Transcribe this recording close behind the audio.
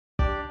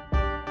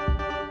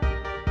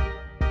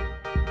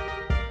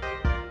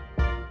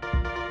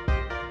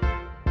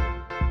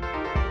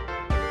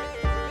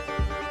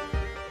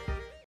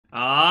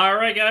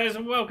Alright guys,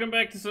 welcome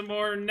back to some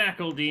more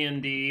NaCl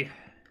DnD.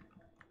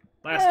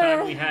 Last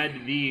time we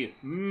had the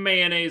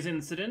mayonnaise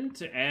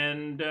incident,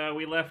 and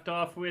we left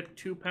off with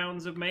 2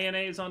 pounds of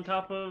mayonnaise on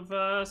top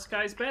of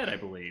Sky's bed, I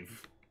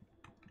believe.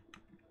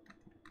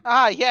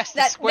 Ah, yes,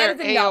 the square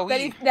that is enough.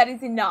 AoE. That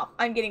is enough.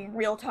 I'm getting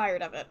real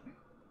tired of it.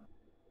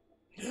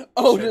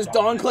 Oh, does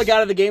Dawn click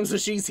out of the game so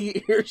she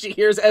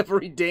hears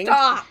every ding?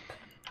 Stop!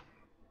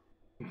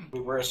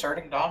 We were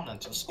asserting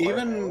dominance.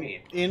 Even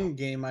in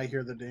game, I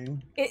hear the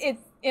ding.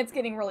 It's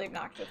getting really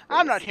obnoxious.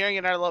 I'm not hearing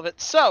it, I love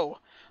it. So,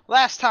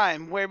 last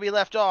time, where we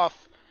left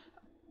off,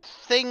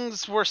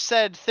 things were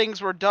said, things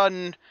were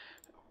done,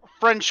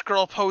 French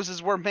girl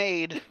poses were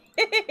made.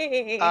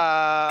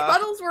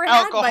 Cuddles were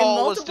had by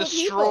alcohol was multiple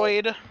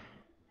destroyed.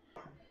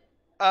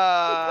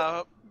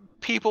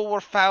 People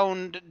were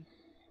found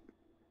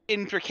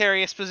in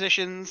precarious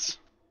positions.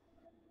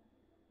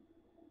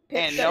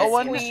 And no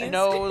one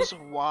knows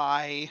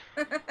why.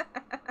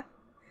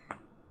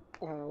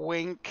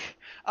 Wink.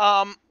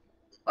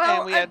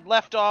 Well, and we had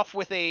left off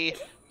with a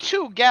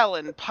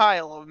 2-gallon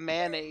pile of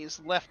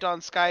mayonnaise left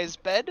on Sky's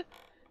bed,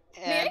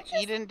 and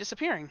Eden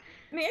disappearing.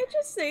 May I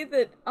just say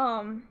that,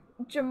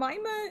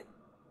 Jemima,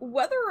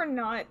 whether or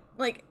not,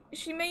 like,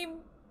 she may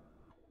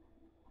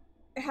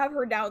have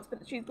her doubts,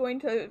 but she's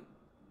going to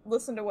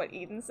listen to what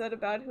Eden said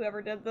about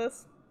whoever did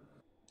this.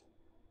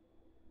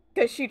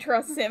 Because she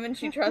trusts him and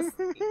she trusts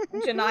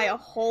Gineye a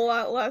whole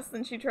lot less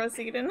than she trusts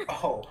Eden.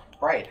 Oh,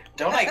 right.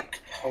 Don't I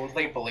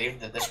totally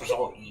believe that this was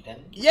all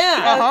Eden?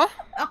 Yeah!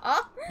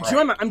 Uh-huh.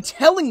 Jemima, I'm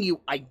telling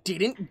you, I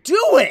didn't do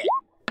it!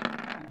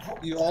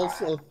 You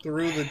also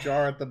threw the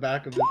jar at the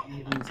back of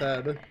Eden's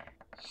head.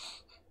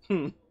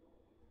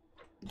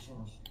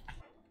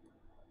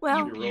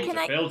 Well, Can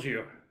I failed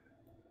you.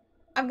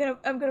 I'm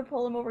gonna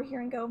pull him over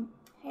here and go,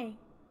 hey.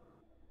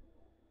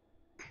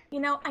 You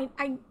know,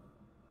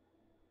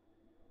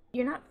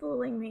 you're not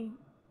fooling me.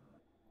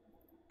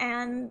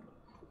 And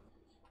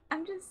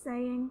I'm just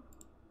saying,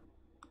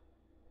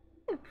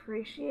 I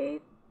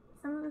appreciate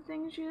some of the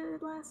things you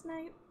did last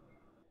night.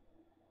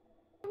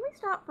 Can we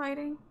stop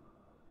fighting?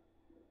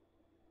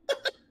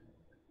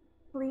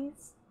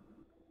 Please?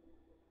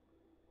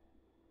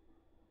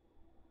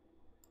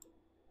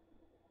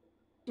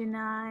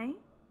 Gineye?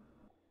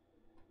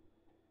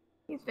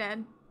 He's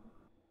dead.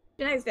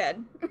 Gineye's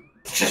dead.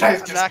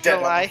 Gineye's just not dead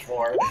gonna lie. on the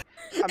floor.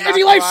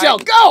 Anti-life shell,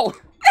 go!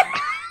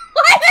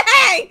 What the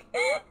heck?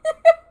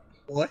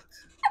 What?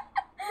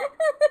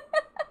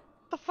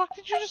 The fuck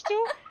did you just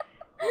do?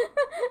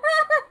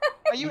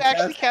 Are you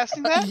actually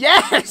casting that?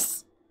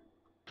 Yes!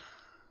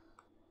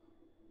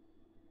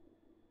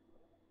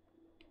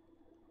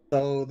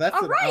 So that's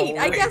All right,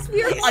 I guess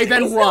we are. I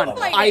then still run.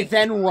 fighting. I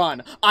then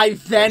run. I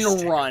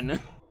then run.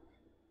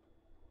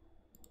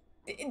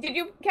 Did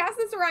you cast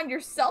this around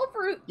yourself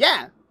or?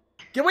 Yeah.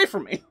 Get away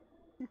from me.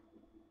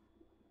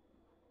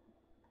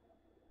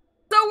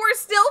 So we're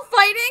still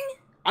fighting?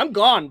 I'm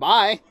gone.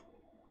 Bye.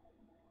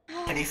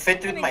 Can he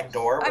fit through my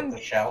door with the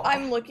shell?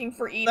 I'm looking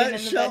for Eden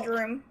in the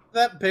bedroom.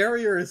 That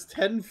barrier is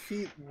 10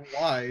 feet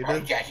wide.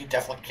 Yeah, he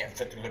definitely can't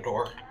fit through the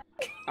door.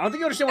 I don't think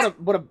you understand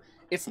what a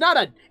it's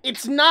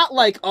not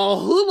like a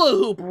hula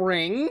hoop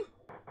ring.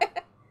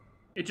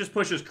 It just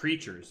pushes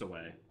creatures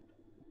away.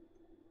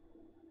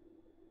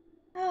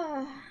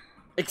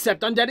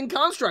 Except undead and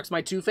constructs,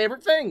 my 2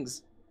 favorite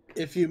things.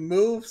 If you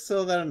move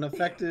so that an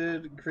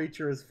affected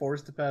creature is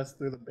forced to pass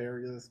through the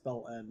barrier, the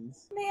spell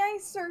ends. May I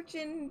search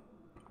in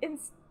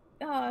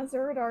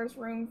Zuradar's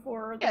room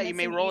for the You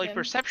may missing roll a Eden?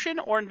 perception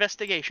or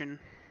investigation.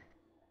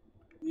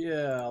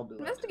 Yeah, I'll do it.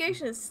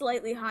 Investigation is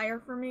slightly higher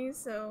for me,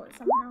 so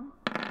somehow.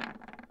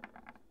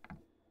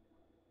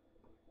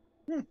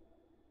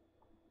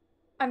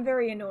 I'm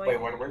very annoyed. Wait,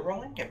 what are we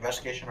rolling?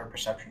 Investigation or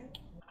perception?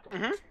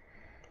 Mm-hmm.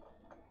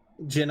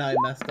 Gineye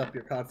messed up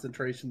your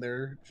concentration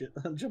there,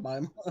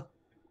 Jemima.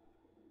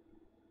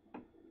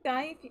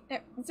 Guy,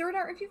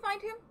 Zuradar, if you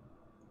find him,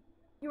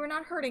 you are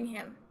not hurting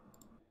him.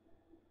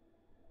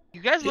 You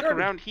guys look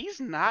around,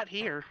 he's not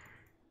here.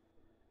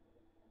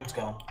 Let's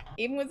go.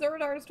 Even with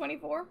Zuradar's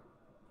 24?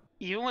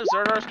 Even with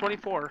Zuradar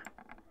 24.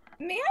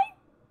 May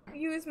I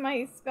use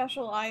my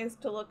special eyes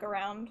to look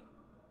around?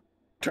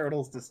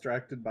 Turtle's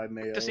distracted by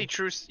Mayo. To see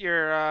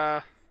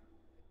your,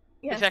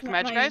 detect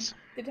magic eyes?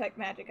 Detect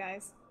magic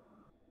eyes.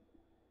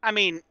 I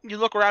mean, you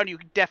look around, you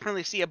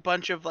definitely see a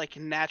bunch of, like,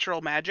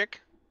 natural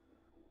magic.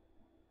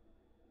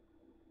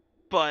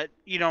 But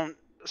you don't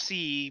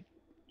see,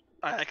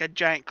 like, a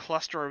giant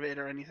cluster of it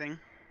or anything.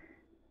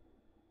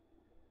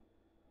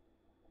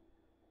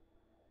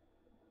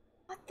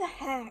 What the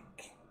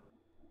heck?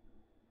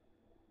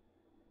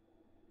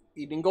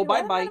 You didn't go We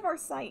let him bye-bye. out of our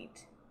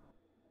sight.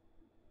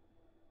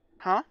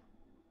 Huh?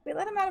 We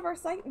let him out of our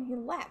sight and he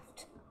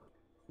left.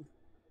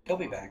 He'll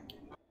be back.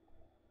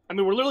 I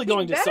mean, we're literally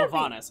going to better be.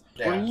 Sylvanas.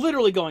 Yeah. We're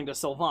literally going to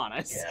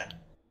Sylvanas. Yeah,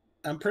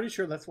 I'm pretty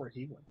sure that's where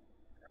he went,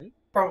 right?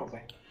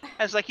 probably.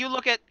 As, like, you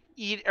look at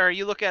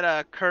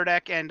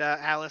Kurdek and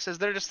Alice as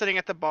they're just sitting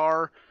at the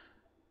bar.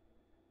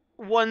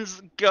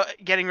 One's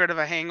getting rid of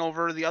a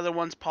hangover, the other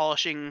one's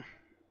polishing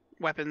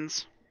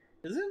weapons.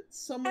 Isn't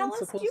someone Alice,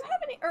 supposed do you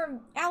have any, or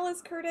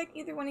Alice, Kurdik,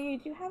 either one of you,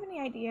 do you have any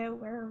idea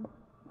where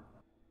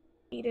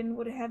Eden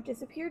would have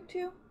disappeared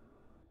to?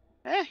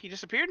 He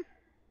disappeared?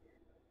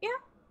 Yeah,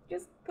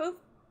 just poof,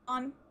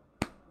 on.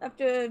 Up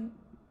to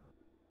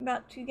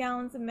about 2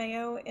 gallons of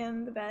mayo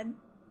in the bed.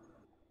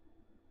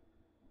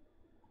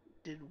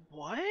 Did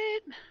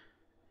what?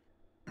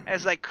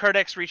 As like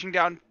Kurdek's reaching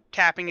down,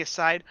 tapping his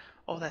side.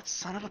 Oh, that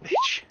son of a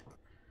bitch.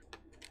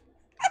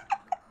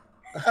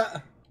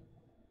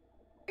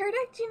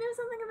 Kurdik, do you know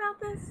something about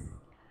this?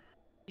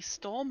 He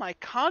stole my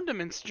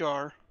condiments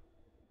jar.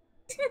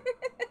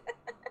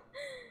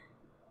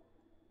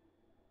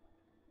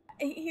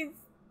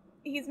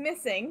 He's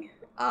missing.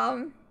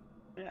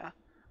 Yeah.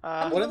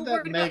 I'm a Wouldn't little that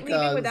worried about make,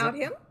 leaving without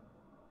him.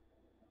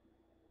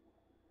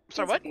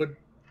 Sorry, what?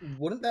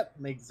 wouldn't that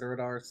make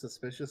Zuradar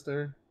suspicious to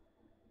her?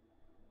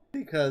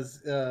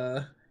 Because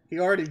he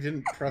already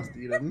didn't trust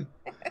Eden.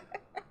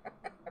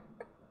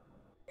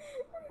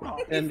 Oh,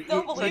 And He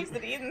still he- believes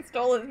that Eden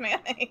stole his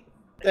mayonnaise.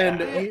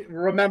 And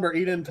remember,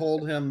 Eden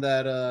told him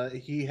that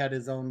he had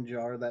his own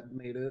jar that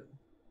made it.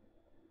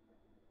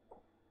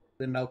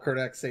 And now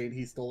Kurdek's saying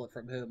he stole it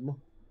from him.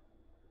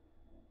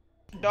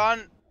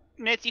 Don,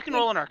 Nitz, you can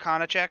roll an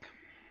Arcana check.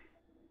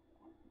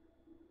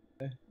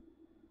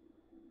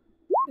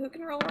 Who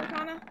can roll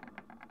Arcana?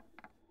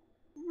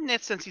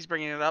 Nitz, since he's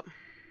bringing it up.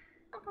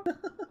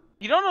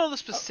 You don't know the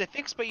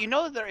specifics, but you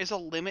know that there is a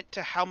limit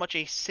to how much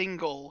a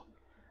single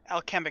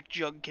alchemic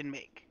jug can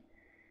make.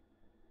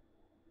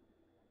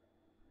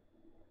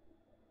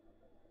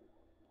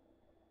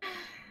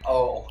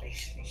 Oh,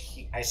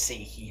 I see.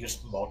 He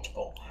used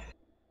multiple.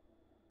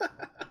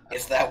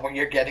 Is that what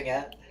you're getting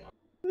at?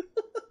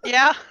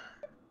 Yeah,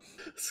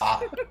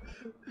 Ah,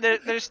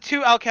 there's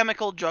 2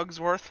 alchemical jugs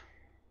worth.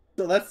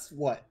 So that's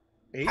what?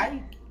 8?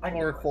 I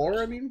Or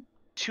 4, I mean?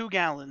 2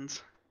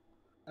 gallons.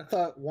 I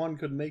thought one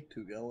could make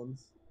 2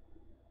 gallons.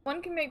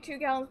 One can make 2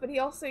 gallons, but he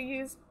also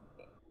used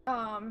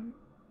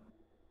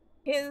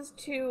his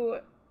to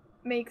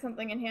make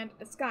something and hand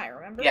it to Sky,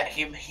 remember? Yeah,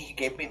 he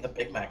gave me the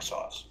Big Mac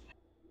sauce.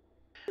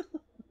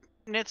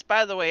 Nitz,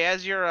 by the way,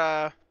 as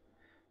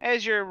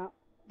you're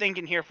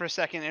thinking here for a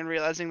second and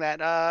realizing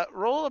that,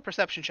 roll a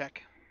perception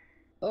check.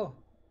 Oh.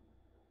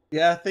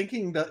 Yeah,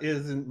 thinking that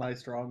isn't my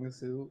strongest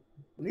suit.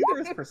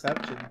 Neither is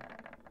perception.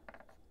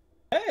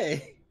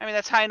 Hey! I mean,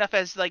 that's high enough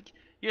as, like,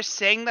 you're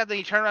saying that, then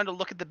you turn around to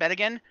look at the bed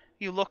again,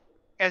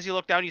 as you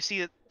look down, you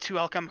see 2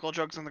 alchemical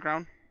jugs on the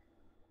ground.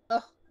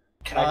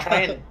 Can I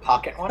try and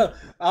pocket one?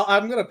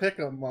 I'm gonna pick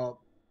them up.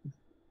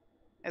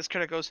 As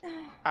Critic goes,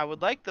 I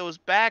would like those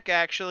back,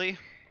 actually.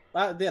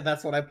 Yeah,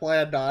 that's what I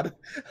planned on.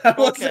 I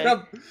Okay.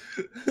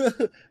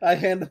 I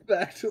hand it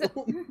back to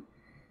him.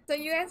 So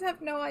you guys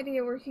have no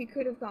idea where he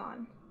could have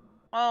gone.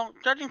 Well,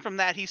 judging from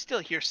that, he's still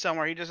here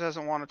somewhere. He just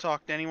doesn't want to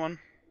talk to anyone.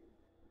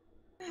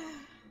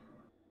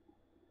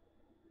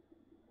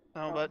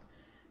 No, but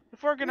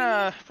if we're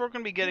gonna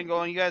be getting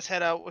going, you guys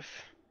head out with.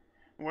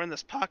 We're in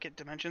this pocket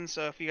dimension,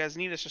 so if you guys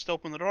need us, just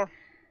open the door.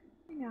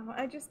 I know,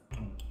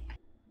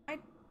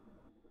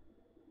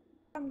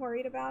 I'm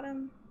worried about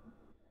him.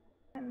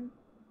 And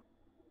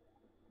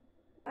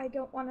I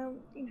don't want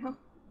to,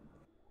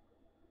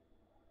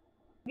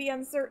 be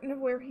uncertain of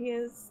where he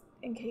is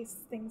in case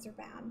things are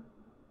bad.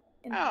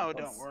 Oh,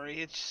 don't worry.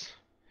 It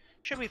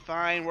should be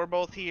fine. We're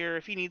both here.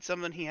 If he needs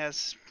something, he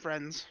has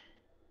friends.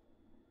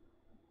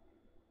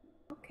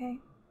 Okay.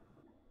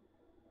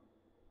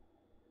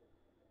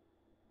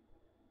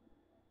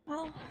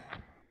 Well,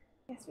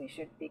 guess we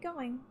should be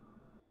going.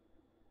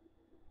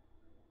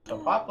 So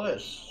pop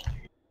this.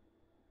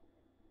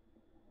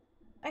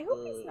 I hope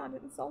he's not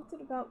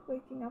insulted about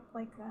waking up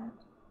like that.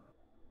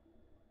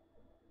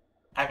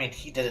 I mean,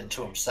 he did it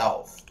to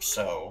himself,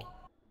 so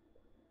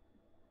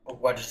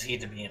what is he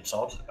to be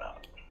insulted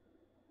about?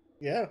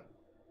 Yeah.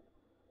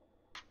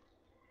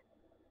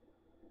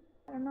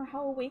 I don't know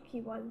how awake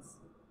he was.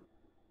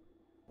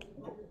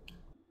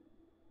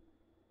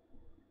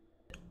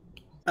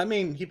 I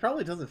mean, he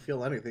probably doesn't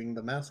feel anything.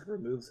 The mask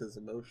removes his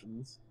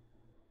emotions.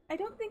 I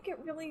don't think it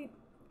really...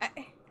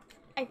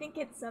 I think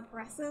it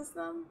suppresses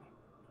them.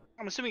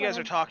 I'm assuming you guys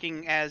are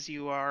talking as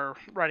you are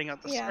writing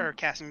out the or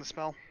casting the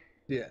spell.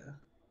 Yeah.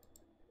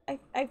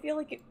 I feel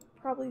like it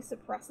probably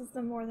suppresses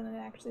them more than it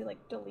actually,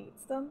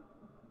 deletes them.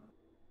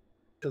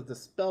 Because the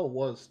spell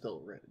was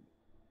still written.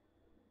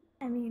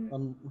 I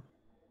mean,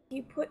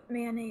 you put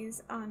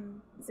mayonnaise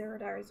on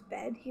Zeradar's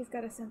bed, he's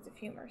got a sense of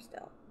humor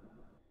still.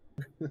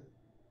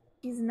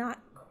 He's not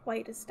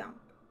quite a stump.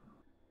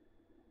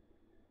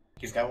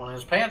 He's got one in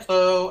his pants,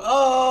 though.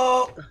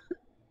 Oh!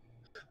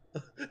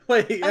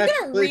 Wait, I'm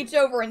gonna reach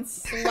over and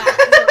slap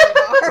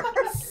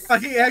Zuradar.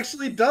 He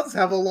actually does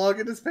have a log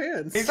in his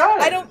pants. He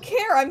does! I don't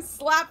care, I'm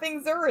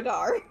slapping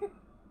Zuradar.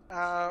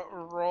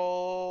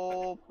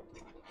 Roll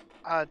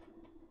a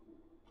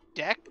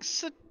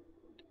dex?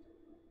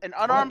 An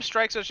unarmed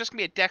strike, so it's just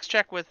gonna be a dex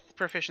check with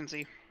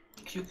proficiency.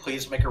 Can you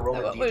please make her roll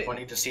a What would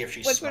d20 to see if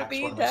she Which would it smacks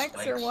be, one of his Dex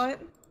or spikes? what?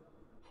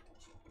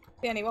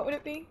 Danny, what would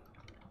it be?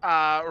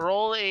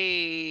 Roll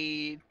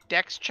a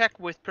dex check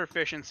with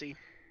proficiency.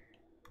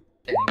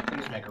 Can you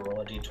to make her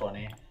roll a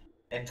d20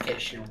 in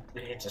case she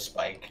hits a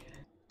spike.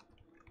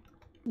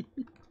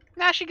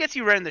 Nah, she gets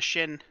you right in the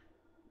shin.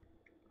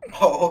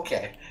 Oh,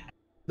 okay.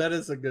 That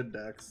is a good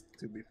dex,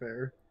 to be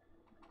fair.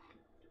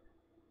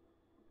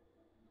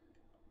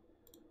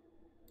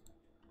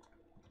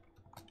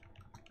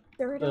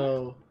 Zuradar,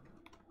 So,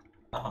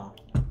 Uh-huh.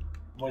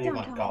 What do you don't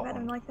want, talk about him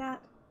Goblin? like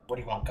that. What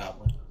do you want,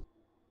 Goblin?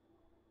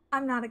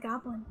 I'm not a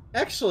goblin.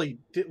 actually,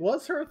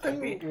 was her thing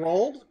Could be.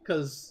 rolled?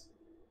 Because,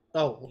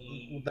 oh,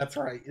 that's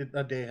right.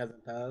 A day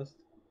hasn't passed.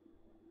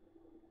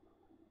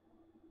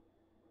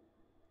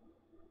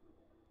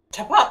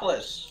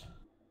 Tapopolis!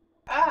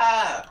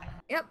 Ah!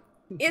 Yep.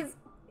 Is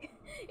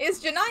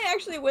Gineye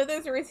actually with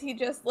us, or is he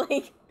just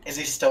like, Is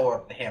he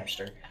still a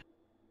hamster?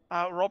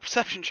 Roll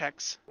perception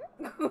checks.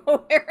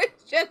 where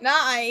is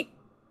Gineye?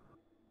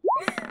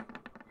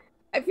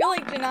 I feel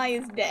like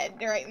Gineye is dead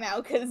right now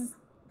because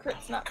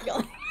Crit's not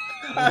feeling.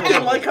 I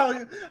like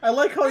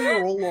how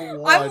you roll a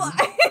one.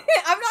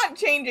 I'm not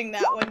changing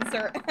that one,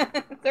 sir.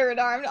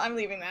 Zuradar, I'm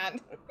leaving that.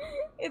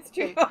 It's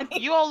too funny.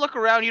 You all look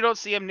around, you don't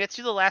see him. Nitz,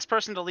 you're the last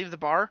person to leave the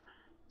bar.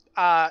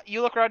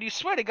 You look around, you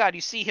swear to God,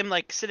 you see him,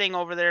 like, sitting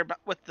over there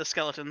with the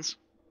skeletons.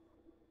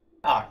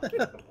 Ah,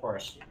 of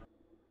course.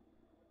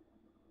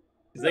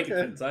 Because they can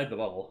fit inside the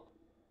bubble.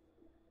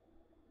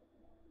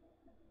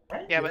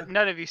 Right? Yeah, but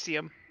none of you see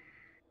him.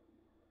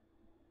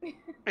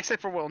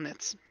 Except for Will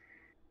Nitz.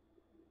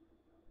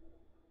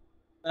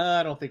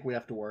 I don't think we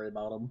have to worry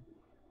about him.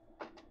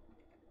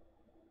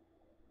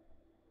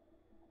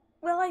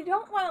 Well, I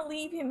don't want to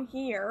leave him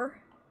here.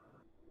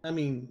 I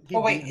mean, he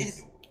Oh, wait,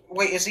 needs-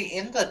 is he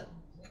in the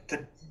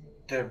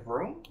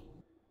room?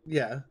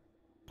 yeah.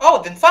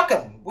 Oh, then fuck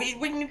him. We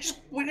can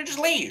just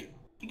leave.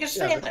 You can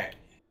stay Yeah, in there.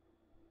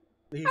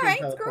 He Alright,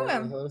 can screw teleport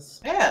him. with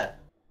us. Yeah.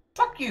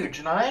 Fuck you,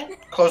 Gineye.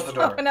 Close the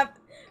door. Open up.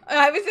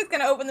 I was just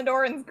gonna open the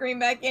door and scream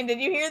back in. Did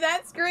you hear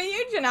that? Screw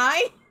you,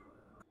 Gineye.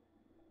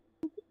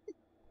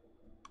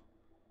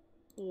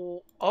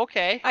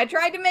 Okay. I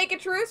tried to make a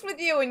truce with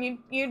you, and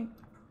you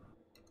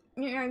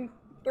know,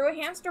 threw a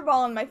hamster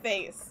ball in my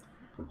face.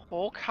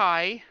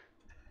 Okay.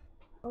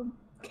 I'll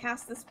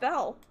cast the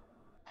spell.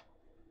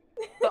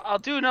 But I'll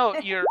do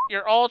note,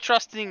 you're all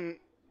trusting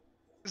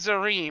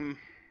Zareem.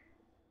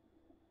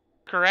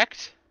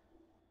 Correct?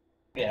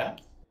 Yeah.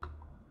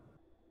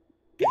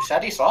 He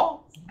said he saw.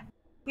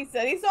 He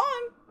said he saw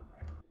him.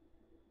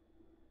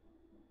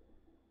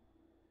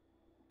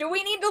 Do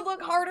we need to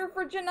look harder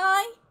for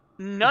Gineye?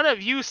 None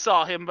of you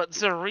saw him, but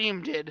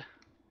Zareem did.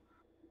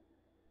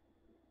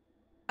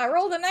 I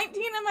rolled a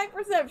 19 on my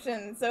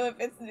perception, so if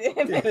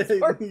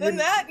it's worse than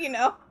that, you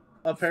know.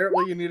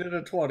 Apparently, you needed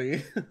a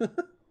 20.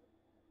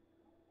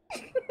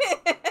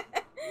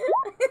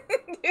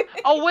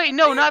 Oh wait,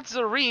 no, not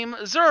Zareem.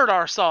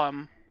 Zuradar saw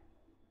him.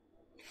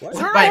 What?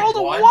 Zuradar By rolled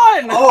a one?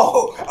 1!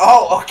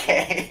 Oh,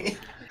 okay.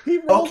 He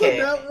rolled Okay.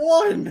 a net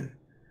 1!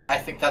 I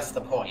think that's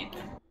the point.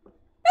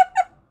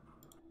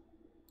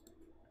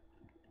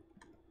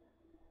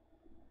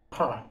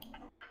 Huh.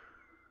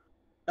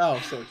 Oh,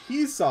 so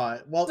he saw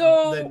it. Well,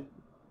 So- then...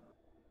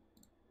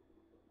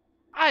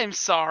 I'm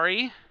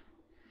sorry.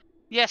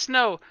 Yes,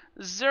 no,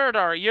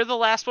 Zuradar, you're the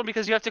last one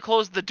because you have to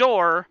close the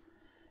door.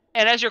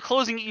 And as you're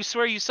closing it, you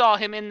swear you saw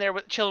him in there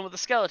chilling with the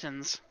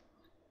skeletons.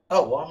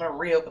 Oh, well, I'm gonna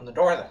reopen the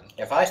door then,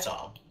 if I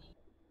saw him.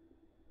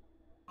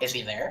 Is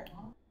he there?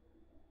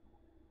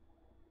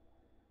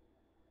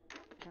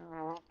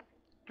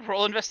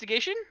 Roll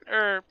investigation?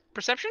 Or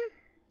perception?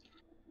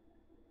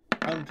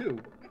 Round 2.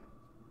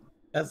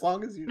 As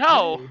long as you...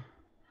 No. Hey.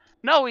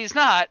 No, he's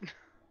not.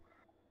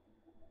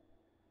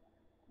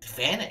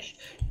 Vanished.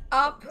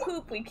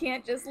 Poop, we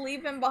can't just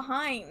leave him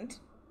behind.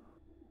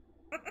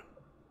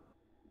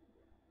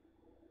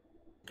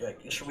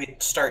 Should we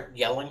start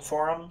yelling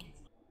for him?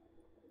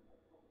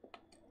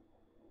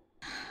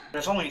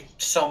 There's only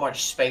so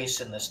much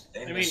space in this.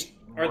 I mean,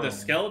 are the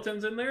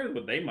skeletons in there?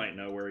 But they might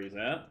know where he's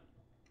at.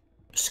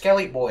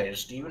 Skelly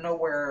boys, do you know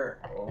where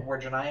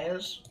Gineye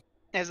is?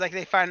 As like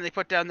they finally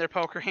put down their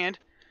poker hand.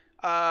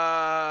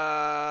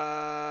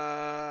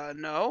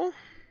 No.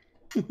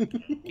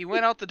 He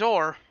went out the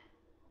door.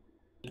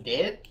 He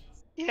did?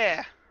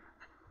 Yeah.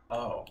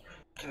 Oh.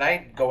 Can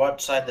I go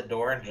outside the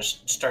door and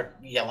just start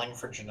yelling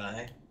for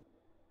Gineye?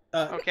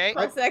 Okay.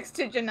 Press X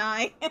to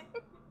Gineye.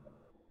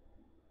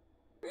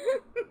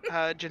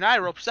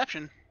 Gineye, roll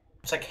perception.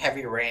 It's like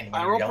heavy rain when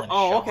I you're roll. yelling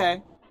Oh, Sean.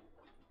 okay.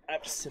 I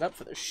have to sit up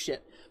for this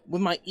shit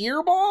with my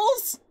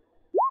earballs.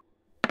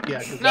 Yeah,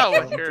 'cause No,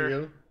 that's with up to your-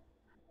 you.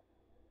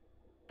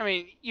 I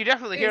mean, you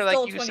definitely You're hear,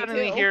 still like, you 22.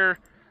 suddenly hear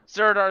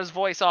Zuradar's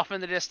voice off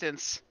in the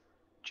distance.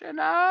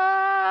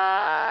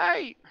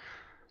 Gineye!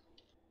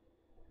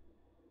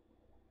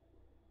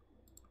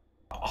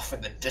 Off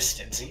in the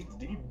distance. He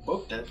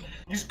booked it.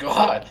 He's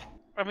gone.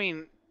 I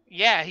mean,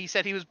 yeah, he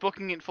said he was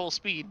booking it full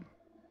speed.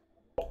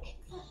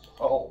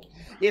 Oh.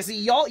 Yeah, see,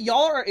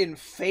 y'all are in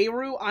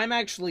Faerû. I'm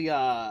actually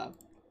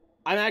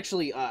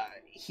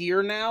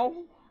here now.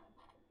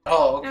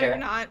 Oh, No, okay. you're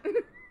not.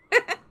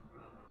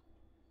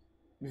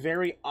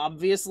 Very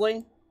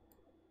obviously.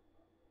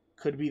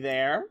 Could be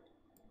there.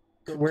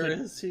 Where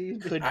is he?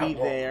 Could be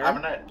there.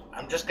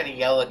 I'm just gonna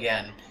yell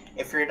again.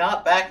 If you're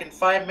not back in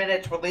 5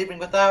 minutes, we're leaving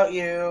without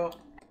you.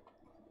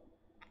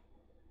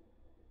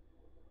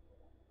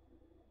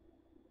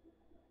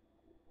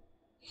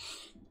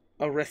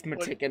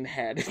 Arithmetic in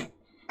head.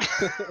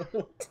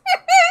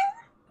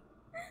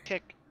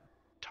 Tick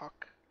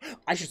tock.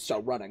 I should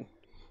start running.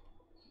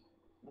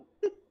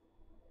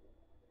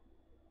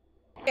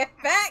 Get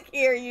back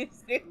here, you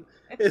stupid.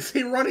 Is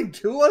he running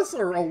to us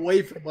or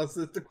away from us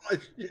is the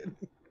question.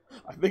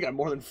 I think I'm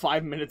more than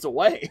 5 minutes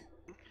away.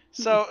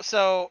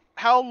 So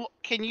how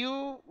can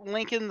you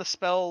link in the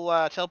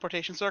spell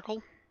teleportation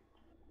circle?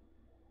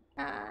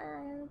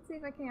 Let's see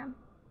if I can.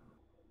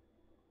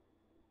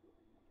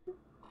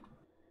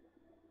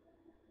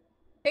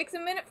 Takes a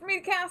minute for me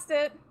to cast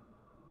it.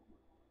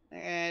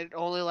 And it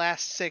only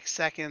lasts 6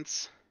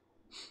 seconds.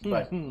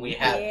 But we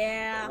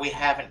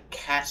haven't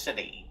casted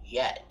it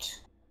yet.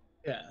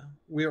 Yeah,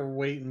 we were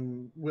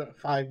waiting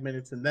 5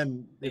 minutes and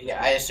then...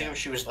 Yeah, I assume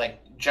she was like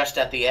just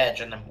at the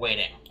edge and then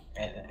waiting.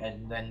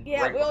 And then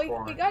Yeah, right well,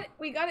 before...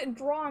 we got it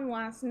drawn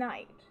last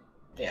night.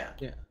 Yeah.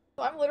 Yeah.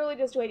 So I'm literally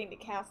just waiting to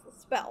cast the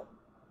spell.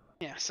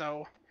 Yeah,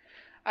 so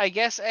I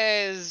guess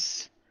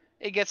as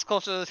it gets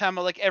closer to the time,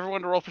 I'd like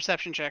everyone to roll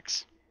perception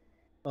checks.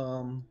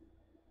 I'm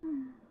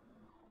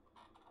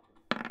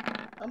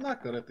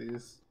not good at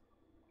these.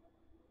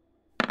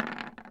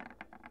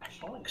 I'm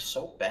feeling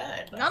so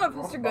bad. None of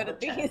us are good at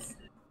these.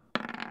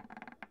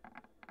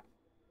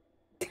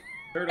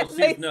 Turtle As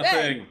they sees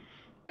nothing.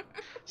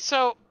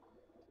 So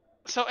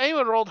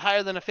anyone rolled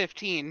higher than a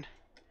 15,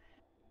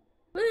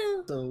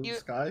 Woo! So, You-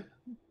 Sky?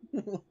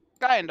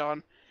 Guy and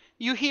Dawn,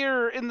 you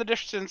hear in the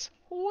distance,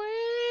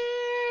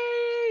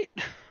 wait!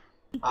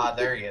 Ah,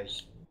 there he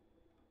is.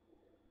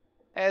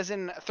 As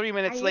in 3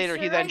 minutes Are you later,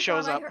 he sure? then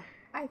shows up.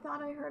 I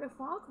thought I heard a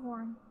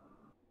foghorn.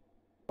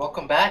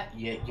 Welcome back,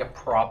 you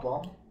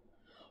problem.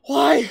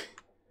 Why?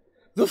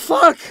 The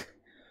fuck?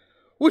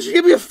 Would you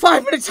give me a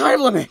 5-minute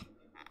time limit?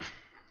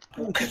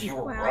 Because you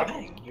were Wow.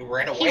 running. You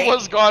ran away. He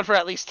was gone for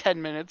at least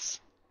 10 minutes.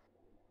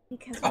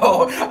 Because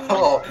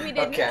Oh, we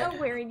didn't okay. know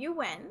where you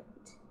went.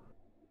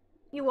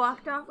 You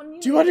walked off when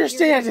you Do you knew were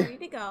understand? ready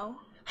to go.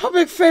 How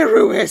big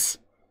Feyru is?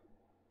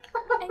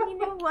 And you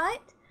know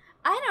what?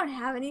 I don't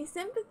have any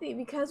sympathy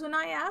because when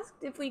I asked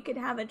if we could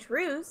have a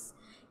truce,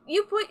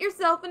 you put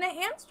yourself in a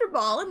hamster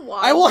ball and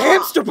walked I will off.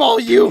 hamster ball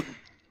you!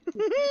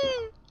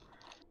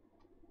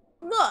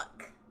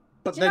 Look,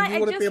 But Gineye, then you I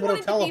wouldn't just be able to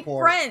wanted to be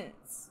teleport.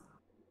 friends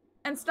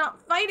and stop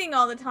fighting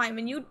all the time,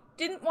 and you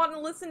didn't want to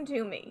listen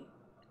to me.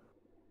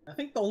 I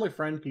think the only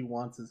friend he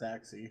wants is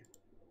Axie.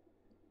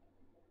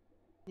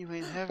 You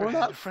ain't ever We're had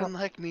not a friend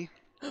like me.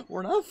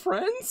 We're not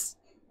friends?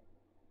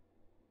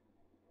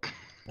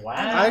 Wow.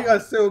 I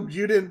assumed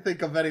you didn't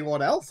think of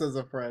anyone else as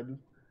a friend.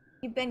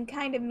 You've been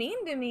kind of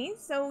mean to me,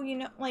 so, you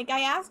know, like,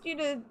 I asked you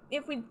to,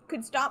 if we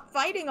could stop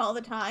fighting all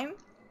the time,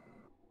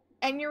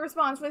 and your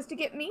response was to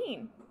get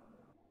mean.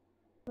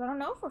 I don't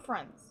know if we're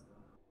friends.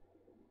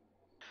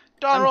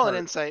 Dawn, I'm roll an hurt.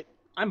 insight.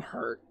 I'm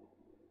hurt.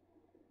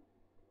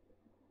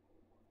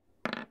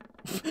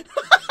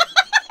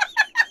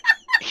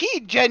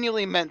 He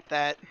genuinely meant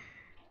that.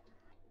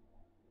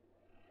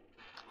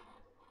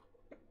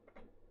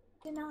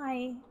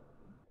 Gineye.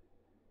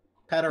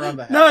 Pat her on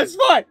the head. No, it's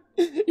fine!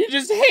 You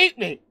just hate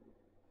me!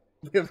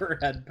 Give her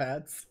head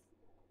pats.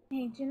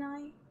 Hey,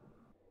 Gineye.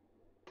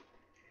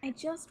 I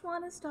just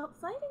want to stop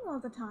fighting all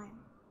the time.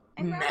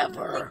 I'd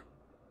Never.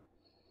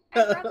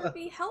 I'd rather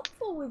be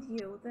helpful with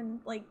you than,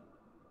 like,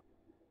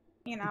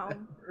 you know,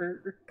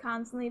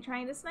 constantly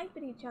trying to snipe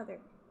at each other.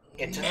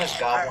 It's in his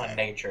goblin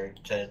nature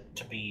to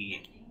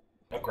be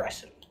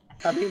aggressive.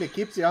 I mean, it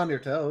keeps you on your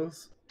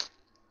toes.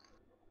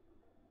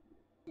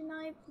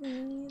 Gineye,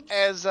 please.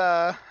 As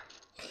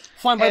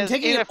Fine, but I'm As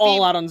taking in it a all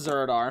fem- out on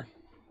Zuradar.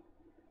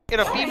 in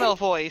a female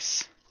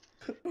voice,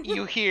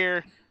 you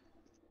hear,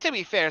 to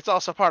be fair, it's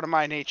also part of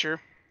my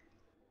nature.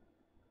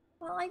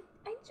 Well, I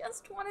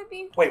just want to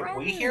be Wait, friends.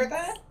 we hear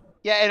that?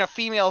 Yeah, in a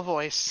female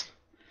voice.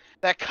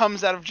 That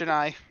comes out of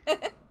Gineye. I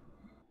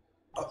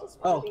just want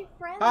Oh, to be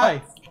friends.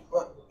 hi.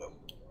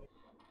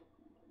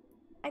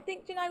 I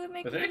think Gineye would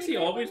make Has a really Axie good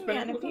always been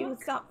wingman able if to you talk?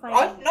 would stop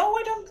fighting. No,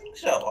 I don't think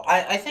so.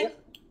 I think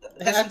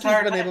this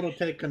entire Axie's been time... able to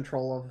take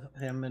control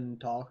of him and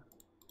talk.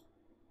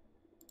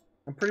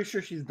 I'm pretty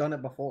sure she's done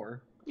it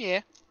before.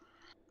 Yeah.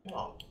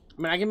 Oh.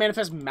 I mean, I can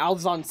manifest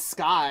mouths on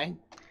Sky.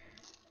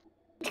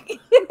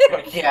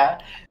 Yeah.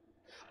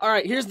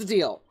 Alright, here's the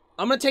deal.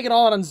 I'm gonna take it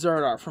all out on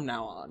Zuradar from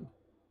now on.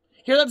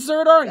 Hear that,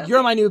 Zuradar? Yeah.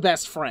 You're my new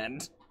best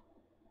friend.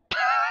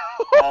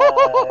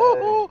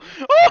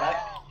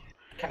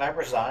 Can I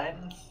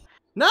resign?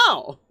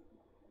 No!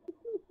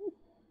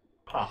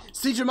 Huh.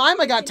 See,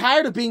 Jemima got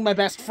tired of being my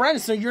best friend,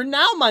 so you're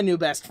now my new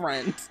best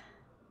friend.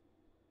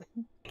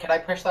 Can I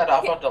push that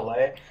off on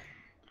delay?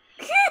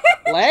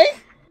 Lay?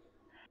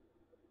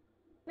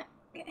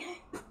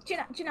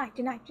 Gineye,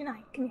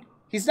 come here.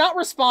 He's not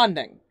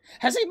responding.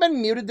 Has he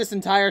been muted this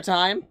entire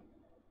time?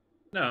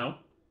 No.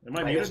 Am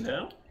I Play muted his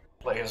now?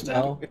 Play his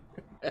No.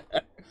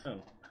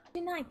 Oh.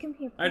 Gineye, come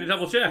here. I had to please.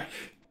 double check.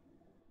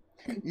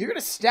 You're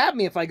gonna stab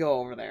me if I go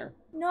over there.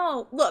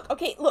 No, look,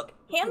 okay, look.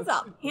 Hands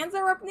up. Hands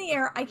are up in the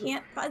air. I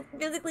can't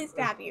physically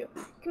stab you.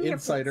 Come here,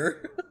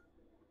 Insider. please.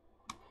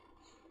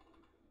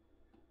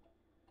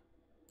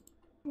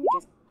 Can you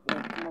just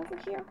come over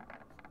here?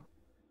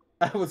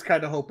 I was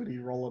kind of hoping he'd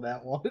roll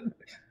that one.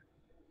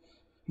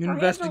 Our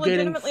hands are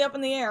legitimately up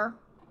in the air.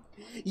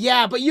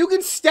 Yeah, but you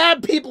can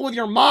stab people with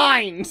your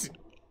mind!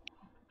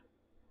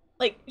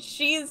 Like,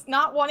 she's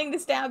not wanting to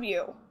stab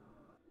you.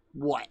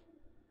 What?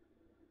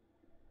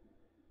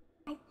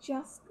 I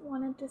just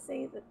wanted to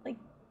say that, like,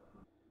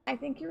 I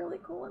think you're really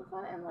cool and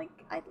fun, and, like,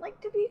 I'd like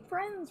to be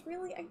friends,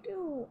 really, I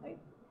do.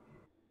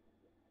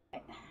 I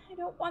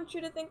don't want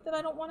you to think that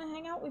I don't want to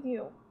hang out with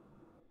you.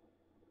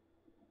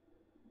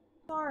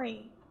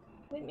 Sorry.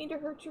 I didn't mean to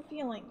hurt your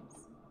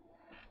feelings.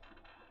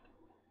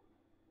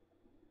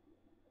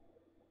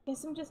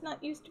 Guess I'm just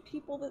not used to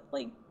people that,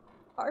 like,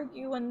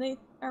 argue when they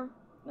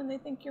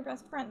think you're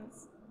best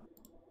friends.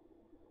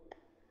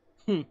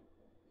 Hmm.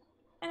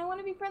 And I want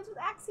to be friends with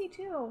Axie,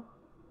 too.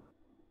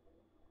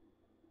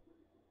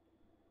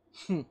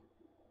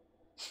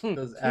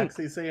 Does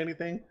Axie say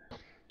anything?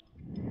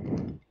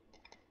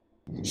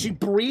 She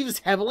breathes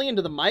heavily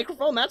into the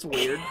microphone? That's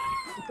weird.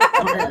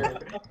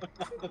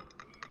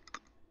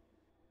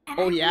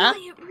 Oh, yeah? I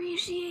really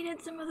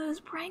appreciated some of those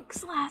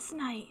pranks last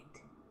night.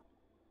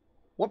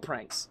 What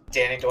pranks?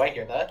 Danny, do I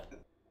hear that?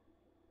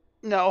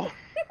 No.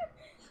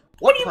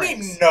 What do you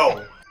mean,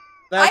 no?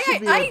 That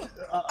should be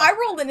I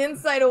rolled an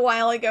insight a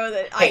while ago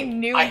that I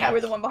knew you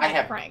were the one behind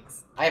the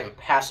pranks. I have a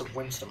passive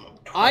wisdom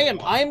of 21.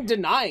 I am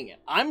denying it.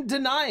 I'm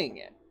denying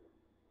it.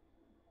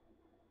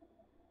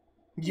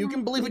 You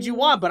can believe what you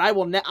want, but I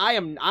will I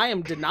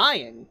am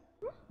denying.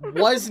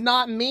 Was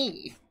not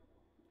me.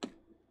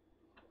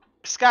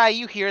 Sky,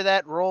 you hear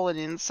that? Roll an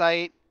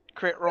insight.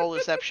 Crit roll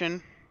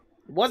deception.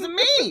 Wasn't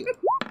me.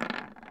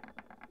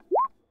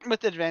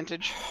 With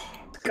advantage.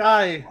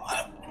 Sky.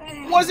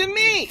 Wasn't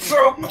me.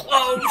 So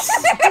close.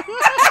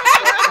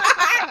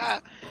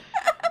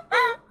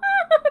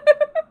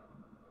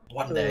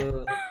 One day.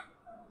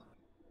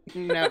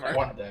 Never.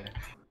 One day.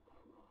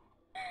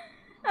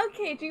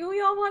 Okay, do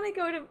we all want to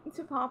go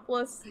to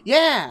Populous?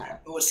 Yeah.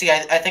 Well, see,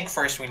 I think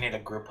first we need a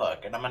group hug,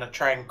 and I'm gonna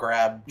try and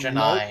grab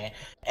Gineye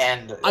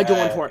and. I go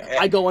in for it.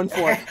 I go in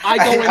for it. I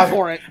go in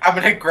for it. I'm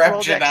gonna grab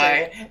Roll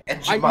Gineye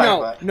and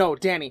Jemima. No,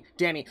 Danny.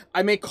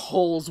 I make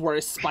holes where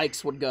his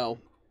spikes would go.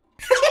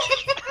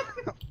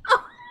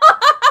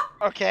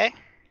 Okay.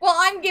 Well,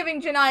 I'm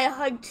giving Gineye a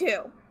hug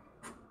too.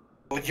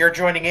 Well, you're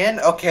joining in?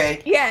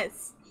 Okay.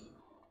 Yes.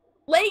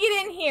 Leg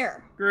it in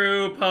here.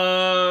 Group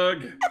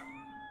hug.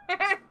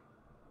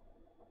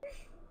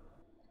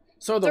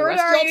 So the Zuradar,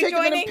 rest of are y'all you taking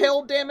the joining?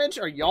 impaled damage?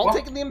 Are y'all What?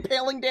 taking the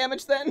impaling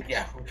damage then?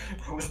 Yeah.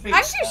 Who's being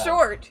I'm too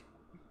short.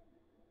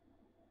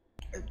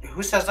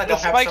 Who says I The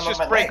don't have spikes some of just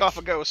my break legs? off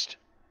a ghost.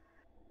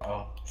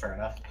 Oh, fair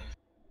enough.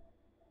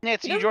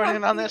 Nancy, He you doesn't joining have-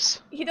 in on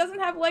this? He doesn't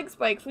have leg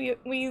spikes.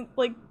 We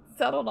like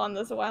settled on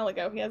this a while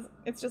ago.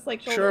 It's just like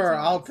shoulders. Sure,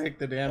 and I'll legs. take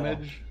the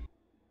damage.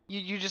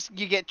 You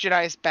get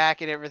Jedi's back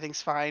and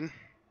everything's fine.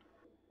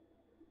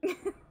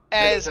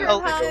 As Sure, a,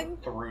 hi. Go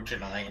through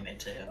Gineye and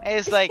into him.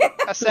 as like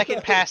a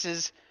second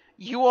passes,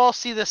 you all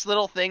see this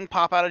little thing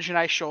pop out of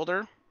Jedi's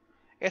shoulder.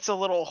 It's a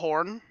little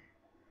horn.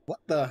 What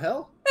the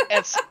hell?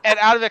 And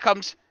out of it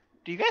comes,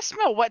 do you guys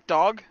smell wet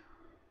dog?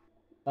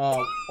 What?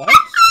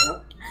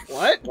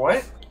 What?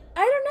 What? I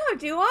don't know.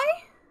 Do I?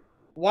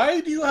 Why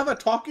do you have a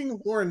talking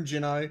horn,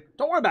 Gineye?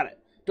 Don't worry about it.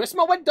 Do I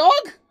smell wet dog?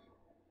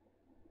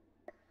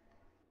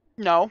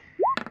 No.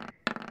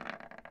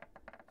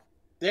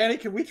 Danny,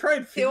 can we try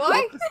and figure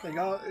I? this thing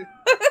out?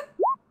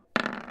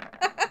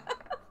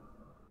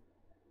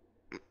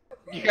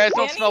 You guys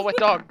don't Danny? smell wet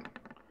dog.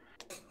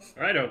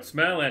 I don't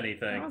smell I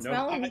anything. don't Nope.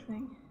 smell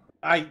anything.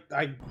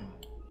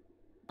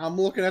 I'm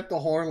looking at the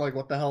horn like,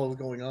 what the hell is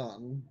going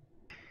on?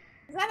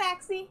 Is that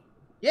Axie?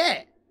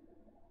 Yeah.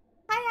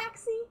 Hi,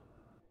 Axie.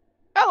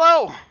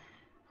 Hello.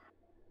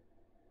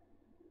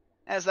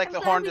 As like I'm the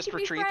glad horn we just could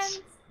be retreats.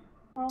 friends.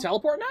 Oh.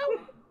 Teleport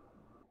now?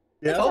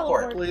 Yeah,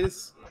 Teleport.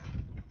 please.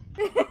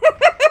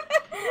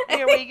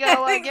 Here we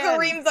go I think again.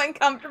 Zareem's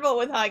uncomfortable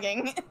with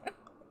hugging.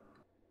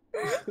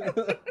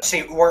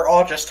 See, we're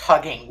all just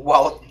hugging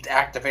while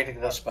activating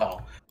the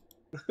spell.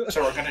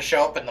 So we're gonna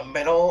show up in the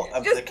middle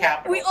of the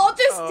capital. We all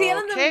just stand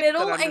in the Okay,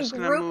 middle then I'm and just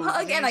gonna group move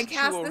hug, and I these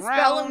cast two the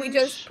spell, and we around.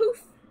 just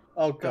poof.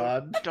 Oh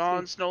god.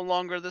 Dawn's no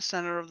longer the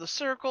center of the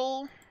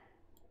circle.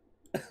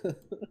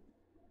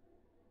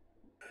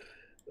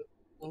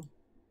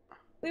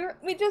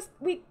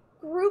 We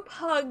group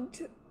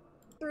hugged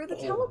through the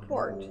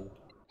teleport. No.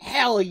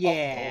 Hell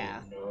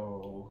yeah. Oh,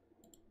 no.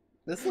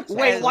 This looks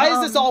Wait, As- why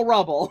is this all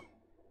rubble?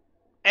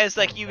 As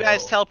like you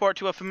guys No. teleport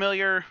to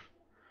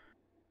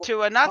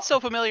a not so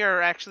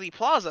familiar actually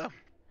plaza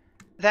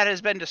that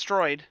has been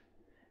destroyed.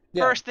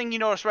 Yeah. First thing you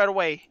notice right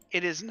away,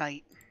 it is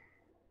night.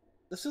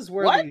 This is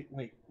where What? the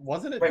wait,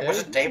 wasn't it Wait, day? was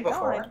it day Oh my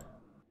before? God.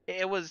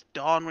 It was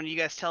dawn when you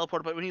guys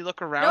teleported, but when you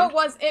look No, around,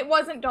 it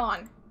wasn't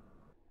dawn.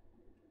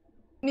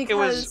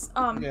 Because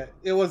was- Yeah,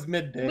 it was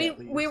midday. we at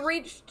least. we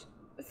reached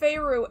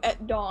Feyru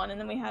at dawn, and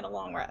then we had a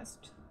long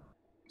rest.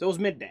 So it was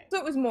midday. So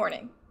it was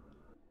morning.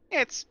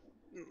 It's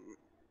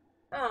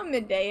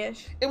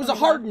Midday-ish. It was a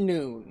hard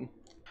noon.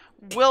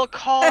 we'll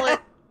call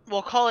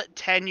it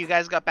 10. You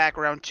guys got back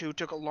around 2,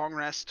 took a long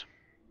rest.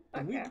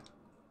 Okay.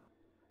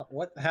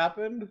 What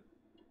happened?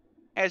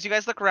 As you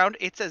guys look around,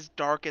 it's as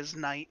dark as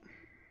night.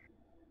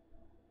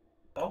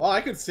 Well,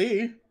 I could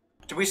see.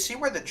 Do we see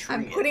where the tree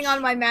I'm is? putting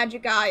on my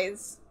magic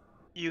eyes.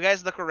 You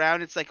guys look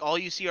around, it's like all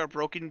you see are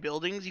broken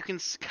buildings. You can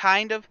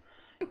kind of...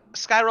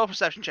 Sky roll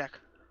perception check.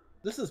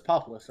 This is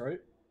Populous, right?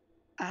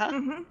 Uh-huh.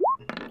 Mm-hmm.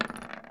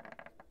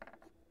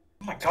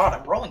 Oh my god,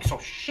 I'm rolling so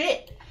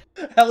shit.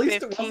 At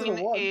least it wasn't 15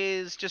 a 1.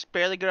 is just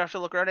barely good enough to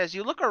look around. As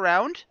you look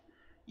around,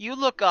 you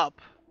look up,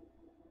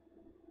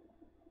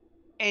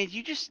 and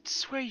you just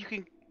swear you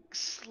can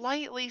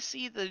slightly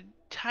see the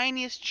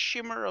tiniest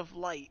shimmer of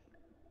light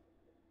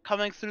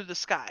coming through the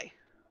sky.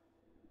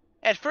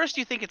 At first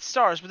you think it's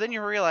stars, but then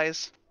you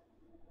realize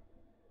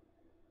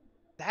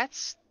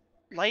that's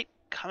light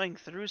coming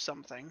through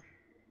something.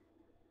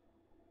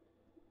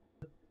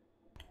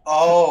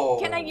 Oh.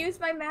 Can I use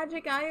my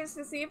magic eyes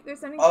to see if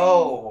there's anything,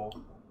 Oh.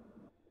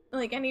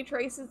 like any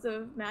traces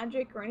of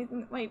magic or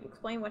anything that might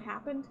explain what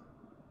happened?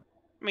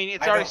 I mean,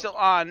 it's I already don't- still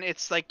on.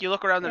 It's like you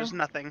look around, there's Yeah.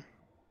 nothing.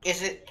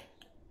 Is it...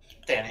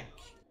 Danny.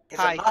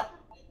 Hi.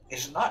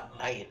 Is it not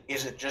night?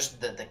 Is it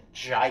just that the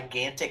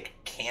gigantic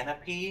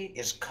canopy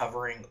is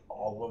covering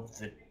all of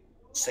the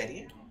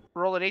city?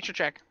 Roll a nature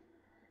check.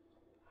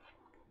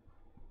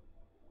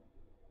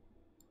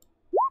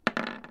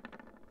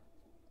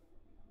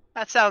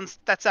 That sounds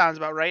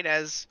about right,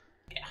 as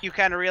you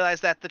kind of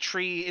realize that the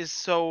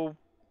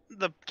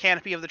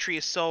canopy of the tree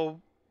is so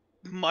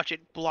much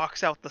it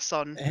blocks out the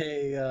sun.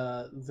 Hey,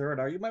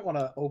 Zuradar, you might want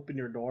to open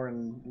your door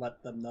and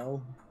let them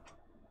know.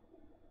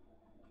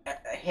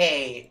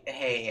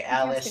 Hey,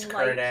 Alice, Casting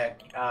light.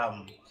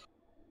 Kurdek,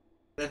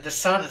 the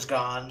sun is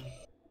gone.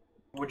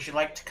 Would you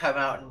like to come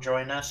out and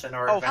join us in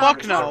our Oh,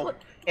 adventures fuck no.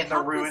 in the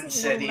Poplis ruined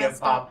is a little city of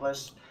messed up.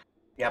 Poplis?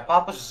 Yeah,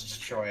 Poplis is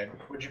destroyed.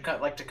 Would you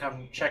like to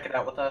come check it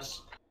out with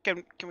us?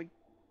 Can we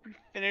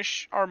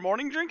finish our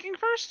morning drinking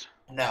first?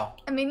 No.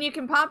 I mean, you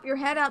can pop your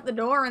head out the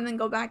door and then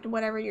go back to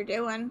whatever you're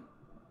doing.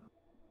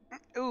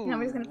 Ooh.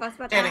 Nobody's gonna fuss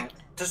about Danny, that.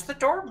 does the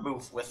door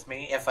move with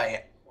me if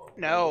I...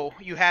 No,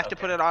 you have to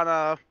put Okay. it on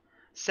a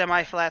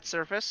semi-flat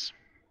surface.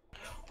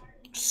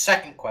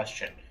 Second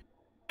question.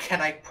 Can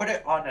I put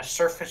it on a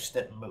surface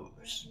that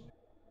moves?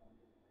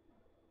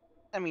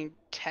 I mean,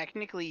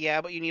 technically, yeah,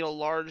 but you need a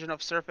large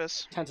enough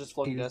surface. Tensor's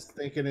floating He's disk.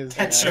 thinking his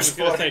That's I was just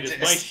gonna what say, it does is.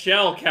 my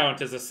shell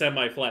count as a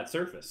semi-flat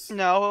surface?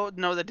 No,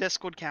 the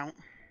disc would count.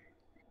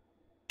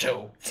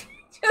 Dope.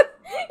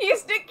 You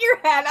stick your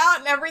head out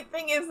and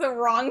everything is the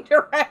wrong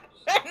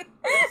direction.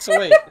 So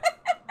wait,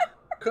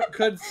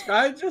 could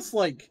Sky just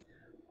like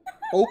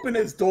open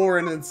his door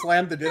and then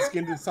slam the disc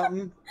into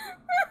something?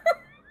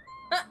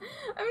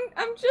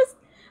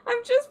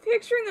 I'm just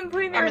picturing them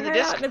putting their I mean, the head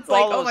disc out, and it's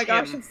like, oh follows my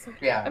gosh, him.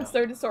 Yeah, I'm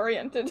so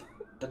disoriented.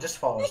 but this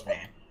follows me.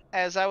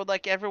 As I would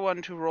like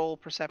everyone to roll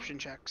perception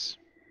checks.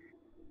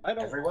 I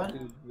don't Everyone?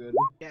 do good.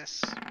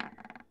 Yes.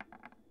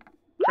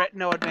 Crit,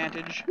 no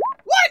advantage.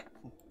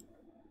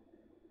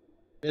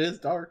 It is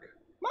dark.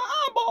 My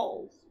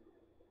eyeballs!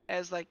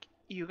 As like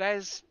you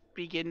guys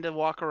begin to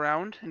walk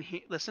around and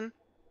listen,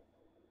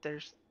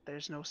 there's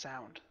no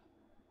sound.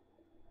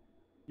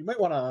 You might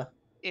want to.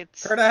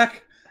 It's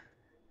Kurdek.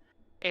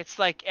 it's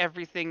like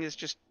everything is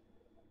just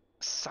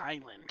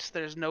silent.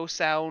 There's no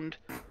sound,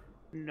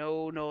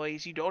 no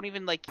noise. You don't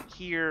even like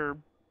hear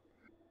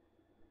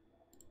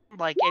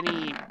like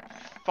any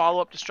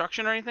follow-up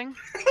destruction or anything.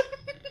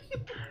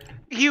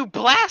 You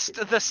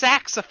blast the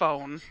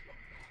saxophone.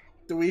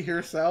 Do we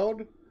hear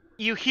sound?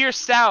 You hear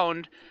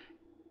sound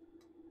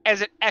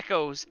as it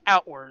echoes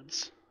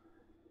outwards.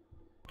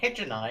 Hey,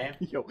 Gineye.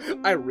 Yo,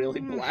 I really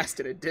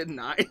blasted it, didn't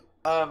I?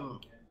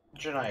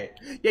 Gineye.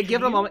 Yeah,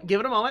 give it a moment. Give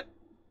it a moment.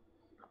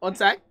 1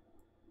 sec.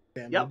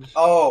 Damage.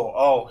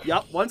 Oh.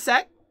 Yup, 1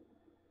 sec.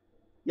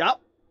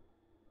 Yup.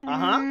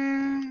 Uh-huh.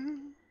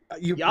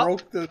 You Yup.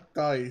 broke the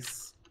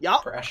dice.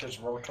 Yup. Precious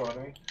roll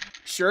 20.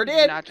 Sure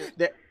did. Not just-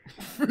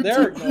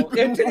 There we go.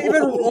 It didn't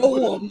even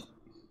roll them.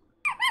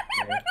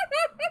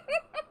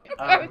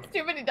 That was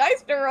too many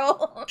dice to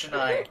roll.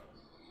 Gineye,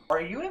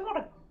 are you able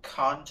to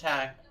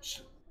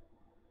contact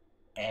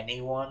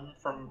anyone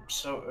from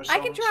I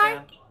can try.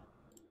 Sand?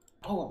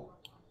 Oh,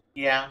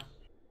 yeah.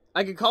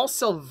 I could call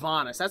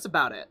Sylvanas. That's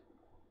about it.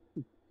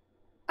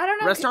 I don't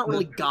The know. rest aren't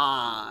really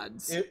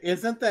gods.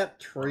 Isn't that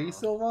tree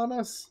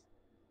Sylvanas?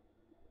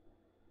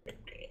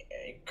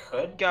 It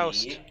could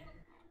Ghost. be.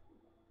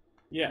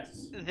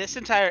 Yes. This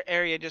entire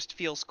area just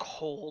feels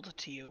cold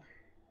to you.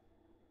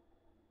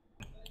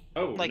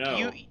 Oh, Like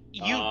no.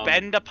 you've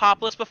been to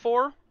Poplis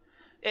before.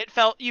 It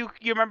felt you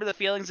remember the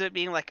feelings of it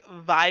being like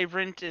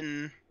vibrant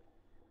and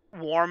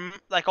warm,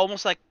 like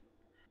almost like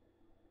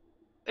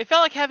it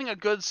felt like having a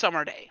good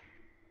summer day.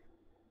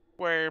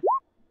 Where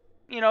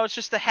it's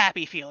just a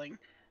happy feeling.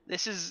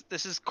 This is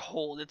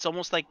cold. It's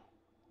almost like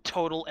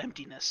total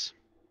emptiness.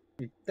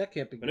 That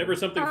can't be good. Whenever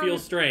something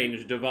feels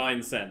strange,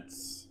 divine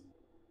sense.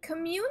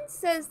 Commune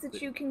says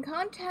that you can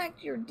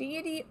contact your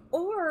deity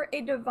or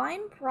a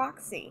divine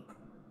proxy.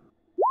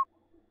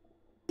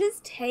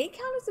 Does Tay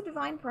count as a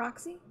divine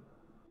proxy?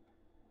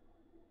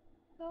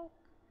 No.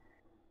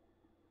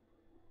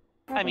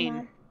 Probably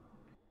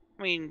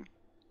I mean,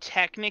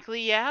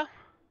 technically, yeah.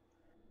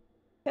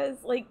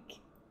 because like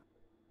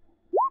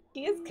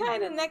he is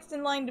kind of next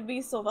in line to be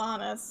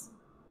Sylvanas,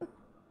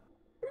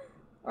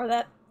 or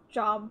that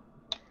job.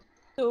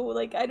 So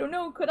like I don't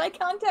know. Could I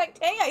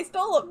contact Tay? I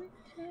stole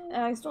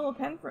a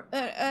pen from.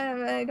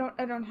 I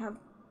don't have.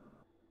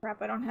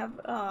 Crap! I don't have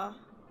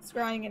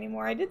scrying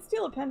anymore. I did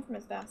steal a pen from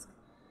his desk.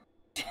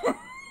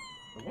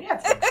 We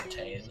have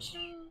things.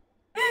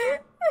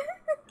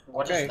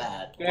 What is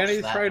that?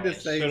 Danny's trying to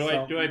say So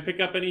something. do I pick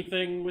up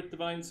anything with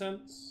divine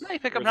sense? No, you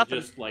pick Or up is it nothing.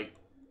 Just like,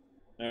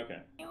 okay.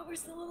 What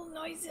was the little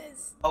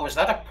noises? Oh, is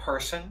that a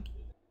person?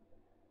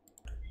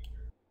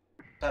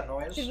 That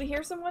noise? Did we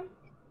hear someone?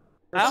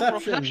 Roll Perception.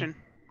 perception.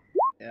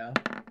 Yeah.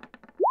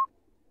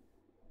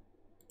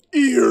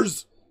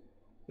 Ears!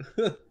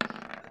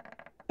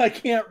 I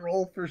can't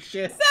roll for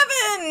shit. 7!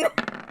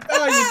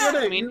 Oh, you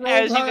did it! I mean, you rolled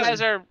as you high.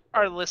 guys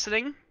are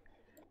listening,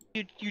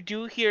 you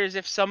do hear as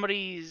if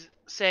somebody's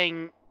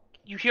saying.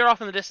 You hear off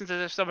in the distance as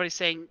if somebody's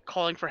saying,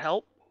 calling for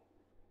help.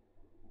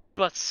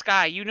 But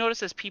Sky, you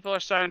notice as people are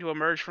starting to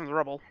emerge from the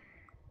rubble.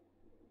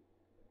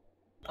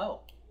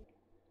 Oh.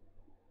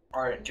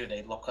 Or do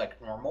they look like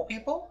normal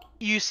people?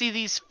 You see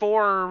these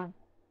 4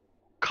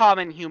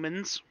 common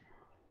humans.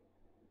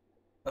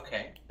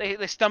 Okay.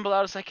 They stumble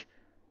out. It's like,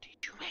 did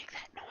you make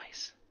that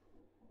noise?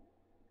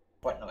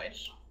 What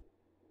noise?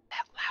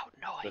 That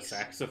loud The noise.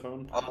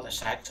 saxophone? Oh, the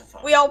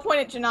saxophone. We all point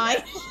at Gineye.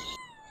 Yes.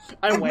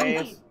 I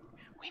wave.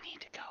 We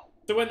need to go.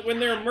 So when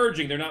they're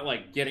emerging, they're not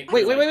like getting.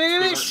 Wait, like, they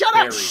aren't shut up,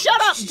 buried. shut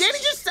up! Danny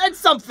just said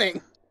something!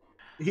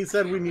 He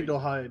said we need to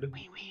hide.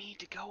 We need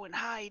to go and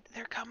hide.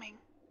 They're coming.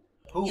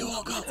 Who? You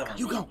all go, Come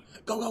you on.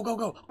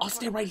 go. I'll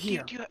stay right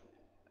here.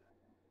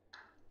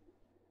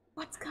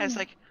 What's coming? As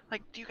like,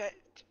 do you guys?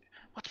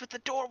 What's with the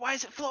door? Why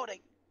is it floating?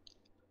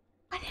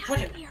 What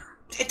happened here?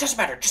 It doesn't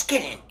matter. Just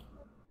get in.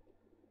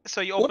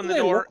 So you What open do the they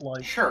door. look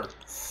like? Sure.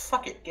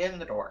 Fuck it. Get in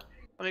the door.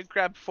 Let me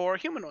grab 4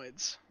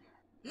 humanoids.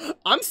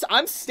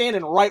 I'm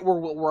standing right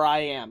where I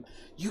am.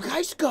 You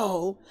guys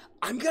go.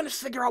 I'm gonna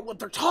figure out what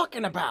they're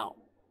talking about.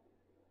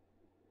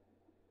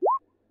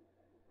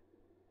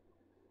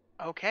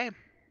 Okay.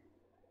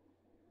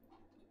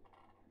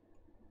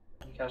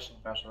 You guys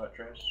think faster about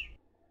Trace?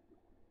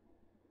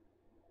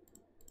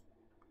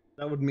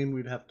 That would mean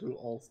we'd have to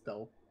all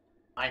stealth.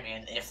 I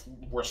mean, if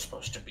we're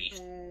supposed to be Use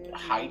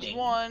hiding,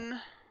 1.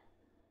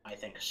 I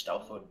think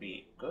stealth would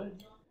be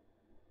good.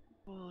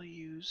 We'll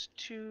use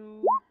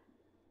 2,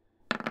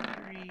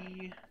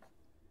 3.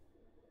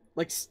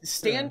 Like,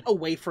 stand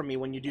away from me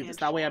when you do this. And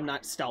That way I'm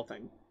not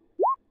stealthing.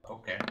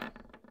 Okay.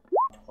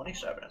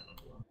 27.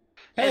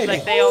 It's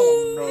like they all,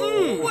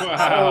 Mm.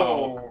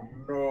 Wow.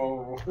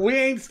 No. We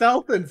ain't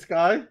stealthing,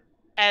 Sky.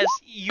 as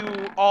you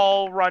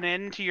all run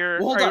into your.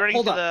 Well, hold are you up, running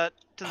hold to up.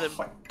 the Oh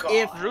my god.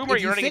 If- room, or are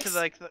if you you running fix- into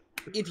like the?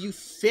 If you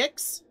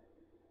fix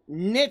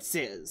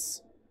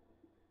Nitz's,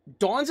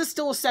 Dawn's is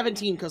still a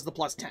 17 because the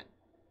plus 10.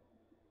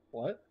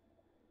 What?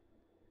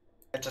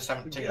 It's a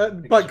 17.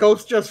 But because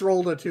Ghost just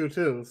rolled a 2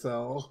 too,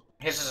 so.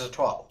 his is a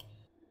 12.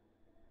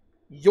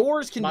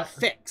 Yours can My- be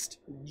fixed.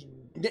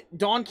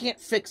 Dawn can't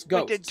fix Wait,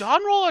 ghosts. did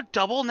Dawn roll a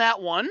double nat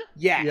 1?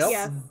 Yes. Yep.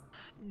 Yes.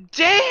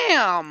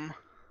 Damn!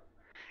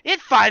 It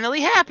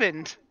finally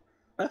happened.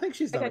 I think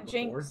she's I done got it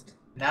before. jinxed.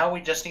 Now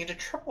we just need a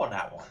triple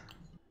nat one.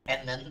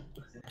 And then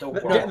the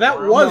world. That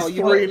will- was No,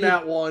 you- 3 you-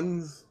 nat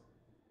 1s.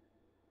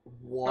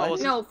 What?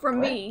 was it- No, from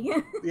What? me.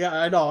 Yeah,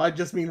 I know. I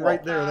just mean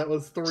right there. That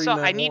was 3 So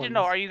nat I need to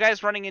know: 1s. are you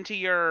guys running into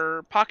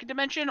your pocket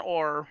dimension,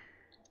 or?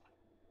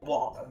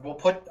 Well,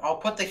 I'll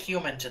put the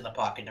humans in the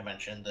pocket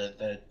dimension,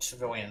 the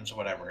civilians,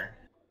 whatever,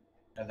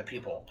 and the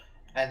people,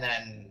 and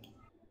then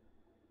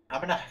I'm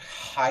gonna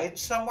hide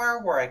somewhere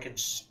where I can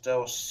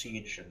still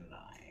see Gineye.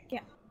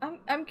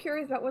 I'm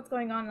curious about what's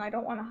going on, and I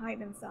don't want to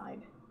hide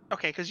inside.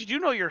 Okay, because you do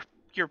know your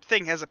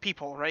thing has a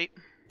peephole, right?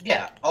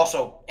 Yeah.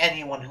 Also,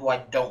 anyone who I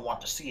don't want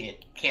to see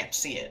it can't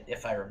see it,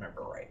 if I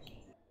remember right.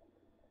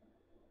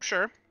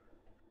 Sure.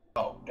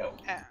 Oh no.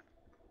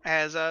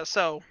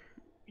 So,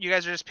 you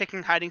guys are just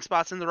picking hiding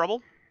spots in the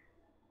rubble.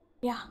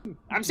 Yeah.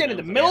 I'm standing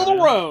in the middle of the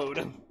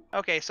road.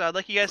 Okay, so I'd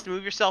like you guys to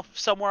move yourself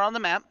somewhere on the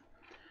map,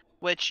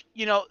 which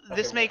this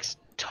Okay, makes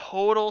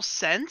total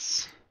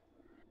sense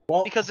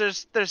Well, because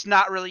there's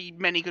not really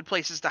many good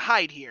places to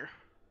hide here.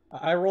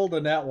 I rolled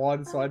a nat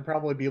 1, so I'd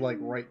probably be like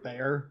right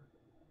there.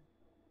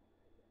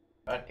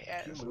 Can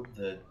Yes. you move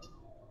the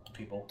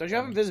people? Don't you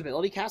have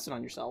invisibility? Cast it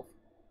on yourself.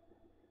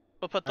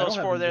 We'll put I don't those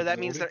have 4 there. That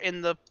means they're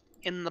invisibility.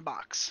 in the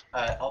box.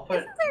 I'll put.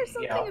 Isn't there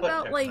something yeah, I'll put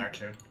about, Pip in like-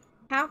 there, too.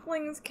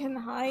 Halflings can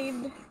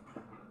hide.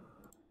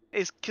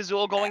 Is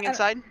Kazul going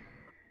inside?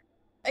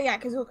 Yeah,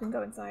 Kazul can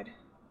go inside.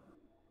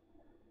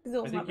 I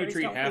Kazul's think not you very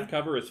treat stealthy. half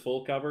cover as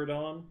full cover,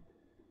 Dawn.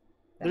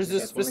 There's a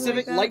Something like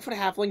specific that. Lightfoot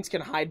halflings can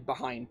hide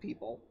behind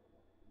people.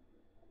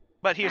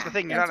 But here's the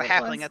thing, you're not a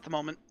That's what it halfling was. at the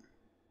moment.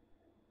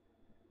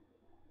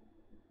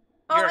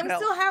 Oh, You're I'm an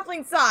elf. still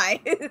halfling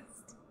sized.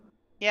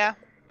 Yeah,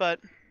 but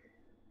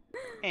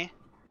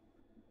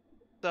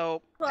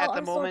So Well, at the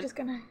I'm still moment, just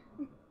gonna.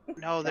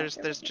 no,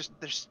 Gotcha.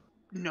 there's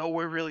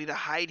nowhere really to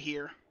hide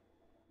here.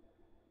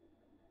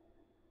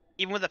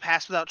 Even with a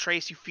pass without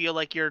trace, you feel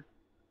like you're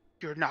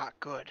not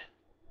good.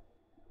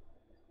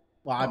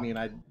 Well, I mean,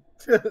 I.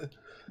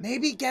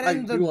 Maybe get I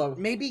in the. do love-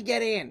 Maybe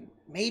get in.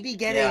 Maybe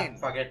get yeah, in.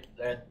 fuck it.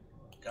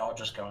 I'll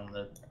just go in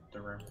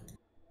the room.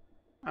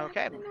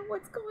 Okay. I don't know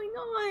what's going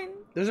on.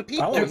 There's a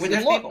people. Oh, There's Look,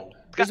 people.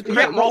 there's a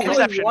Great, people. roll Look.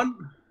 perception.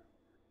 One...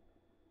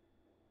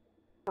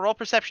 Roll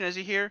perception as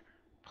you hear,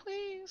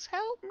 "Please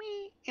help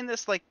me," in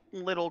this like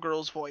little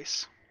girl's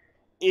voice.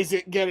 Is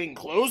it getting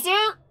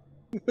closer?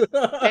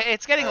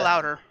 It's getting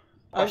louder.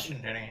 Question,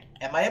 Gineye.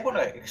 Am I able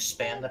to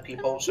expand the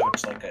people so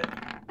it's like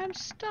I'm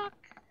stuck.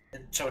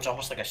 so it's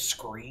almost like a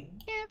screen?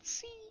 Can't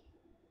see.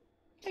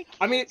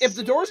 I mean, if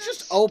the door's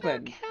just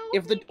open,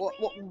 if the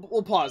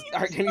we'll pause.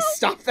 All right, can you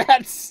stop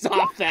that?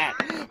 Stop that.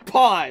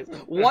 Pause.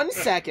 1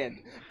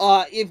 second.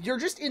 If you're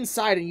just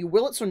inside and you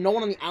will it so no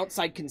one on the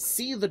outside can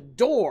see the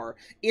door,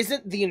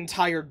 isn't the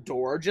entire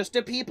door just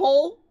a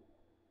peephole?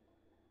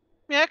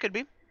 Yeah, it could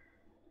be.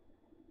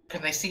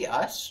 Can they see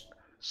us?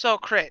 So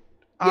crit.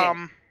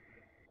 Yeah.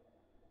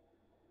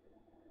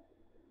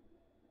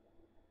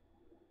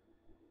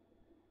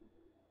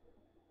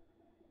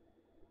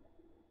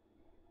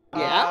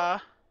 Yeah.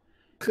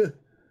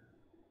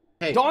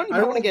 Hey, Dawn, you I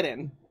want to rolled- get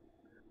in?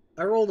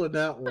 I rolled a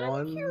nat I'm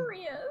one.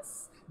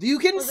 curious. You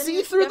can Well, then see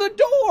you through should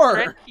the door.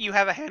 Crit, you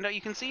have a handout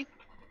you can see.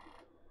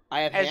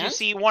 I have As you hands.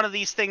 see one of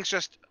these things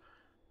just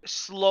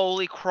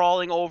slowly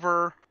crawling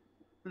over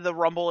the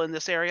rumble in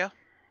this area.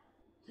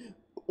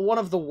 One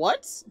of the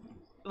what?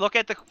 Look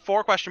at the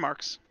 4 question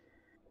marks.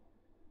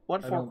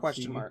 What I 4 don't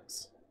question see.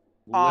 marks?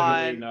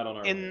 Literally On- not on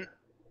our in- roll.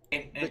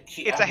 It's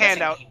I'm a guessing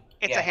handout. he-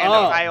 It's yeah, a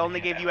handout. Oh. I only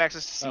gave you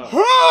access to see.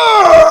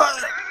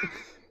 Oh.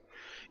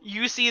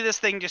 You see this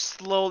thing just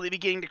slowly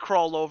beginning to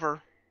crawl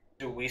over.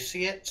 Do we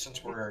see it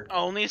since we're?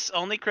 Only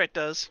Crit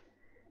does.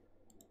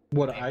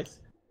 What I?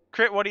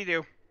 Crit, what do you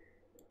do?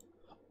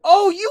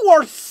 Oh, you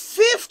are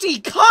 50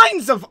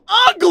 kinds of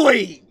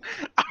ugly!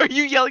 Are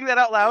you yelling that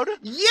out loud?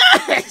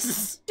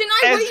 Yes! Gineye,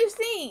 what As- do you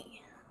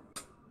see?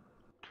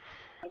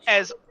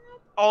 As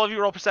all of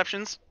you roll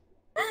perceptions.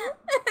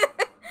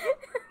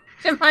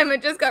 Jemima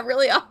just got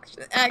really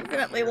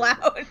accidentally loud.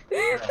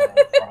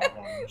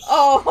 Problems.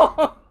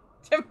 Oh,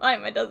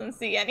 Jemima doesn't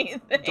see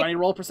anything. Do I need to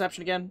roll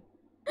perception again?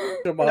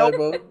 Nope.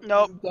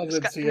 Doesn't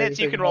Scott, see Nitz, you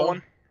anything, can roll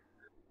huh?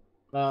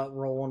 one.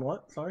 Roll one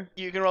what? Sorry?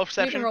 You can roll You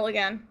perception. can roll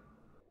again.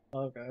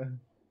 Okay.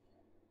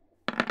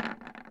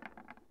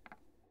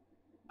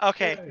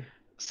 Okay,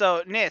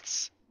 so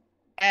Nitz,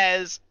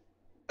 as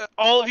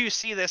all of you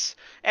see this,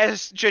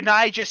 as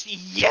Gineye just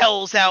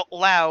yells out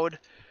loud,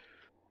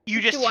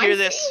 you just Do hear I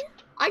this. see?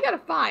 I got a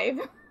 5.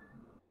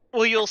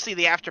 Well, you'll see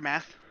the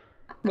aftermath.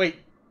 Wait,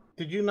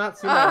 did you not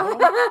see my roll?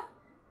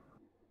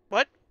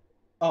 What?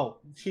 Oh,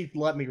 she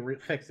let me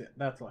fix it.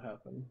 That's what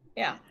happened.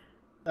 Yeah.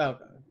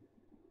 Okay.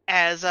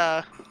 As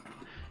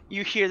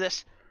you hear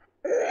this.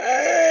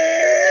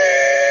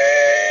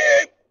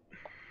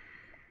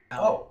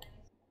 Oh.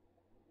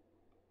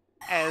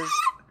 As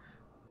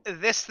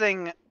this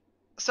thing.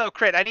 So,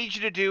 Crit, I need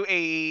you to do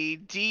a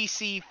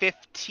DC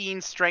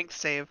 15 strength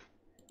save.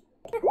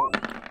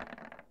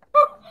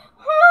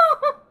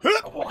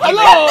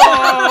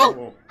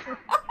 Hello!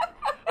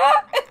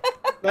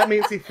 That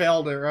means he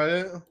failed it,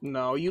 right?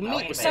 No, you No,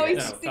 meet he with made So it. he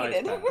No,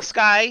 succeeded. sorry,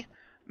 Sky,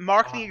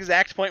 mark the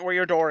exact point where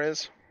your door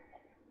is.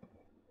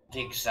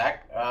 The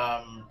exact.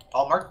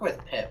 I'll mark with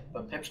Pip,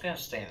 but Pip's gonna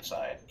stay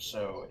inside.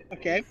 So.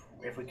 Okay.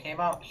 If we came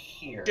out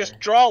here. Just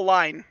draw a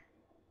line.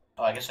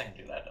 Oh, I guess I can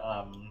do that.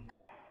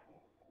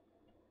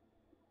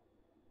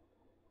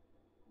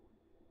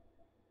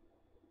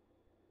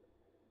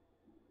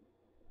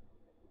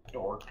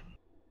 Door.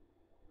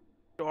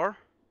 Door.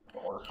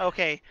 Door.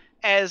 Okay.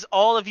 As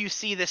all of you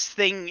see this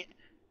thing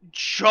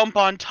jump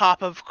on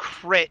top of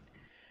Crit,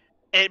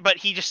 but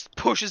he just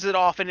pushes it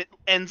off and it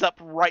ends up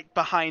right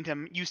behind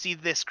him. You see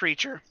this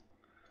creature.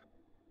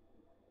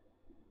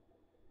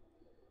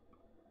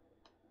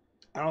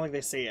 I don't think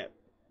they see it.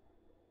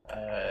 I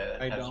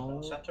Hasn't been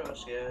don't- sent to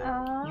us yet.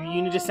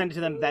 You need to send it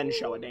to them, then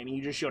show it, Danny.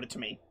 You just showed it to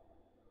me.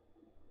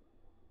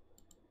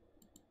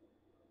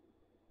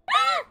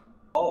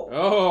 Oh.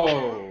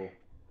 Oh.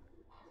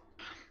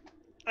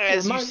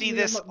 As you Reminds see me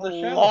this of the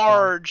Shadow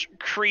large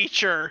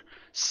creature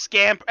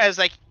scamp, as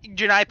like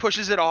Gineye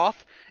pushes it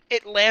off,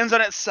 it lands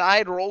on its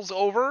side, rolls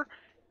over,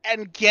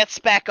 and gets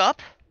back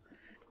up,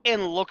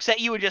 and looks at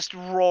you and just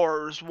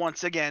roars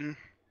once again.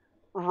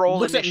 Roll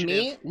Looks at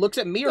initiative. me? Looks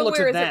at me or So looks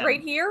where at is them? it?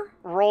 Right here?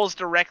 Rolls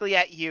directly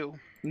at you.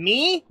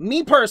 Me?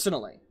 Me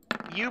personally.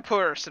 You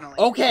personally.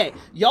 Okay,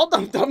 y'all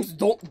dum-dums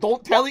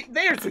don't tell it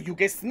there so you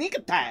get sneak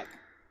attack.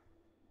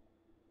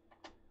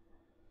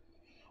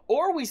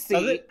 Or we Does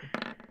see it?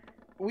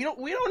 we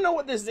don't know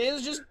what this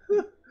is, just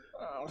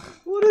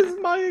What is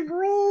my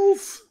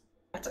rolls?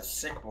 That's a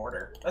sick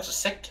border. That's a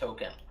sick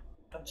token.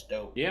 That's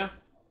dope. Yeah,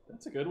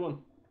 that's a good one.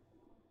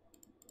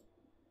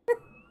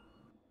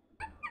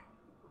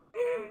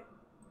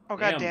 Oh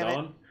god Damn, damn it.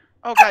 Dawn.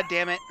 Oh god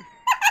damn it.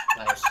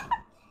 Nice.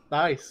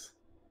 Nice.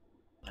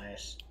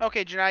 Nice.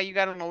 Okay, Gineye, you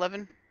got an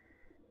 11?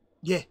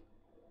 Yeah.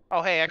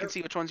 Oh hey, I can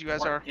see which ones you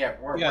guys are. Yeah,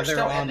 we're they're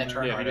still on in the there.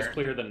 turn Yeah, he just order.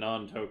 cleared the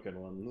non-token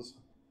ones.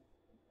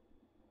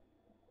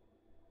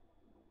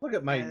 Look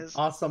at my Yes.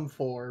 awesome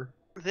 4.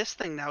 This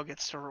thing now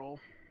gets to roll.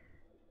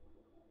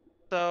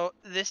 So,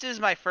 this is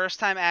my first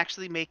time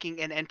actually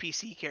making an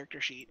NPC character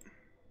sheet.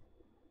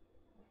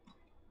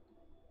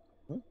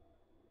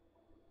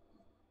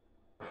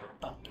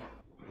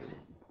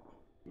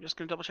 I'm just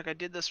gonna double check I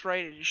did this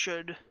right. It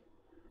should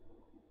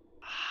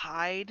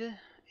hide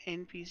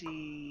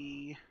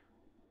NPC.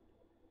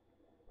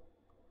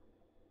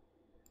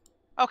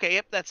 Okay,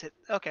 yep, that's it.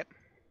 Okay.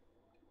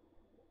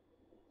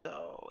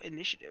 So,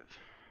 initiative.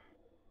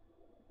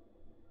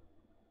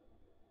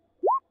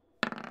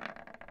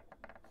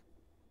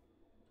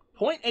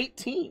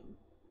 .18.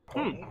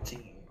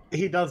 18.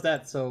 He does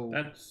that so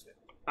That's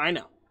I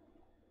know.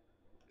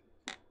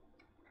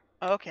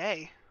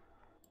 Okay.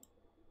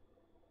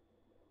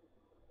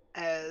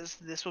 As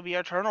this will be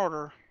our turn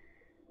order.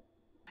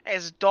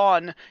 As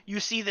Dawn, you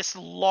see this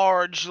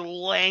large,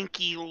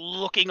 lanky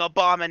looking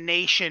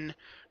abomination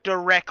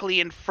directly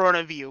in front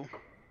of you.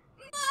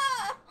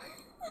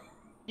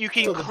 You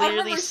can So the- I clearly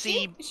remember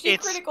see she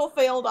it's critical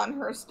failed on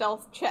her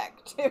stealth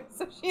check too,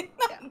 so she's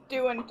not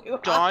doing too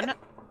hot. Dawn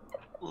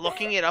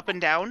looking it up and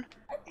down.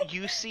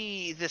 You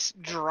see this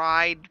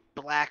dried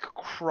black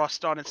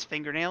crust on its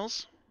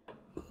fingernails.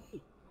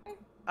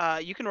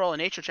 You can roll a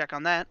nature check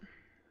on that.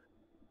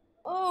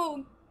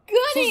 Oh, So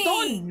goody! is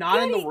Dawn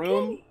not in the goody,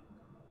 room? goody.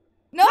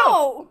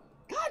 No!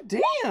 God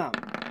damn.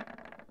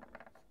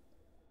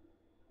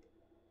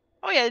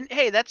 Oh yeah, and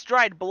hey, that's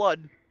dried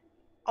blood.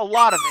 A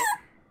lot of it.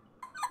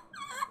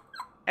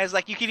 As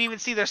like you can even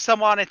see there's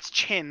some on its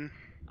chin.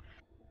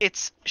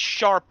 Its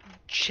sharp,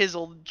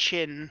 chiseled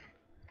chin.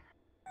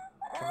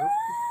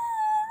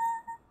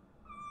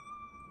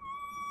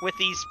 With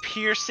these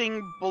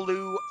piercing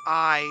blue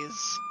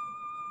eyes.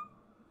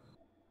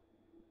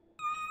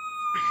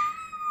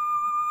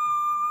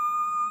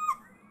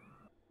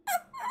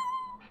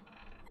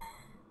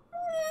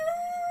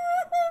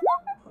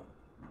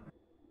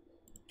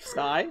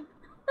 Sky?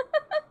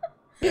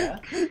 Yeah.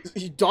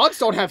 Dogs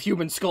don't have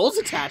human skulls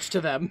attached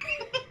to them.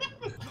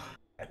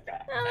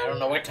 I don't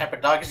know what type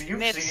of dogs you've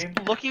And it's seen.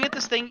 looking at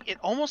this thing, it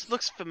almost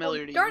looks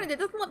familiar to you. Darn it! It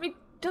doesn't let me.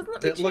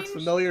 It looks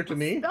familiar to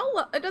me. It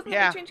doesn't let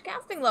Yeah. me change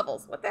casting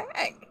levels. What the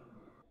heck?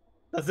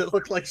 Does it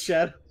look like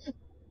Shed?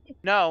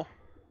 No.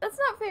 That's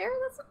not fair.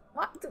 That's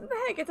what the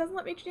heck? It doesn't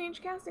let me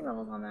change casting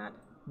levels on that.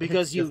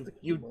 Because It's just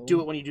you a keyboard.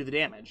 do it when you do the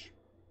damage.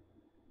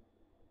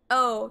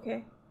 Oh,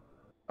 okay.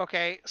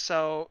 Okay,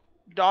 so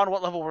Dawn,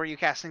 what level were you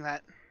casting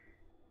that?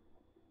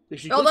 If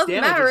she Oh, it clicks doesn't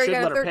damage, matter. it I should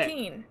got let a her pick.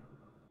 13.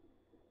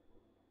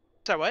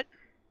 Sorry, what?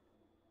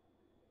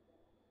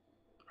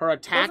 Her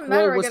attack Doesn't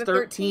matter. roll I was got a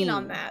 13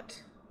 on that.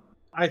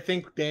 I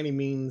think Danny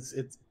means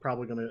it's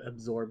probably going to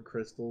absorb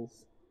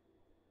crystals.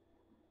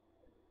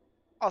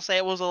 I'll say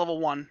it was a level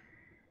 1.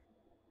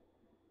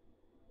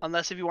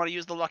 Unless if you want to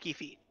use the lucky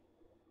feat.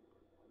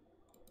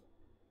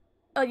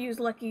 I'll use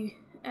lucky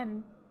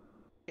and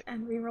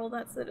re-roll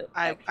that so that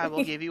I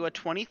will give you a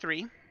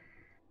 23.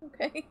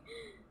 Okay.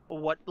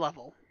 What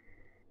level?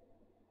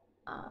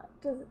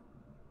 Does it...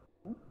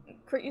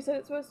 Crit, you said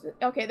it's supposed to...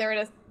 Okay, there it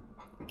is.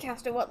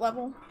 Cast at what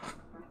level?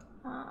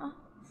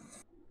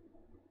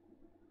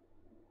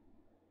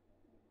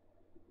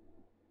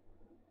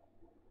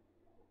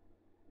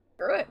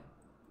 Screw it.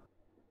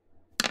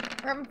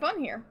 We're having fun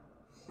here.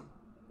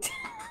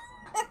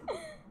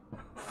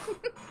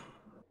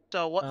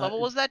 So what level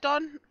was that,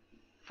 Dawn?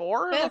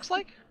 4, it Fifth. looks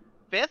like?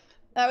 5th?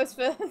 That was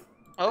 5th.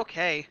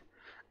 Okay.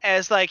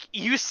 As, like,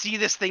 you see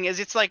this thing as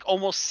it's, like,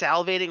 almost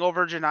salivating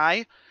over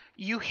Gineye.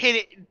 You hit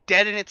it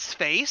dead in its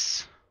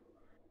face.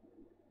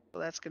 So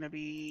that's gonna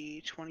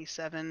be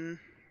 27.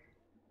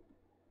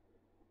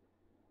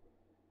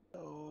 Oh.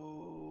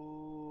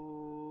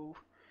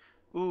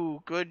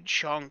 Ooh, good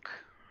chunk.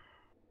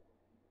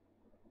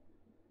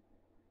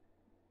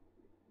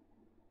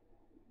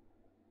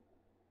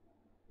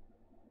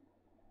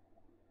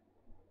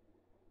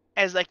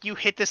 As, like, you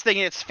hit this thing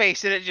in its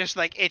face and it just,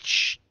 like,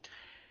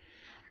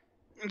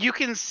 you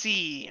can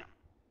see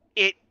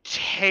it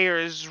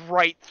tears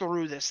right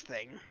through this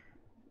thing.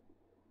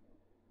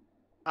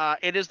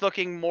 It is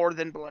looking more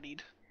than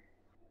bloodied.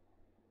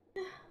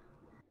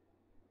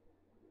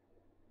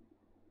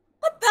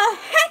 What the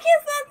heck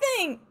is that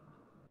thing?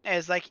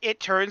 As like it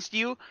turns to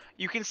you,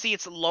 you can see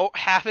its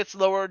half its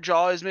lower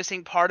jaw is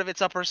missing, part of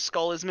its upper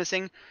skull is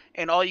missing,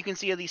 and all you can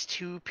see are these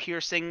 2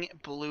 piercing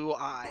blue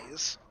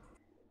eyes.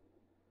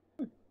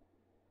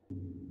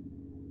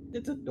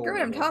 It's Screw it,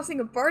 adorable. I'm tossing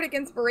a bardic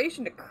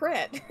inspiration to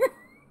crit.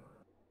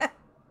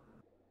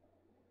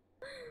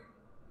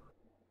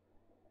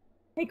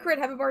 Hey, crit,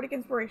 have a bardic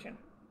inspiration.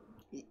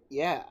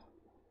 Yeah.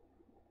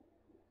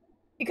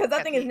 Because that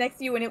At thing the- is next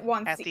to you and it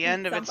wants At to the eat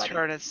end of its somebody.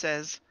 turn, it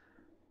says,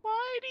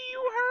 "Why do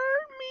you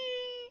hurt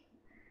me?"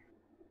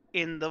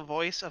 in the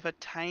voice of a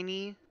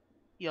tiny,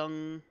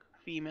 young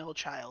female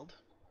child.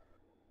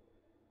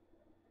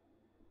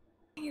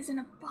 He is an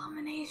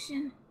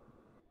abomination.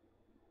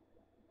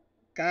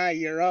 Guy,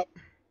 you're up.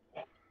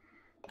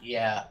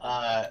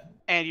 Yeah,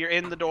 And you're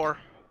in the door.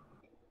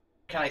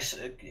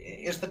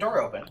 is the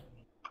door open?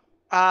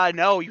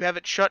 No, you have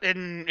it shut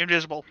and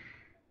invisible.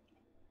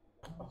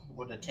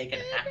 Would it take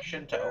an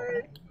action to open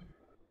it?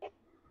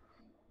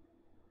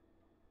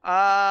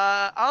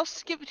 I'll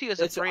give it to you as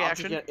a free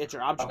action. It's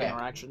your object Okay.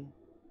 interaction.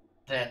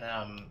 Then,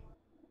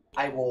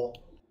 I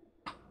will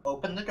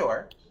open the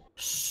door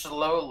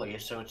slowly,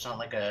 so it's not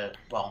like a...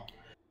 Well,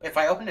 if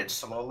I open it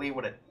slowly,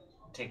 would it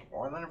take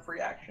more than a free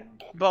action?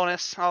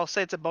 Bonus. I'll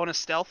say it's a bonus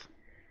stealth.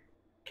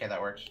 Okay,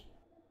 that works.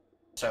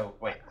 So,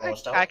 wait, roll a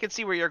stealth? I can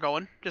see where you're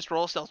going. Just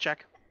roll a stealth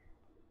check.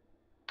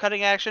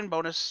 Cutting action,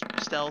 bonus,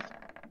 stealth,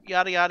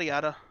 yada yada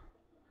yada.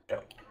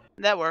 Dope.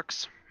 That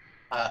works.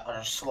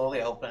 I'll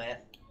slowly open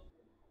it,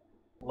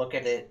 look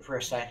at it for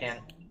a second.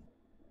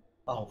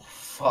 Oh,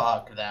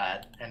 fuck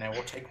that. And I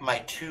will take my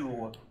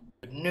 2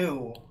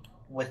 new,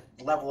 with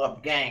level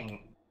up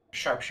gang,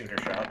 sharpshooter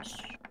shots.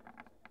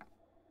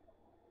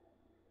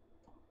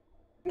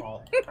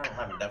 Well,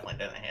 11 definitely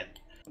didn't hit.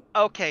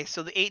 Okay,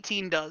 so the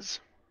 18 does.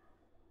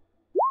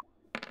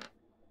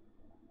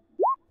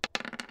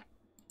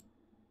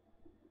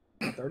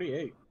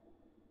 $38.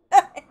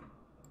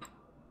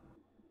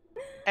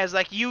 As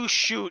like you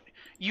shoot,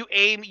 you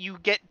aim, you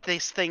get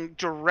this thing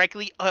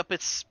directly up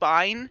its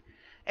spine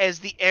as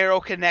the arrow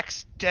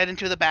connects dead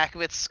into the back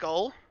of its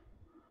skull.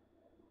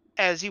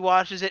 As he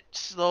watches it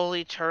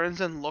slowly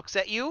turns and looks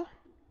at you.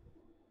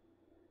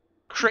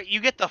 You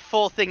get the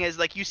full thing as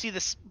like you see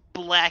this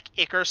black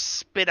ichor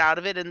spit out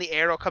of it and the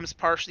arrow comes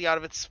partially out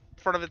of its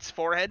front of its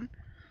forehead.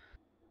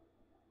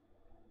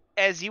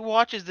 As you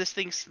watch as this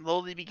thing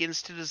slowly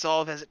begins to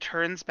dissolve as it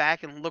turns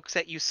back and looks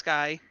at you,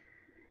 Sky.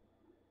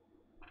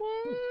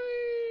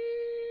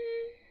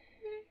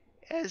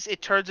 As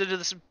it turns into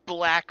this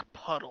black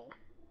puddle.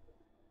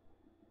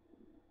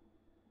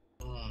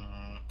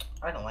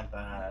 I don't like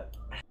that.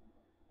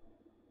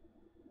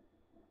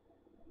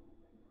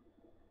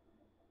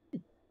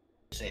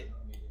 Is it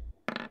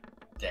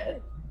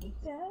dead?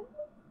 Dead?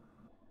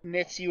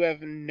 Nitz, you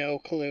have no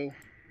clue.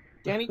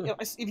 Danny,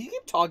 if you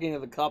keep talking to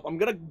the cup, I'm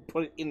gonna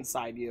put it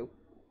inside you.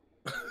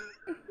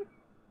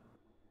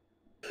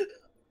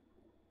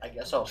 I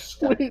guess I'll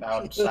step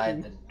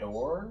outside the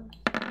door.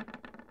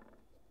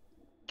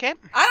 Okay.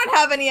 I don't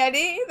have any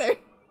idea either.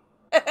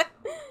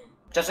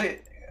 Does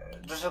it,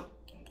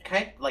 can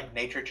I, like,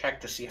 nature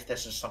check to see if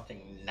this is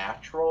something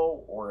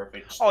natural, or if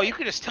it's... Oh, you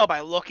can just tell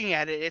by looking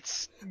at it,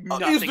 it's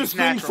nothing Is this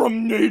natural. thing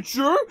from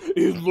nature?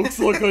 It looks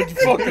like a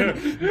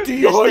fucking This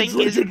thing is,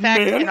 dehydrated in fact,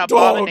 man an dog.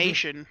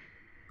 abomination.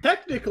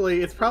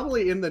 Technically, it's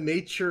probably in the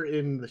nature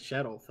in the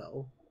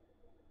Shadowfell.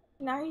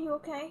 Now, are you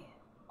okay?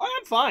 Oh,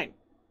 I'm fine.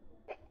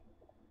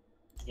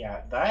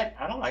 Yeah,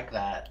 I don't like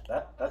that.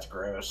 That's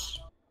gross.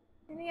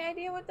 Any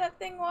idea what that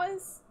thing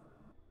was?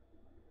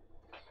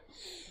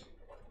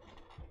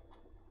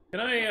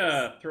 Can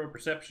I throw a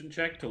perception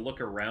check to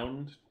look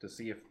around to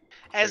see if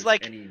As there's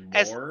like, any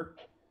as more?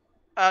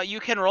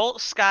 You can roll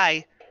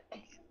Sky.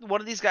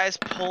 One of these guys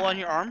pull on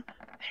your arm.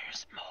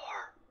 There's more.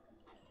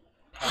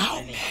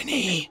 How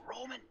many?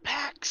 Roman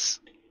packs.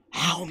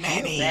 How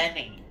many?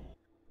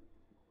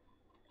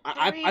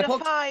 I 3 to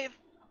poked. 5.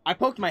 I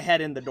poked my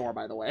head in the door,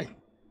 by the way.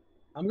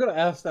 I'm gonna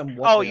ask them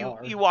what they you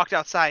are. you walked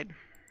outside.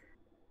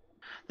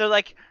 They're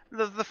like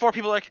the 4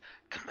 people are like,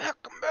 come back,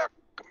 come back,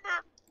 come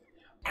back.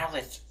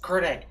 Alice,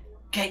 Kurdak,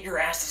 get your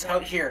asses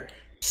out here.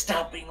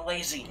 Stop being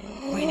lazy.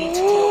 We need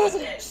to deal with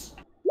this.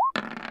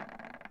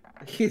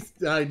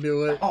 I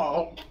knew it.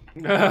 Oh.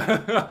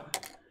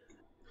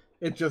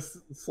 It just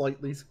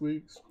slightly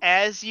squeaks.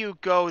 As you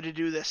go to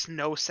do this,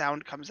 no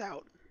sound comes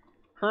out.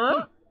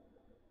 Huh?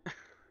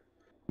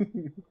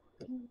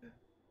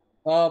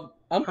 I'm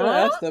gonna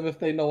ask them if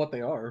they know what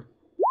they are.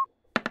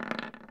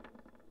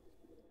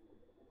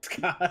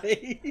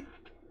 Sky.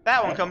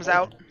 That one comes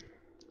out.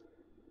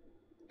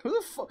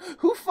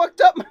 Who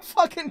fucked up my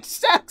fucking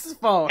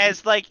saxophone?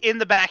 As like in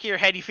the back of your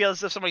head, you feel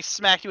as if somebody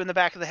smacked you in the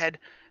back of the head.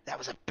 That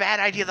was a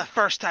bad idea the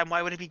first time.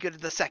 Why would it be good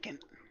the second?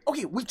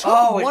 Okay, we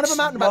took one of them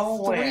out in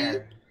about 3.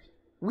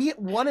 We hit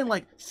one in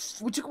like.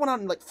 We took one out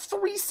in like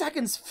 3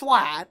 seconds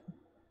flat.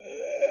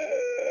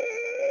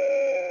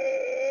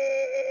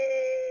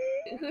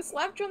 Who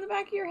slapped you on the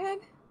back of your head?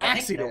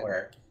 Accident.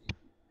 Nowhere.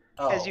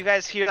 Oh. As you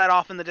guys hear that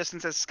off in the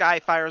distance as Sky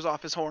fires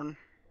off his horn.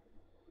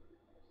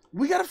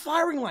 We got a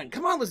firing line.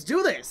 Come on, let's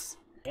do this.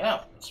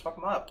 Yeah, let's fuck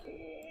them up.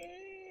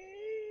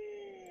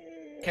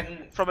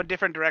 From a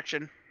different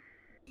direction.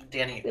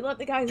 Danny, We let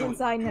the guys Do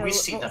inside know we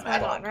see what's them going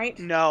at on, all? right?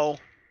 No.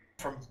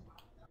 from...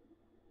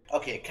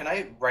 Okay, can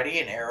I ready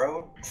an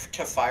arrow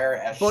to fire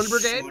as Bone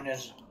brigade? soon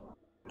as...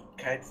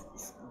 Can I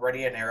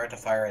ready an arrow to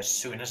fire as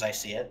soon as I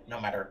see it, no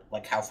matter,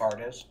 like, how far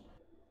it is?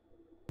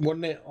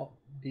 Wouldn't it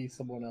be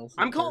someone else?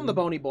 I'm calling the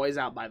Bony Boys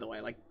out, by the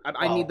way. Like,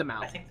 I need them I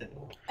out. think that...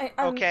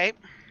 Okay.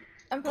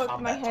 I'm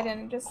poking my head in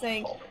and just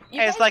saying,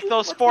 you It's guys like do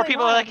those what's 4 going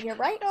people on are out like, here,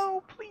 right?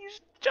 no,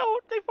 please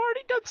don't. They've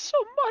already done so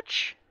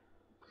much.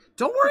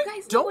 Don't You worry.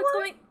 guys know Don't what's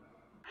worry. going.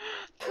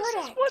 This is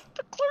Correct. what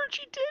the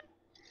clergy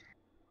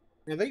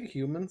did. Are they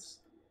humans?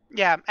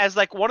 Yeah, as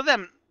like one of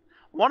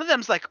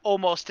them's like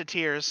almost to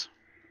tears.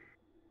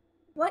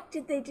 What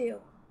did they do?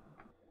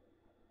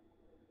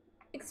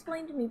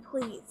 Explain to me,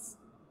 please.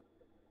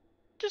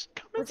 Just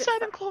come Was it inside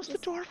fu- and close the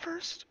just- door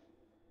first.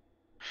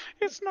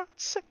 It's not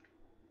safe.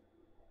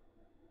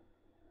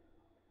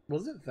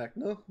 Was it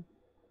Vecna?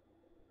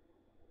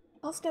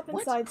 I'll step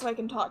What? inside so I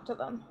can talk to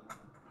them.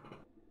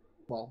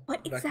 Well,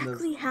 What Vecna's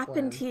exactly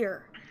happened plan.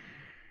 here?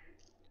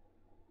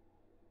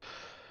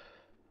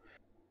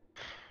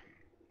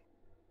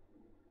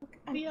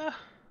 Yeah.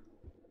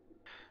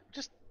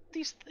 Just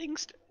these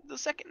things. The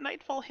second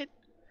nightfall hit,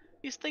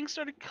 these things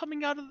started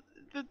coming out of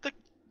the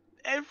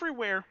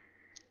everywhere.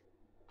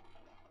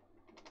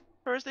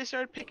 First, they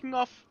started picking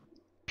off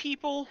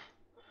people,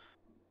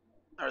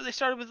 or they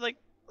started with like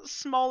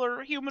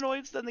smaller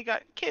humanoids. Then they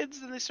got kids.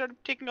 Then they started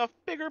taking off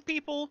bigger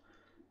people.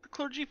 The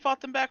clergy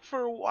fought them back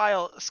for a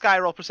while. Sky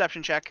roll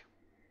perception check.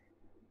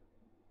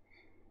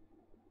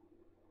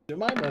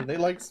 Jemima, they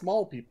like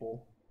small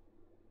people.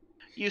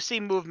 You see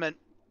movement.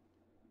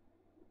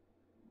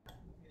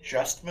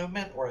 Just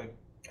movement, or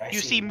You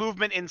see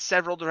movement in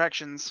several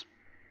directions.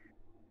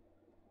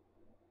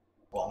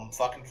 Well, I'm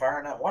fucking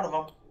firing at one of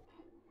them.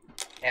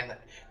 And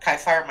can I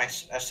fire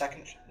a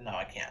second? No,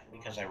 I can't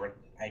because I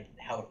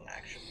held an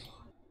action.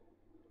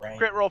 Right.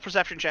 Crit roll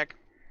perception check.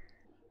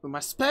 With my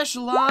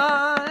special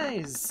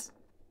eyes.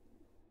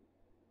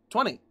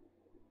 20.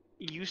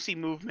 You see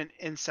movement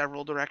in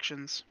several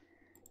directions.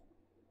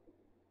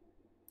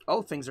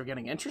 Oh, things are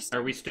getting interesting.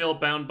 Are we still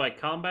bound by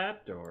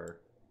combat, or?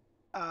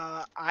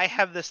 I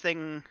have this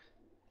thing.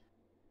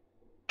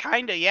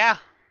 Kinda, yeah.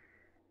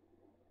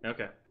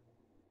 Okay.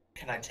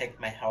 Can I take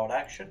my held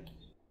action?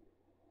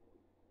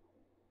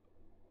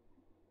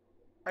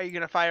 Are you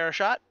gonna fire a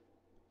shot?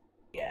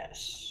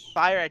 Yes.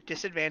 Fire at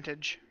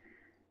disadvantage.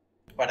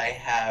 But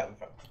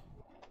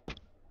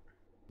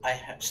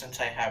since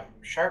I have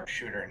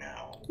sharpshooter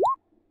now,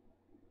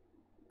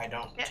 I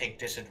don't take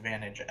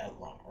disadvantage at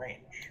long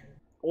range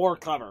Or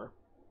cover.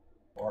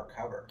 or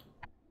cover.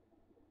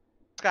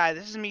 Sky,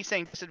 this is me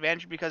saying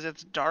disadvantage because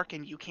it's dark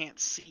and you can't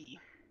see.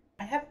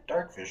 I have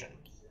dark vision.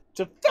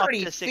 To 30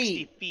 Up to 60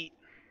 feet. feet.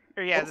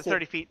 Or yeah, the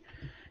 30 feet.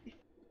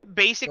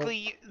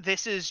 Basically,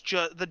 this is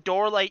just the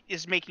door light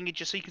is making it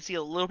just so you can see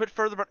a little bit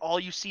further, but all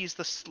you see is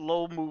the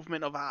slow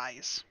movement of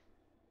eyes.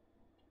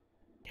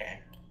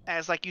 Okay.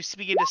 As like you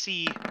begin to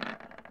see,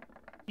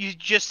 you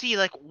just see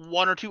like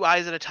 1 or 2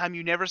 eyes at a time.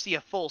 You never see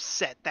a full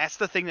set. That's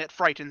the thing that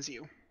frightens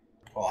you.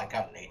 Well, I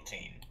got an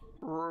 18.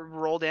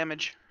 Roll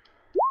damage.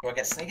 Do I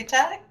get sneak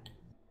attack?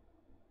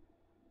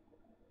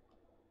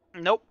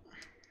 Nope.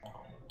 Oh.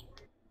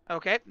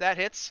 Okay, that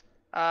hits.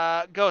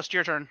 Ghost,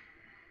 your turn.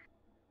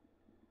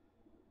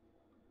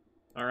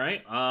 All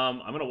right. I'm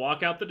gonna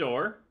walk out the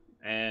door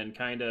and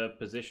kind of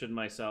position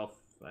myself.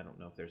 I don't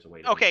know if there's a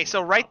way to. Okay,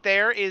 so right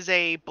there is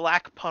a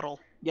black puddle.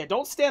 Yeah,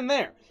 don't stand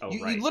there. Oh,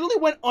 you right. literally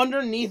went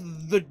underneath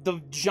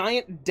the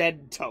giant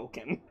dead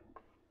token.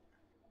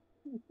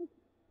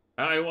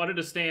 I wanted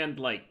to stand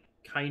like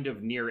kind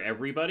of near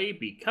everybody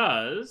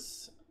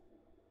because.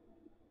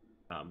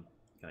 Can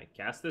I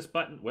cast this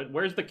button?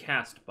 Where's the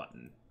cast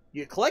button?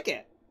 You click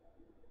it.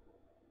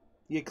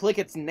 You click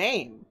its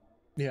name.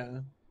 Yeah.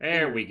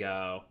 There we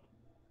go.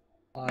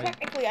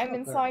 Technically, I'm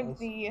inside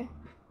the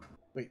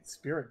Wait,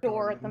 spirit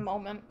door at the guardian.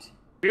 moment.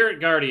 Spirit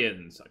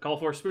Guardians. I call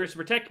for spirits to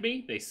protect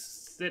me. They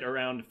sit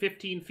around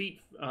 15 feet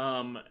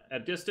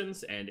at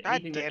distance, and God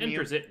anything that damn you.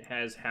 enters it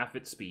has half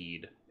its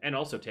speed, and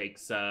also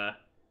takes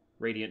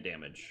radiant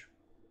damage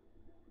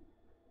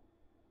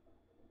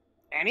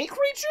Any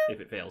creature? if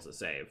it fails a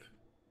save.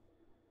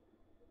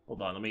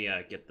 Hold on, let me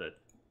get the.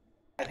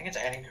 I think it's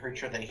any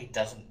creature that he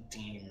doesn't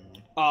deem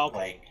Oh, okay.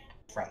 like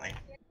friendly.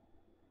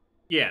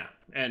 Yeah,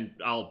 and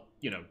I'll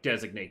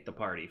designate the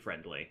party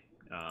friendly.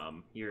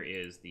 Here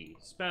is the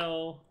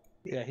spell.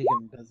 Yeah, he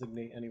can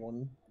designate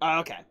anyone.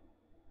 Okay.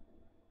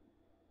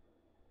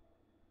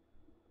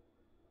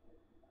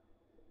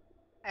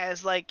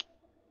 As like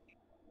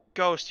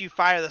Ghost, you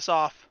fire this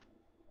off.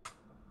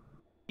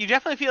 You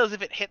definitely feel as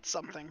if it hits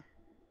something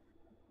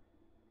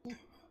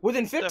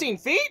Within 15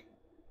 feet?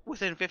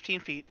 within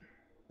 15 feet.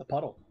 The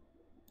puddle.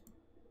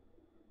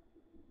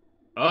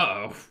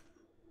 Uh-oh.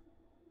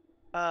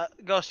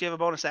 Ghost, you have a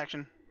bonus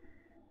action.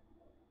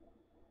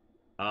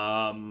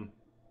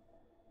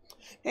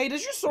 Hey,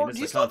 does your I mean, sword? it's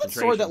Do you a still have that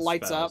sword that concentration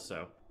lights spell, up?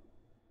 So.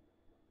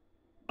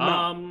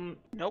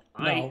 Nope.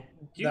 I No,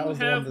 do that was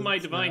the one have that my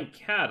snapped. divine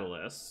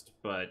catalyst,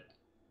 but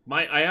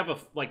I have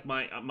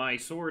my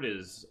sword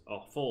is a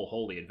full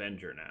holy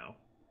avenger now.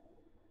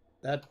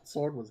 That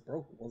sword was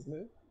broken, wasn't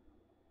it?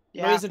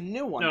 No, there's a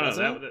new one, No,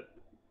 doesn't it? that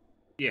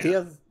yeah. He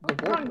has the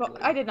Wrong vorpal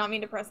blade. I did not mean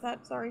to press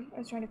that. Sorry, I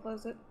was trying to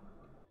close it.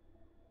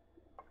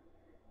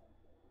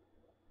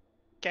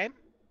 Okay.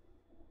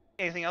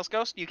 Anything else,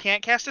 Ghost? You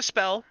can't cast a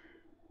spell.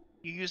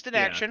 You used an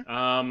action.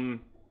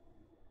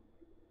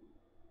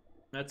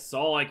 That's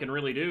all I can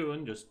really do,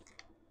 and just,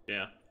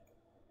 yeah.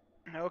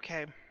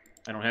 Okay.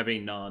 I don't have any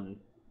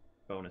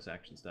non-bonus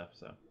action stuff,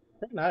 so.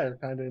 Fred and I are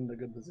kind of in a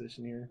good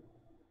position here.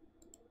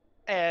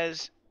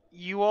 As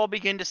you all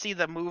begin to see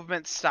the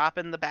movement stop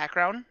in the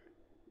background,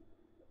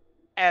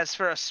 as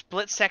for a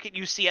split second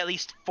you see at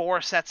least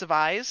 4 sets of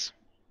eyes.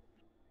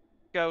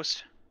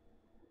 Ghost.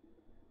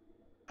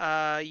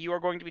 You are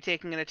going to be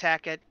taking an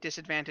attack at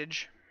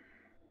disadvantage.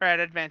 Or at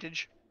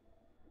advantage.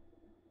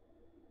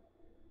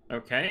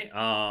 Okay,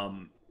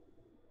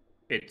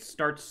 it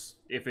starts,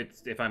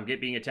 if I'm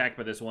being attacked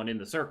by this one in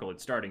the circle,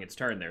 it's starting its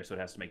turn there, so it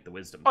has to make the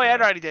wisdom Oh yeah, it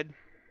throw. already did.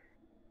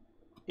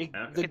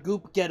 The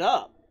goop get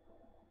up.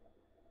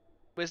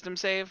 Wisdom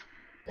save.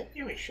 I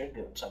think we should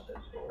do something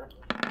for.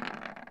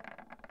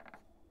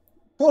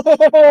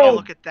 Oh,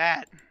 look at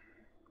that.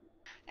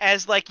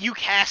 As, like, you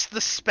cast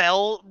the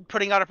spell,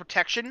 putting out a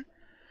protection,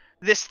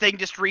 this thing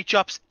just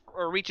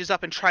reaches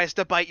up and tries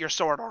to bite your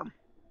sword arm.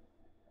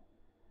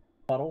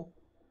 Puddle.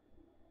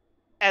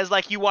 As,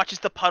 like, you watch as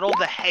the puddle,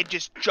 the head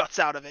just juts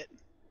out of it.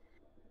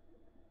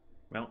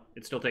 Well,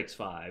 it still takes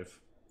 5.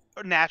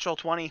 Natural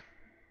 20.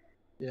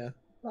 Yeah,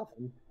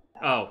 nothing.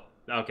 Oh,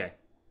 okay.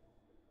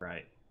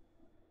 Right.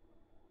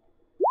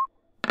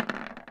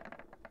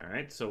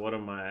 Alright, so what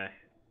am I...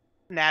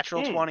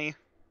 Natural 20.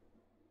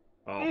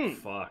 Oh,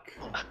 fuck.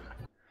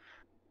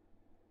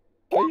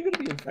 Are you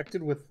gonna be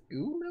infected with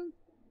goo now?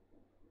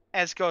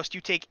 As Ghost,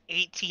 you take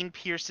 18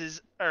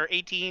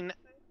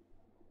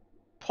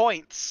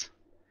 points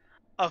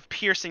of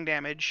piercing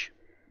damage.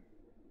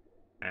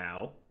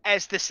 Ow.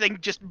 As this thing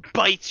just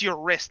bites your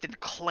wrist and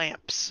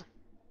clamps.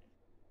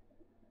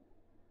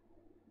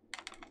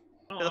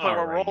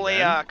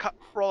 Alrighty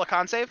Roll a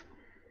con save.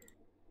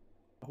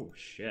 then. Oh,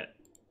 shit.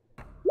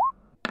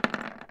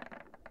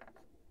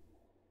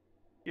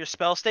 Your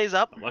spell stays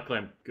up. Luckily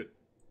I'm good.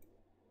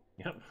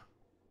 Yep.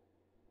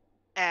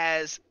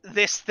 As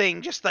this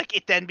thing just, like,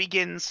 it then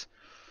begins,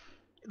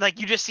 like,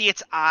 you just see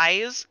its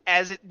eyes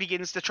as it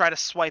begins to try to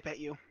swipe at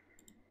you.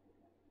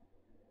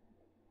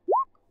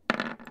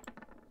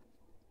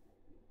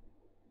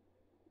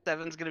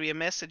 Seven's gonna be a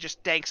miss. It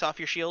just danks off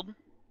your shield.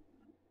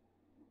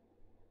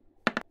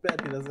 Bet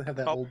he doesn't have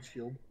that old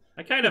shield.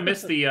 I kind of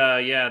missed the,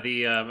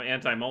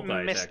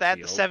 anti-multi-attack Missed that.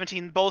 shield. The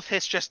 17. Both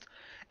hits just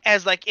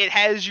as, like, it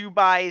has you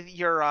by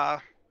your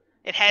arm,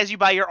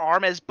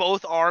 as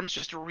both arms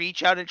just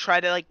reach out and try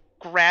to, like,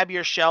 grab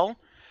your shell.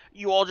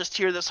 You all just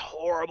hear this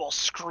horrible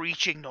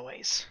screeching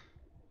noise.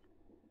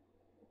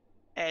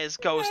 As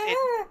Ghost,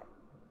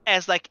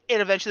 it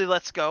eventually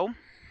lets go.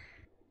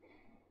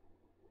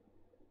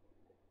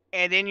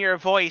 And in your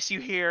voice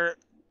you hear,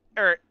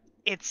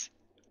 it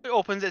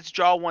opens its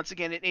jaw once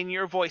again, and in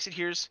your voice it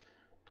hears,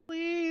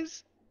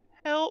 "Please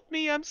help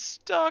me, I'm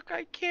stuck,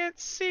 I can't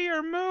see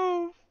or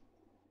move."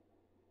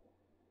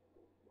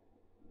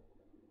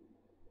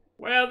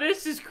 Well,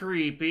 this is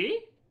creepy.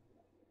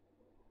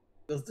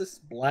 Does this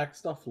black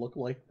stuff look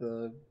like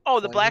the... Oh,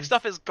 the black flames?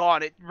 stuff is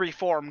gone. It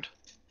reformed.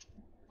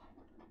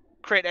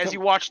 Crit, as you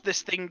watch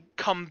this thing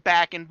come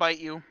back and bite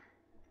you.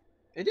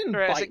 It didn't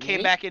Or as bite it came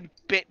me. back and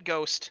bit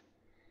Ghost.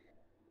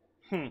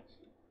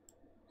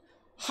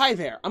 Hi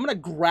there. I'm gonna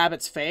grab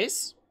its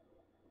face.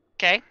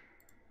 Okay.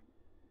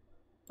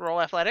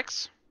 Roll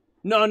athletics.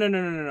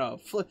 No.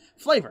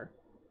 Flavor.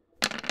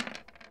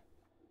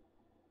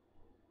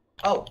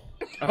 Oh,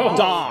 Oh,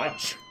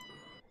 Dodge.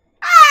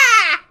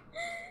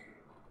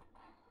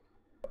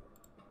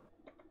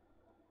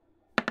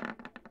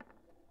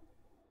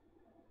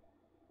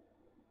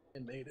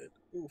 It made it.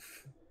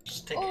 Oof.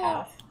 just take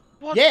half.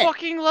 What Yeah.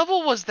 fucking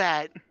level was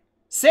that?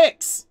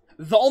 6.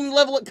 The only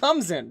level it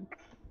comes in.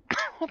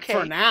 Okay.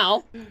 For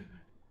now.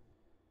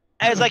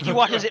 As, like, you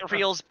watch as it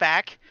reels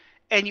back,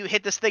 and you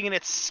hit this thing in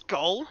its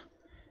skull,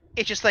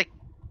 it just, like,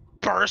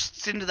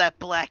 bursts into that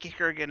black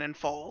ichor again and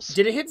falls.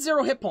 Did it hit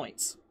 0 hit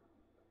points?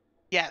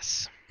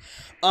 Yes.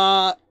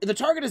 The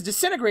target is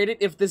disintegrated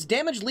if this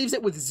damage leaves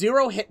it with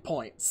 0 hit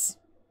points.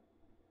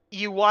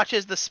 You watch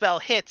as the spell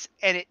hits,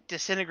 and it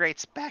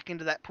disintegrates back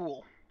into that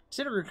pool.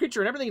 Disintegrated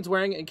creature and everything it's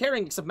wearing and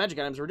carrying except magic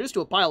items are reduced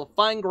to a pile of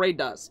fine gray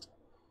dust.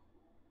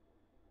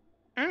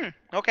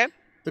 Okay.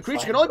 The creature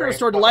Fine can only be gray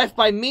restored to puddle. life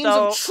by means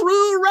So- of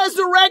true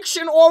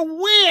resurrection or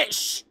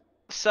wish!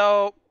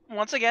 So,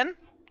 once again,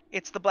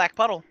 it's the black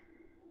puddle.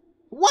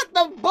 What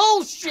the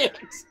bullshit?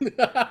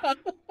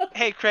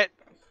 Hey, Crit,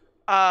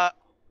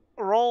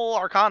 roll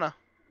Arcana.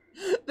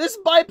 This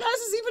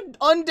bypasses even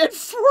undead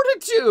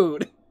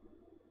fortitude!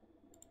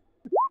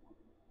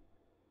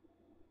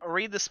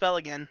 Read the spell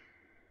again.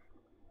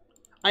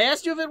 I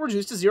asked you if it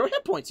reduced to 0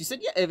 hit points. You said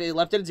yeah. If it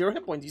left it at 0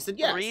 hit points, you said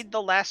yes. Read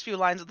the last few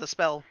lines of the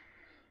spell.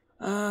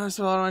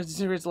 So I don't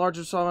disintegrates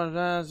larger solid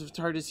if the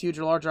target is huge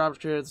or larger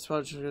object created, the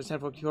spell triggers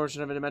handful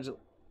portion of it. Imagine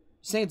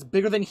saying it's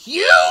bigger than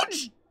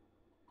huge.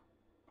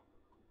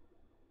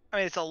 I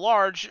mean, it's a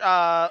large.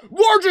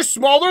 Large is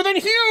smaller than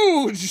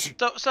huge.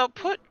 So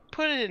put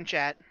it in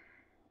chat.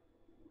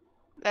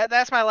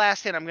 That's my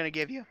last hint I'm gonna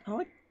give you.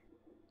 I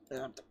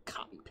have to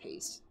copy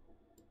paste.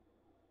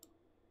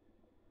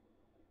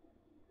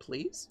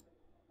 Please,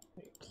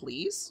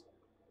 please.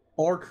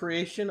 Or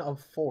creation of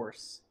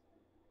force.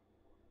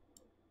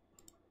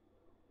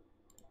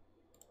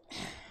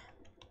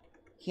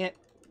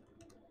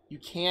 You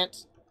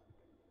can't.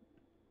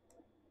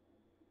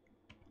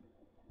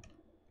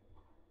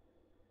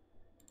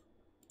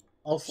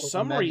 Also, For a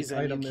some magic reason,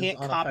 you item is can't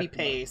copy unaffected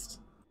by it. paste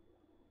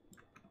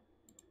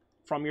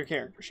from your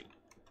character sheet.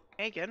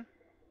 Hey, again.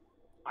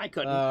 I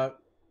couldn't.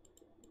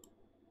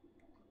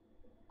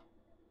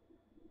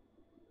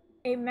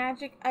 A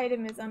magic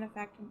item is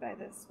unaffected by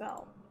this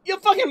spell. You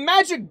fucking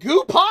magic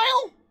goo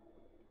pile?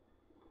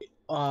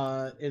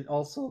 It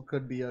also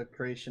could be a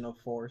creation of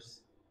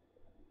force.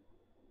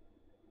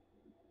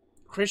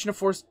 Creation of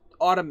force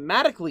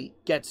automatically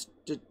gets.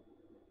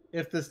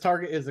 If this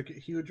target is a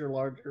huge or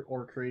larger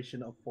or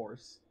creation of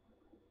force.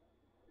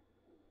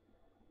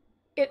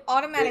 It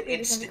automatically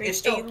It's disintegrates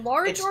still- a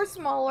large it's- or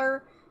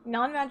smaller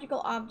non-magical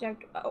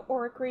object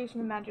or a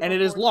creation of magical And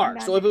it is force.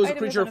 large, so if it was a Magic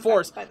creature item of is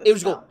force, unaffected by it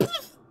this would just go.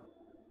 spell.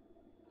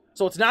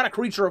 So it's not a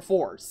creature of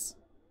force.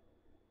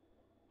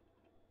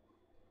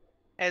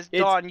 As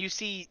It's- Dawn, you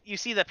see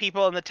the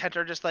people in the tent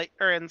are just like,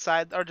 or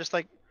inside, are just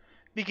like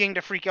beginning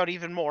to freak out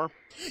even more.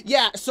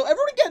 Yeah, so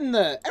everyone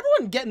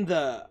getting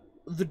the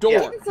door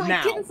Get inside,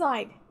 now. get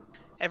inside.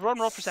 Everyone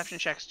roll perception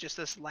checks just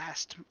this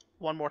last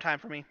one more time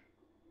for me.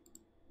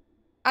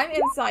 I'm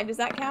inside, does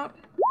that count?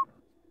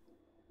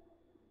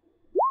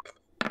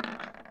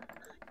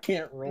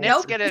 Can't roll.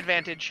 Let's get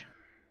advantage.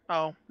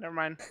 Oh, never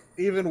mind.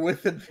 Even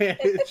with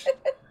advantage.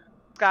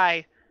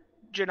 Sky,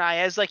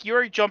 Gineye, as like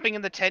you're jumping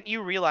in the tent,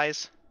 you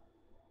realize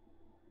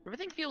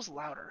everything feels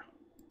louder.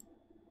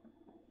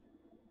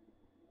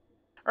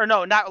 Or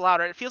no, not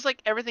louder. It feels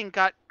like everything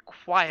got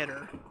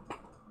quieter.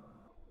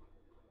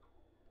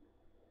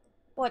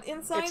 What,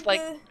 inside It's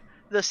like-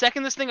 The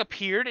second this thing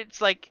appeared,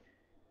 it's like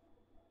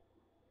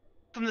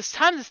from this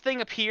time this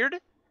thing appeared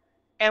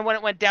and when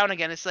it went down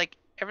again, it's like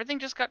everything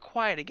just got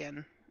quiet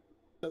again.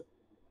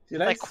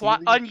 Did I Like see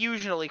these?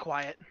 unusually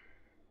quiet.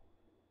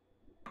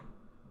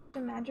 the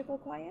magical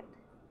quiet?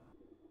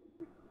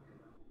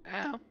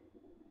 Oh.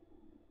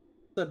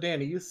 So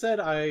Danny, you said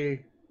I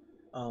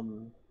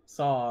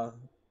saw,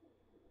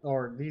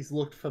 or these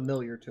looked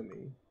familiar to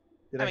me.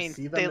 Did I I, mean,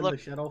 see them they in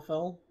look- the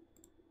Shadowfell?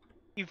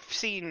 You've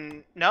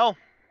seen no.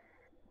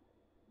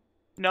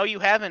 No, you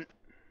haven't.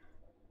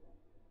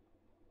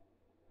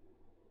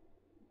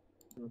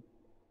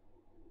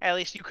 At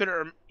least you could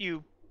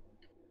you.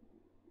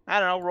 I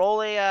don't know.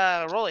 Roll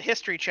a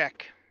history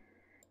check.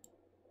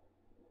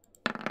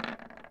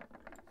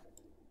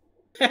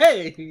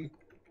 Hey!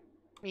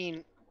 I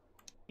mean,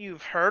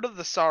 you've heard of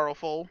the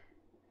Sorrowful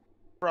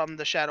from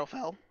the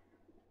Shadowfell.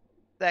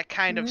 That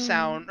kind of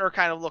sound or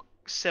kind of look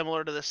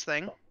similar to this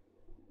thing.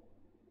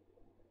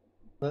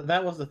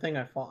 That was the thing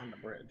I fought on the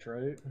bridge,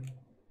 right?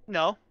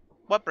 No,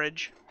 what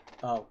bridge?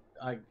 Oh,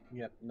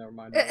 never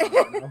mind. I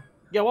don't know.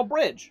 Yeah, what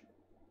bridge?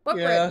 What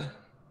Yeah.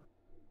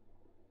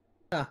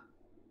 bridge?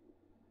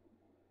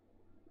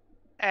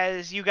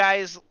 As you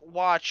guys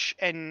watch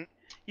and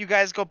you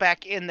guys go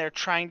back in there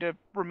trying to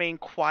remain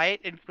quiet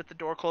and with the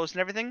door closed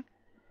and everything,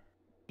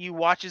 you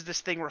watch as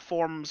this thing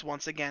reforms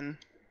once again.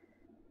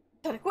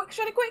 Shut it quick,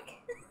 shut it quick!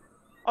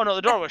 Oh no,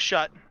 the door was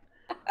shut.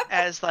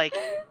 As like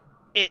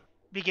it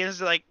begins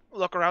to like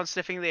look around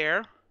sniffing the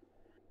air.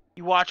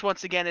 You watch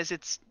once again as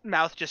its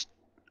mouth just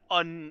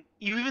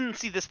you even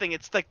see this thing,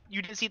 it's like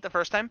you didn't see it the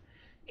first time.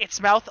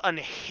 Its mouth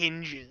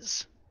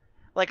unhinges.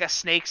 Like a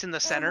snake's in the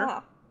center.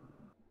 Ah.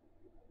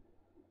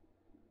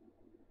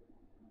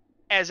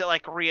 As it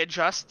like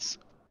readjusts,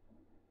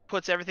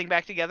 puts everything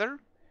back together,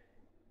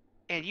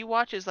 and you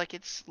watch as like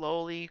it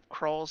slowly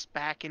crawls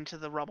back into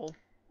the rubble.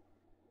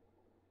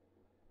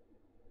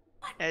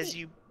 As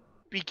you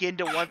begin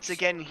to once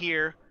again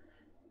hear,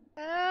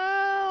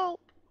 "Help!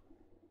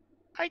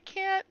 I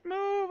can't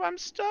move. I'm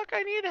stuck.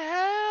 I need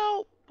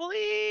help,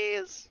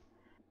 please."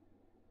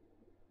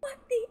 What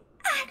the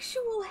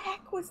actual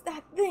heck was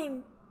that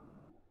thing?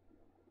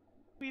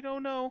 We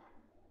don't know.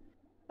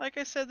 Like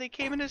I said, they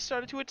came in and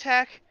started to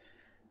attack.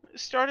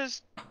 Start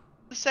as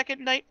the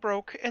second night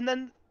broke, and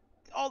then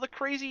all the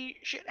crazy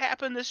shit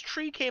happened. This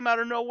tree came out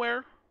of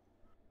nowhere.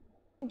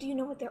 Do you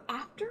know what they're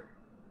after?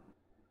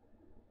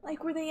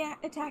 Like, were they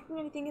attacking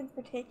anything in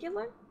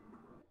particular?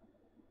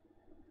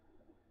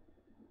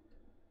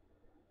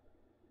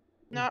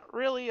 Not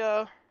really,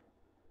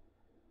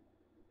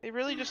 they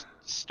really just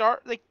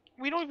like,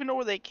 we don't even know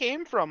where they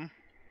came from.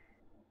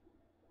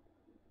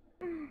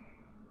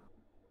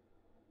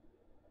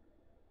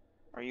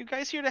 Are you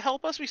guys here to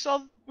help us? We saw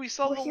We're the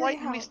here to light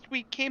and help.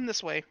 we came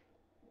this way.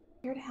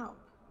 Here to help.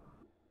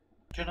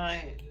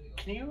 Gineye,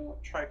 can you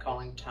try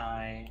calling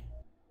Ty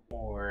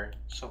or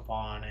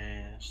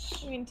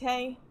Sylvanas, You mean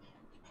Tay?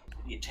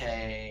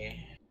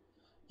 Tay?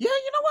 Yeah,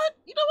 you know what?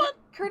 You know what?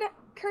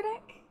 Kurdek?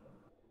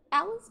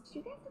 Alice, did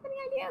you guys have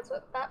any ideas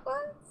what that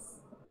was?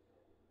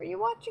 Were you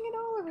watching it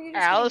all, or were you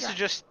just Alice is getting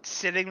drunk? just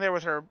sitting there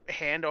with her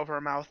hand over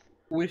her mouth.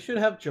 We should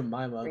have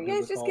Jemima. Were you do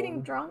guys the just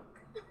getting calling. drunk?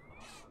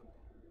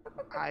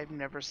 I've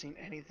never seen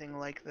anything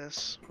like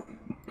this.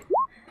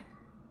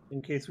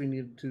 In case we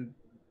need to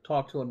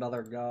talk to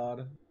another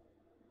god.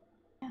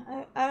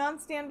 I'm on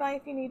standby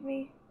if you need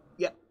me.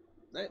 Yep.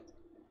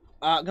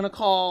 Gonna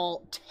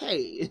call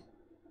Tay.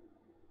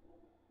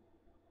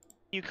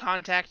 You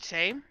contact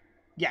Tay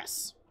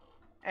Yes.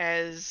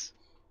 as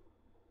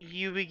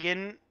you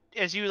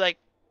like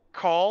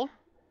call,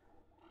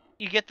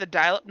 you get the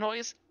dial-up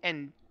noise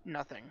and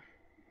nothing.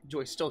 Do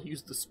I still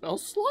use the spell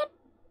slot?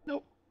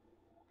 Nope.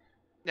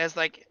 As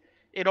like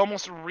it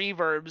almost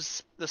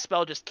reverbs, the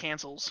spell just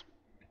cancels.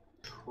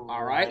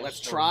 Alright, let's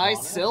try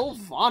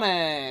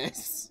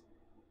Sylvanas.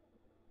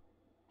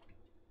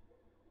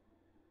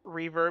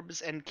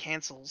 Reverbs and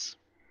cancels.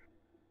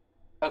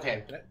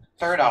 Okay,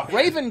 third option.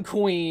 Raven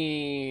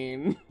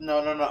Queen. No.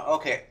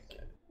 Okay.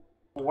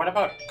 What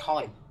about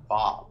calling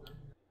Bob?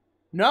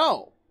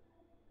 No.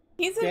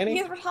 He's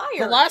Danny? retired.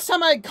 The last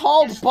time I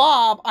called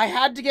Bob, I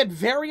had to get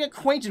very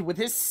acquainted with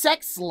his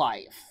sex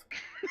life.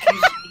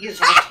 He's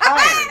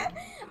retired.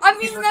 I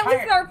mean, He's that was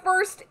retired. our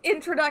first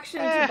introduction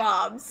to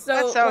Bob. So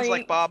That sounds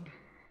like Bob.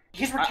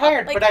 He's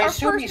retired, Like, but I our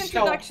assume first he's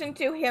still. introduction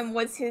to him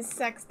was his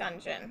sex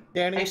dungeon. I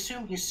Danny,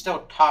 assume he's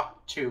still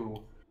talked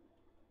to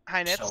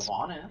Hi, Nits.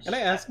 Sylvanas. can I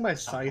ask my at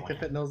some scythe point.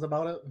 if it knows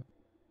about it?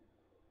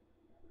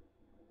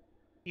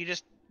 You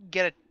just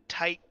get a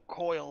tight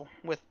coil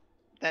with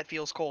that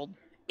feels cold.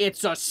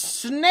 It's a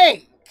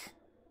snake.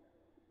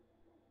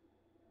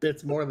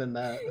 It's more than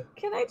that.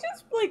 Can I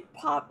just like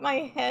pop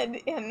my head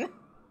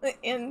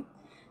in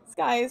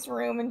Sky's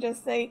room and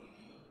just say,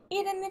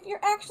 Eden, if you're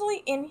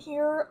actually in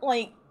here,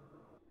 like,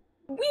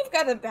 we've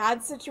got a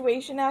bad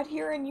situation out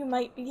here and you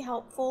might be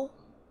helpful.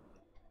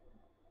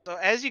 So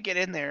as you get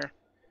in there,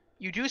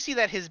 you do see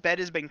that his bed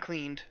has been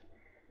cleaned.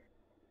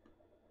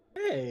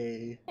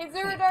 Hey. Hey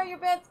Zuradar, your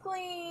bed's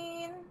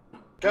clean.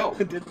 Go.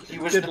 Did, He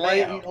was did the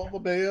Light mayo. eat all the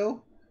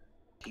mayo?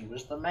 He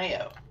was the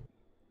mayo.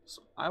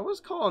 So I was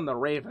calling the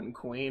Raven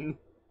Queen.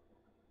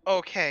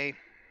 Okay.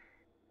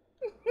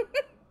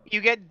 You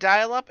get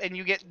dial-up and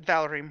you get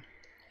Zareem.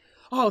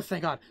 Oh,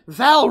 thank God.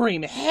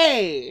 Valreem,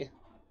 hey!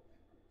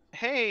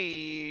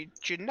 Hey,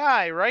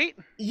 Gineye, right?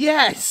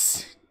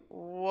 Yes!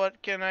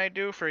 What can I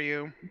do for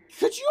you?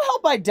 Could you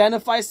help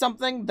identify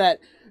something that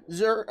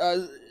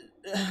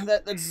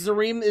that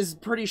Zareem is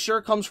pretty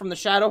sure comes from the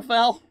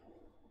Shadowfell?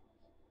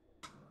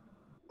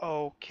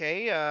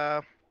 Okay,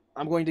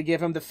 I'm going to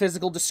give him the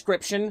physical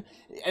description,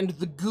 and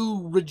the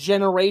goo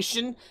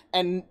regeneration,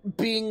 and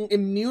being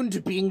immune to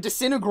being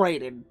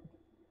disintegrated.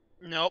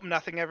 nope,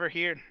 nothing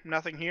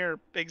here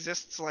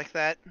exists like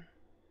that.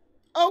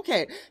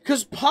 Okay,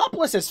 because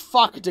Popless is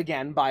fucked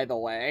again, by the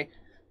way.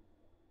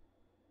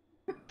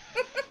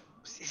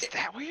 Is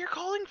that where you're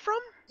calling from?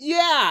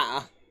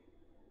 Yeah!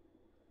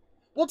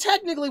 Well,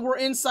 technically, we're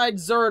inside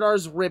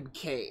Zuradar's rib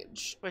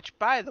cage. Which,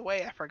 by the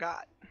way, I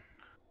forgot.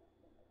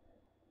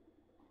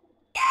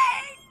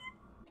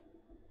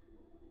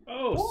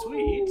 Oh,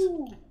 sweet.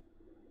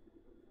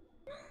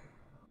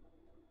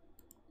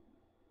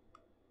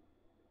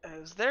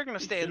 As they're gonna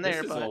stay in This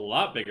there, is but a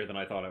lot bigger than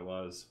I thought it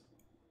was.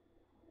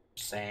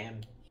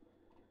 Same.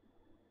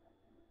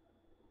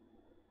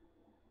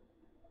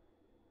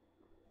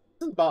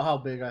 This is about how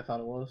big I thought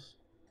it was.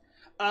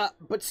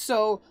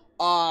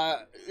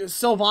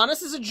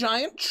 Sylvanas is a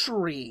giant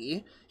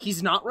tree.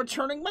 He's not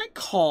returning my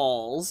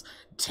calls.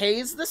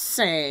 Tay's the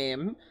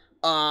same.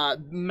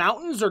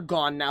 Mountains are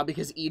gone now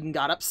because Eden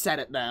got upset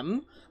at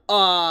them.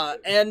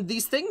 And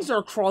these things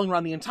are crawling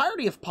around the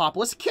entirety of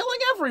Popless, killing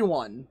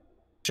everyone.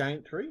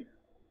 Giant tree?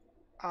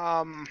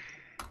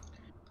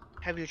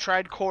 have you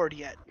tried Cord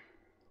yet?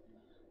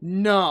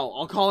 No,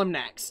 I'll call him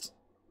next.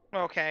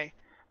 Okay,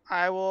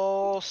 I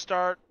will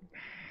start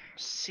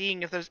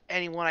seeing if there's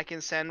anyone I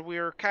can send.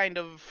 We're kind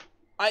of...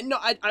 I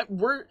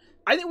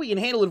think we can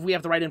handle it if we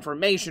have the right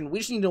information. We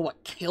just need to know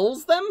what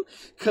kills them,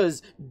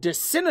 because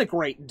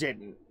Disintegrate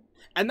didn't.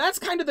 And that's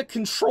kind of the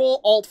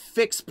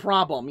Control-Alt-Fix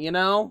problem, you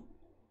know?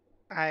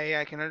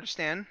 I can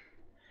understand.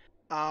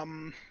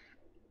 I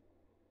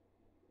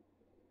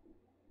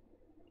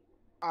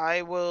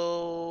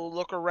will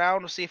look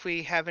around to see if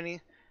we have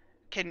any...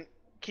 Can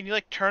you,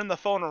 like, turn the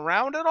phone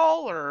around at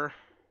all, or...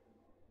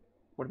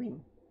 What do you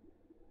mean?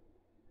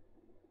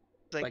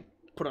 Like,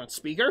 Put on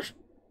speaker?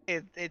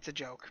 it's a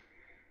joke.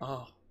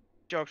 Oh.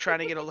 Joke trying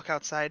to get a look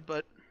outside,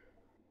 but...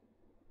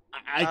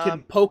 I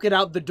can poke it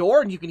out the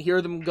door and you can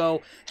hear them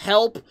go,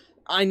 help,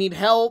 I need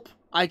help,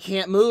 I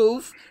can't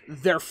move.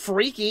 They're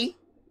freaky.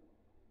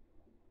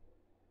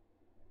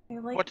 I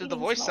like What did the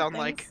eating voice small sound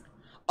like?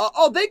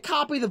 things. They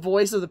copy the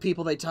voice of the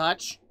people they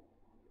touch.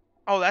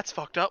 Oh, that's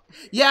fucked up.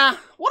 Yeah,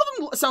 one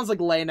of them sounds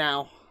like Lay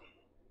now.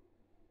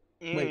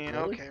 Yeah, Wait,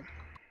 really? okay.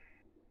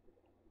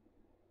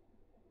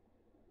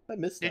 I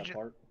missed Did that you-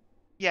 part.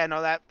 Yeah,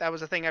 no, that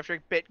was a thing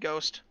after Bit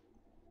Ghost.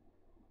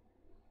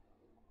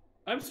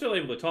 I'm still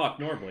able to talk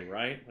normally,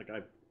 right? Like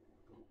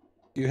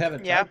You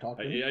haven't Yeah. tried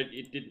talking.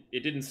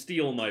 it didn't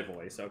steal my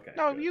voice. Okay.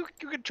 No, good. you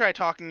could try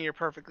talking. You're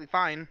perfectly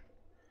fine.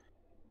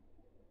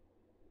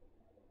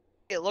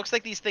 It looks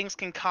like these things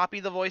can copy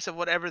the voice of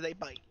whatever they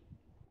bite.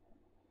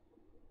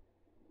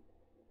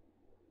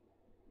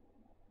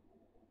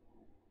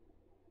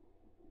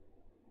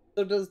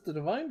 So does the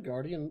Divine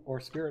Guardian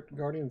or Spirit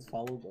Guardians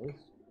follow those?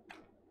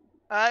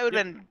 It would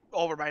have been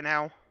over by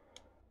now.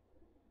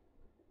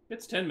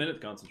 It's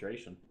 10-minute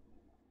concentration.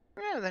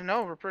 Yeah, then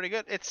no, we're pretty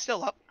good. It's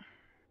still up.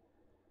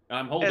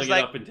 I'm holding It's it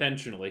like- up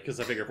intentionally because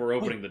I figure if we're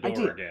opening the door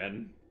idea.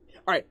 again.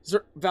 All right,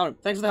 Valerie,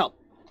 thanks for the help.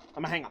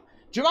 I'm gonna hang on.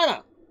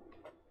 Jemima,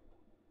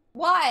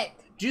 What?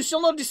 do you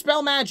still know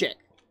Dispel Magic?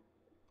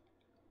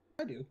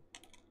 I do.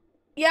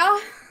 Yeah?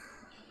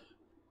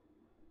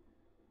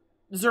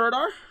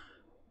 Zuradar,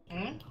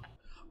 Hmm?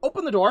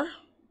 open the door,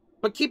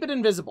 but keep it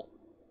invisible.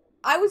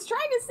 I was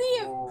trying to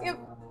see if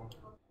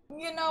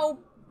you know,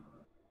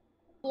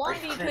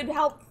 Blondie could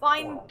help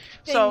find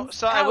things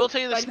So I will out,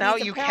 tell you this but now,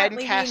 he's you can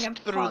apparently cast being a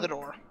through the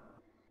punk. door.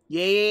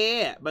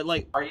 Yeah, but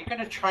like, Are you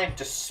gonna try and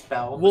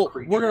dispel the we're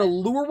creature? gonna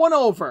lure one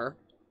over.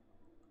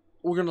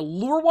 We're gonna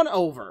lure one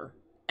over,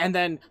 and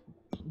then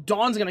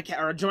Dawn's gonna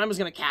or Jemima's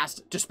gonna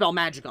cast Dispel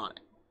Magic on it.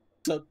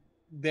 So,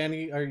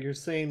 Danny, are you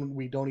saying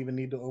we don't even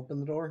need to open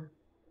the door?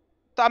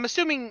 So I'm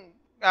assuming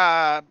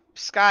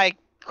Sky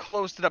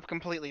closed it up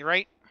completely,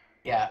 right?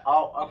 Yeah.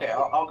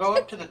 I'll go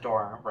up to the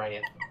door,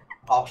 right?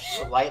 I'll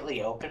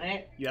slightly open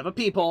it. You have a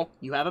peephole.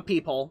 You have a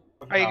peephole.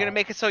 Are you No. gonna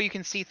make it so you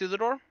can see through the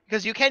door?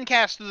 Because you can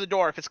cast through the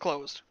door if it's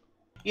closed.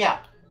 Yeah.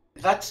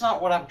 That's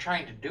not what I'm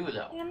trying to do,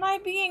 though. Am I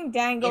being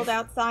dangled If-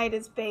 outside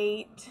as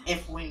bait?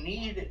 If we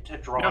need to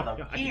draw No, them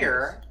no, I can do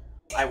here,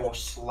 I will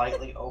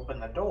slightly open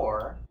the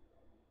door.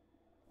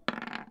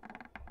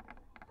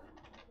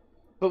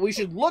 But we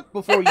should look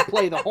before you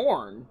play the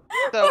horn.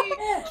 So,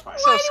 Yeah, it's fine.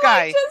 so Why do I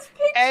Sky, just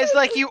picture as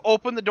like the- you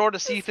open the door to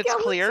see if it's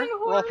clear, skeleton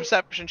roll a horn?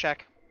 perception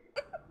check.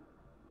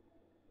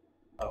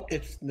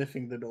 It's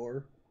sniffing the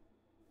door.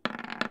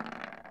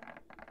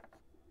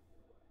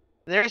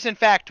 There's in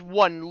fact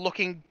one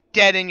looking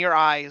dead in your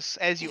eyes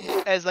as you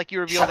reveal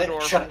Shut the it,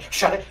 door. shut it,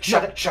 shut it,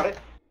 shut it, shut it.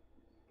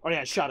 Oh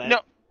yeah, shut it.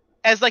 No.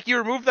 As like you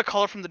remove the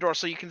color from the door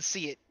so you can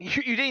see it. You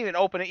didn't even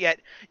open it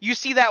yet. You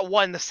see that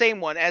one, the same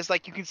one, as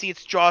like you can see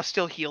its jaw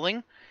still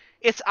healing.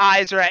 Its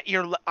eyes are at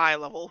your eye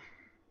level.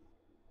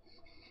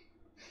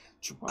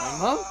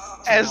 Jemima?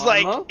 As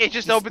like Jemima? it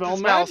just Dispel opens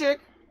its mouth. Magic.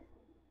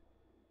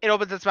 It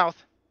opens its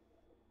mouth.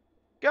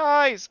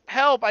 Guys,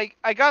 help!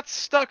 I got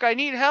stuck. I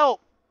need help.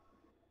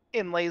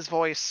 In Lay's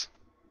voice.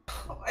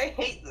 I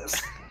hate this.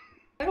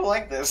 I don't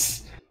like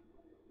this.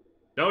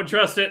 Don't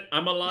trust it.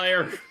 I'm a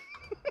liar.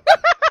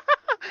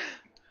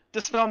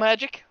 Dispel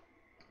magic.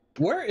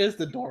 Where is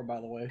the door, by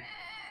the way?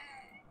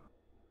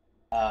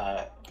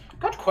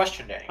 Good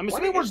question, Danny. I'm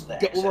What assuming is the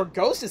exit? where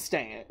Ghost is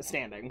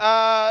standing.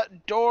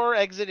 Door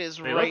exit is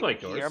They right look like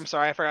here. doors. I'm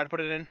sorry, I forgot to put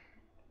it in.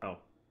 Oh.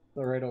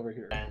 They're right over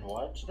here. And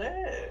what's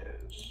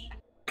this?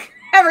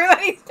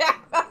 Everybody's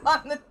stacked up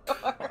on the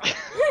door.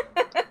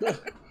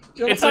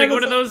 It's like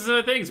one of those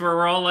things where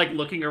we're all like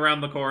looking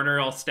around the corner,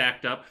 all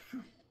stacked up.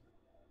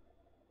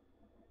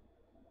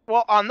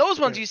 Well, on those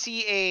ones Okay. you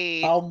see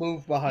a I'll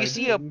move behind. you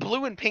see a him.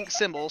 blue and pink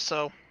symbol.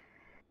 So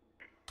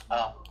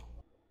Oh.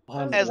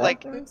 On as what?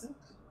 like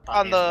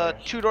on the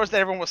two doors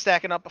that everyone was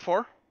stacking up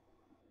before.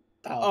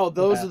 Oh,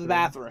 those are the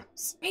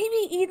bathrooms.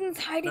 Maybe Eden's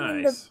hiding in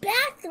the Nice.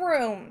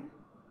 bathroom.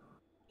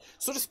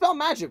 So Dispel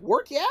Magic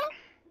work, yeah?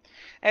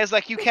 As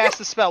like you cast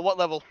the spell. What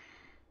level?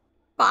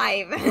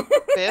 5.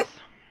 5th.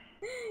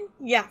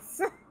 Yes.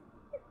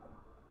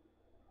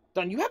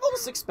 Done. You have level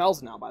 6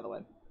 spells now, by the way.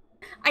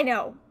 I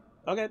know.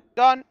 Okay.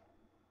 Done.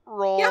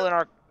 Roll Yeah. in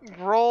our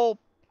roll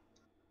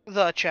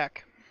the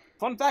check.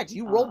 Fun fact: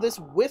 you rolled this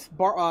with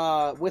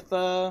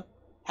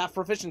half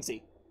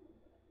proficiency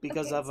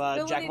because Okay, of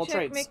ability Jack of all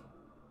check trades.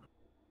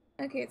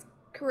 Okay, it's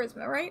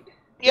charisma, right?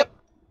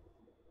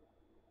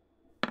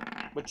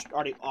 Which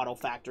already auto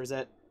factors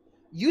it.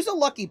 Use a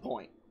lucky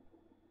point.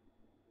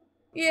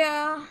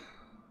 Yeah.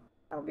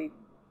 I'll be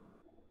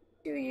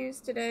 2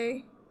 years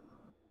today.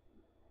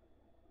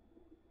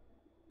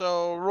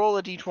 So roll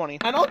a d20.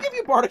 And I'll give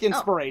you Bardic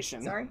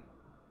Inspiration. Sorry.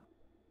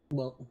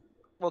 Well,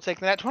 We'll take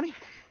that 20.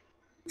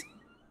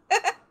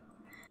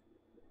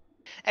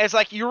 As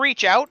like you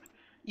reach out,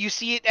 you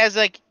see it as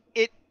like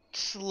it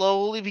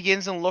slowly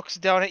begins and looks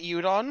down at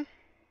you, Dawn,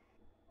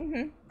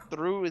 Mm-hmm.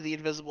 through the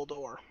invisible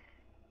door.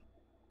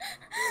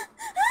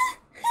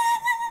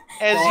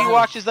 As you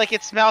watch as like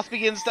its mouth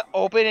begins to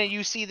open and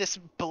you see this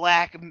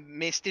black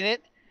mist in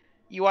it,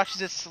 you watch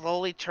as it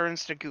slowly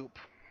turns to goop.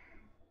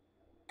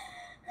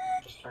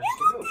 Just turns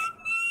to goop.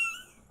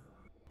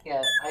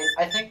 Yeah,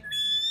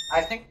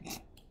 I think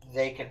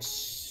they can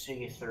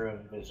see through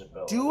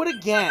invisibility. Do it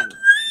again.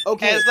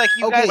 Okay. As like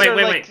you okay. guys Wait, are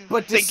wait, like wait.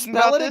 But thinking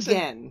dispel about it this, and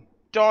again.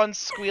 Dawn's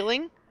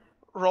squealing.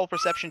 Roll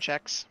perception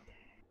checks.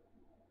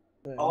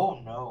 Oh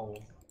no.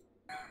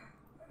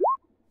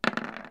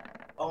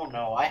 Oh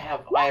no,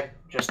 I've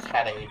just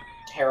had a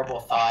terrible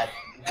thought.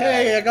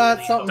 Hey, I got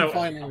really something hope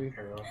doesn't finally.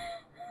 come true.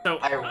 So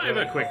I have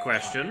really a quick hope it's not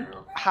question.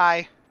 true.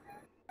 Hi.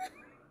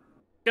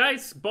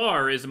 Guy's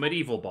bar is a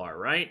medieval bar,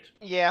 right?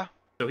 Yeah.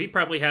 So he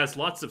probably has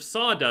lots of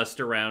sawdust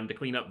around to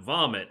clean up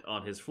vomit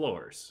on his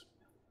floors.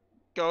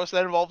 Ghost,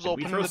 that involves Did we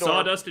opening throw the door.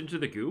 sawdust into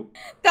the goo?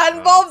 That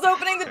involves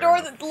opening the fair door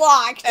enough. that's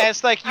locked.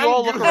 As like you I'm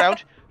all look good.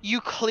 around,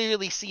 you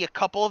clearly see a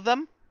couple of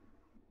them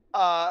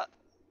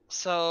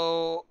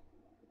So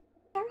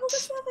I rolled a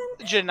 7.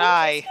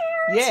 Gineye,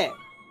 Yeah.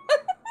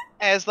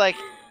 as like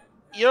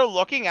you're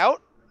looking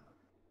out,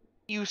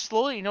 you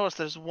slowly notice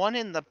there's one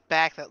in the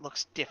back that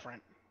looks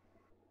different.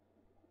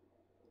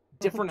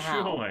 Different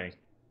how? Joy.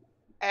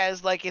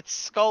 As like its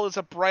skull is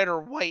a brighter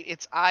white,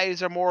 its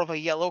eyes are more of a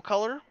yellow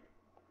color,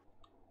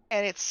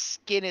 and its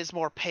skin is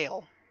more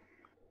pale.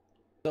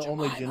 So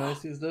only Jemima. Gineye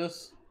sees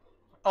this?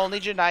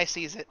 Only Gineye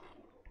sees it.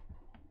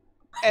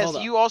 As Hold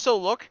up. you also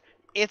look,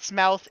 its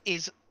mouth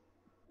is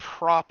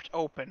propped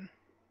open.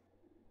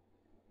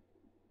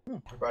 We're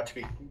about to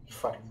be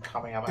fucking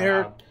coming out my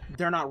They're mouth.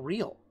 they're not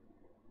real.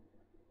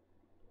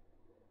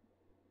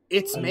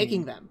 It's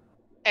making them.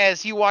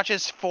 As you watch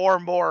as 4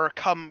 more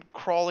come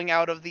crawling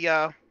out of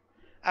the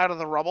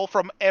rubble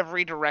from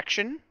every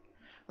direction.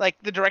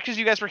 Like the directions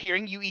you guys were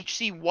hearing, you each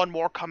see 1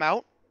 more come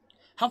out.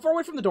 How far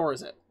away from the door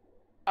is it?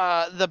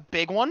 The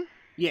big one.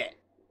 Yeah.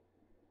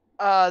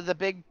 The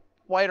big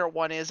whiter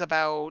one is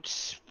about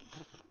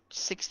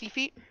 60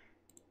 feet.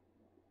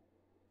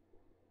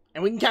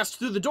 And we can cast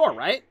through the door,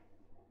 right?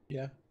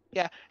 Yeah.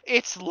 Yeah,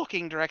 it's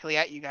looking directly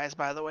at you guys,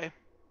 by the way.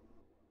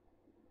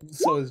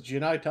 So is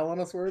Gineye telling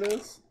us where it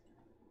is?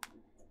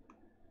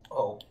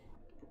 Oh,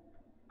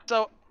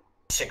 So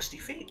 60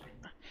 feet.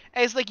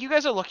 as like you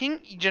guys are looking,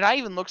 Gineye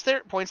even looks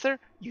there, points there.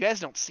 You guys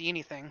don't see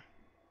anything.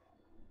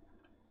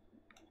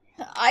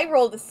 I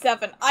rolled a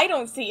 7. I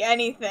don't see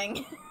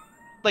anything.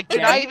 Like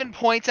Okay. Gineye even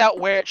points out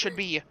where it should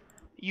be.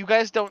 You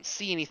guys don't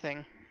see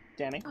anything.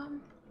 Danny?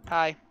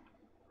 Hi.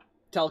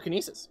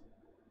 Telekinesis.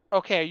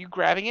 Okay, are you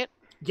grabbing it?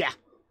 Yeah.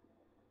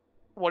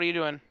 What are you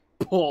doing?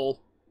 Pull.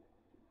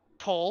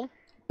 Pull?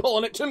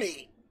 Pulling it to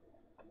me.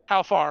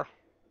 How far?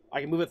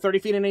 I can move it 30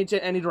 feet in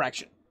any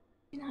direction.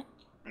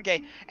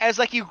 Okay, as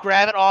like you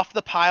grab it off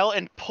the pile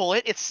and pull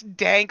it, it's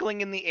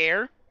dangling in the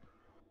air.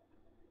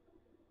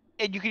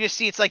 And you can just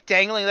see it's like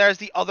dangling there as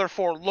the other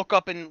 4 look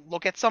up and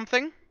look at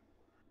something.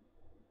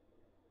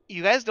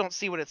 You guys don't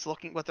see what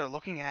they're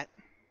looking at.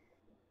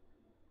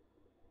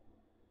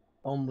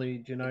 Only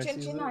Gineye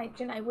sees it?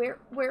 Gineye,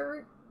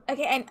 where...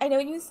 Okay, and I know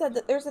you said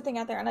that there's a thing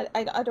out there, and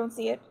I don't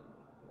see it.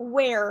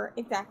 Where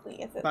exactly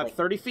is it? About Like,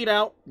 30 feet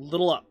out,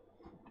 little up.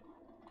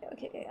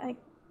 okay,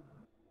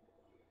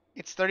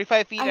 It's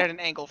 35 feet I- at an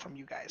angle from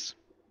you guys.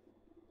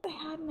 I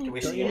had an Do we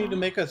idea. Don't you need to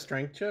make a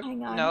strength check?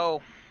 Hang on.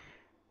 No.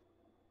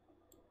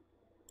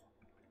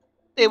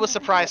 It was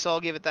surprise, so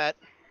I'll give it that.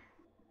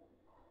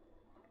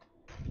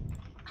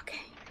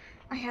 Okay,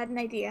 I had an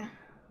idea.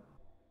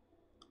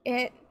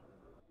 It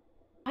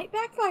might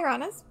backfire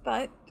on us,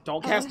 but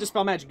Don't cast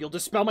Dispel Magic. You'll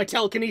dispel my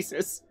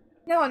telekinesis.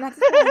 no, I'm not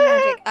dispelling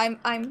magic.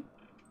 I'm.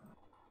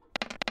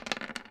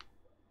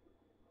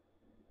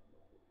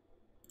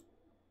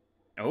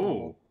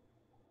 Oh.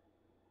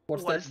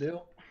 What's What that is-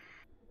 do?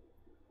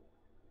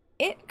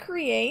 It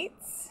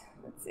creates.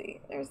 Let's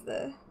see. There's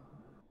the.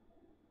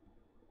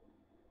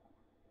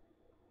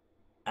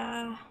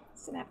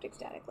 Synaptic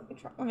static. Let me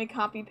try. Let me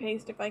copy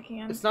paste if I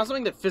can. It's not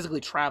something that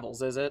physically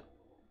travels, is it?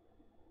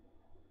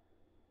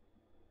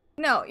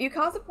 No, you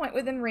cause a point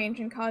within range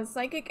and cause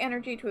psychic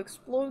energy to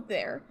explode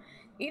there.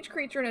 Each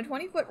creature in a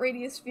 20-foot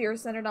radius sphere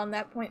centered on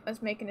that point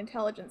must make an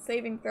intelligence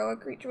saving throw. A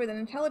creature with an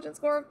intelligence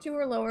score of 2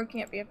 or lower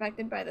can't be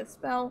affected by the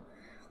spell.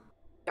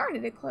 Darn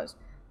it, it closed.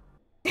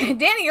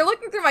 Danny, you're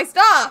looking through my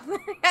stuff! I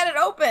had it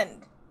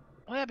opened!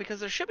 Oh yeah, because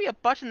there should be a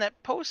button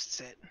that posts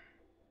it.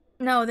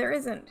 No, there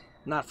isn't.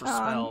 Not for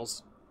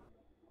spells.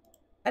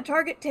 A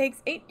target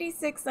takes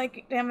 8d6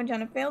 psychic damage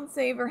on a failed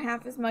save or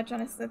half as much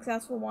on a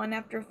successful one.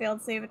 After a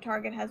failed save, a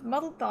target has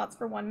muddled thoughts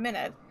for 1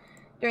 minute.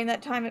 During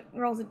that time, it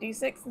rolls a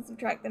d6 and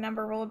subtract the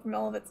number rolled from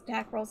all of its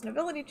attack rolls and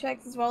ability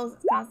checks, as well as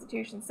its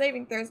constitution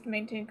saving throws to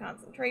maintain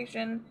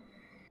concentration.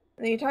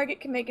 The target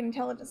can make an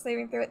intelligence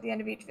saving throw at the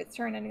end of each of its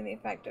turn, ending the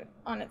effect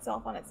on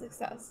itself on its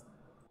success.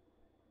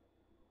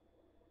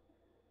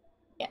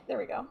 Yeah, there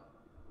we go.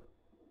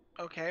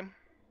 Okay.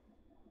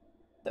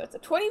 So it's a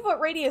 20-foot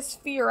radius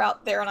sphere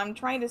out there, and I'm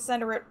trying to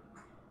center it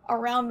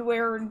around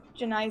where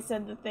Gineye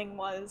said the thing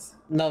was.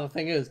 Now the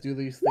thing is, do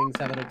these things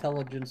have an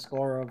intelligence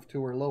score of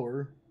 2 or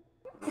lower?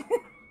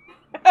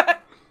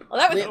 Well,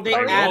 that was They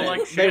roll added. like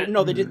They shit.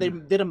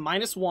 did a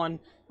 -1,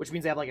 which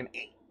means they have like an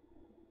 8.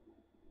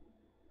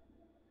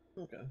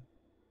 Okay.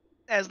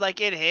 As like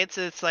it hits,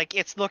 it's like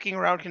it's looking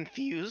around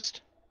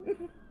confused.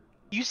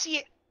 You see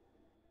it.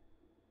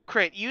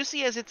 Crit, you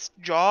see as its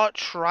jaw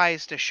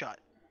tries to shut.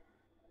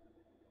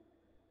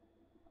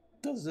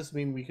 Does this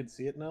mean we could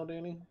see it now,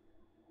 Danny?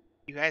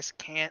 You guys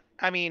can't.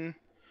 I mean,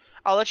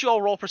 I'll let you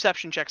all roll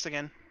perception checks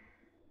again.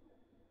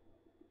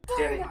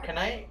 Danny, can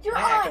I Your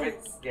activate?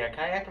 eyes! Yeah, can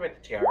I activate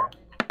the tiara?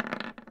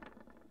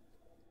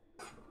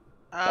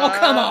 Oh,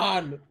 come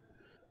on!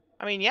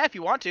 I mean, yeah, if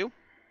you want to.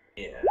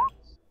 Yeah.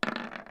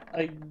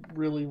 I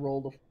really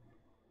rolled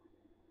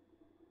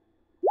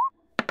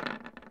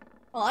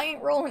Well, I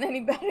ain't rolling any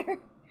better. Do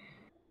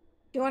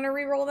you want to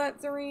re-roll that,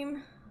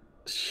 Zareem?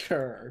 a...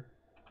 Sure.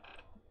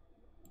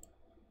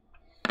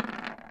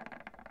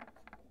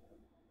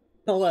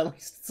 Well, at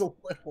least it's a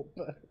little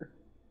better.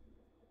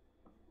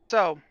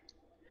 So,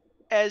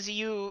 as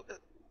you,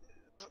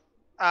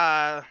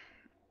 Guy,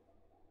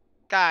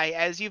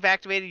 as you've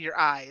activated your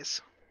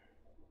eyes,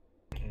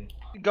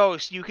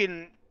 Ghost, you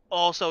can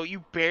also,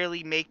 you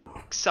barely make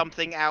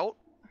something out,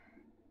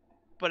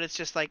 but it's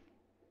just like,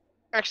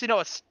 actually no,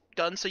 it's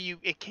done, so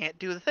it can't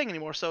do the thing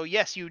anymore. So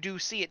yes, you do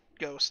see it,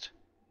 Ghost.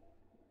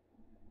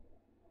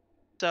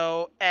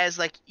 So as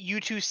like you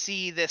two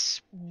see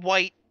this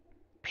white,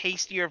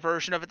 pastier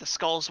version of it, the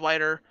skull's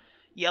whiter,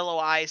 yellow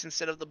eyes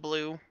instead of the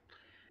blue,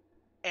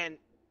 and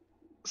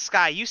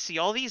Sky, you see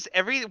all these.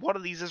 Every one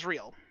of these is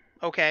real.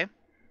 Okay.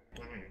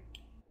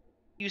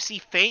 You see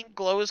faint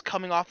glows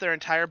coming off their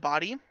entire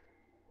body.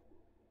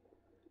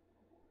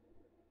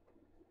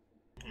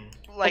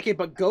 Like, okay,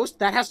 but Ghost,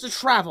 that has to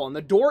travel, and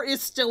the door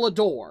is still a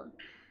door.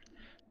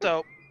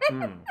 So,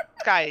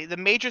 Sky, the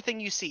major thing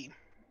you see,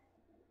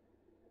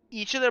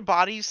 each of their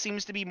bodies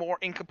seems to be more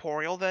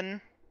incorporeal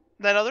than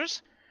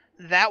others.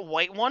 That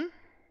white one,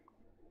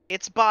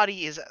 its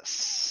body is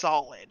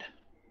solid.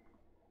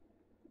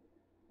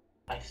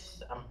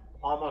 I'm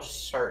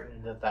almost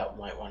certain that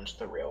white one's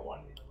the real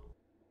one.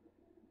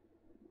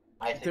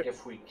 I think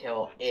if we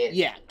kill it...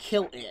 Yeah,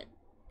 kill it.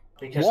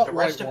 Because What the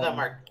rest of white them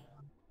one? are...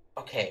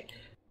 Okay.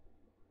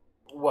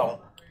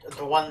 Well,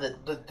 the one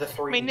that the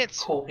three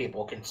cool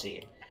people can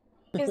see.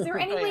 Is there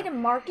any Oh, way yeah. to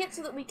mark it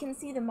so that we can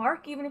see the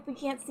mark, even if we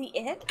can't see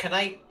it? Can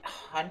I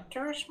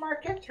hunter's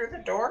mark it through the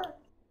door?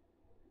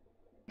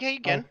 Yeah,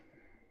 you can.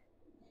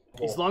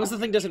 As long as the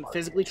thing doesn't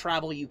physically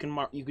travel, you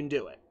can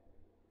do it.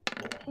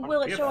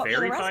 Will Do it you show have up for the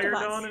fairy rest fire of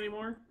us? dawn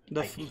anymore?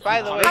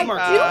 By the way, I mark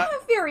do it.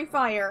 have fairy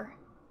fire.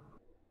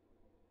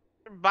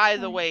 By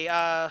the way,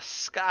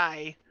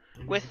 Sky,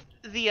 with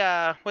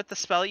the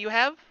spell you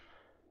have,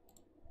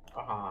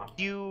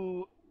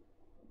 you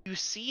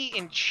see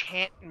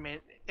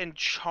enchantment and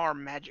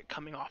charm magic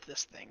coming off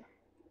this thing.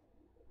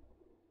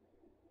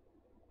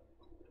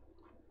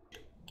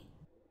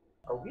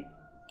 Are we?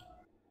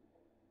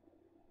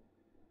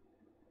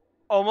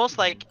 Almost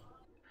like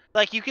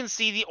you can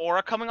see the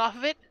aura coming off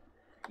of it.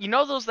 You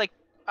know those like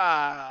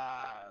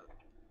I'm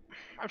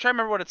trying to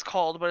remember what it's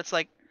called, but it's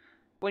like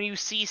when you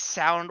see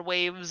sound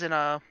waves in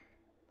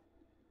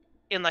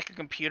like a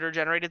computer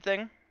generated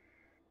thing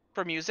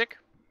for music.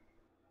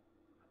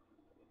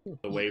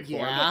 The waveform.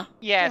 Yeah.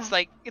 Yeah, Yeah.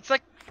 it's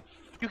like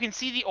you can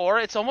see the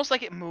aura. It's almost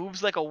like it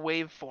moves like a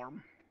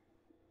waveform.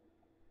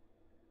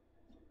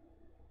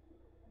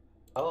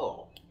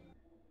 Oh.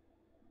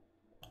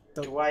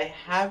 So- Do I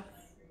have...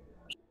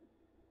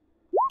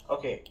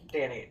 Okay,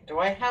 Danny, do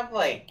I have,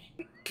 like,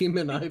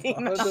 Demon Demon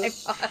iPod.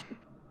 iPod.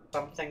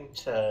 something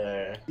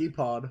to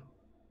D-pod.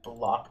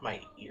 block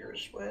my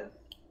ears with?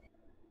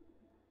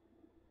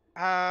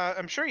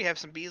 I'm sure you have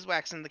some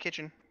beeswax in the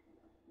kitchen.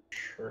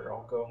 Sure,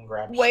 I'll go and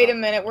grab Wait a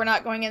some. minute, we're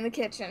not going in the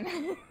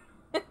kitchen.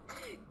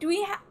 Do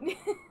we have...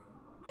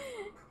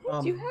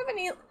 Do you have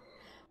any...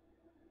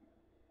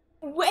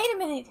 Wait a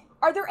minute!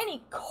 Are there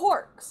any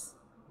corks?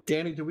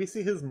 Danny, do we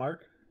see his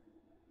mark?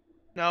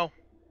 No.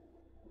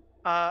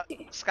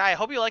 Sky, I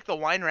hope you like the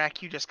wine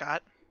rack you just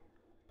got.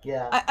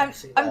 Yeah,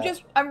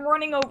 I'm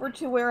running over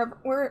to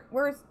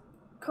where's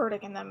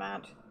Kurdik and them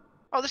at?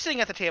 Oh, they're sitting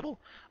at the table,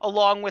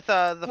 along with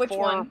the Which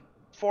one?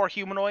 four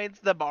humanoids,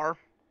 the bar.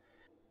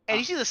 And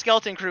you see the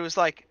skeleton crew is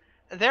like,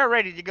 they're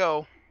ready to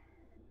go.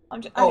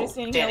 I'm just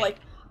standing Danny. here like,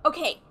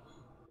 okay,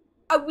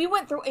 we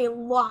went through a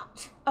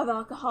lot of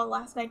alcohol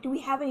last night. Do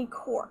we have any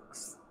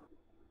corks?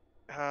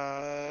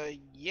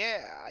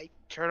 Yeah, I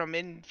turn them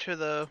into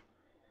the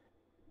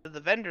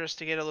vendors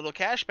to get a little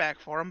cash back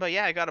for them, but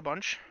yeah, I got a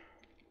bunch.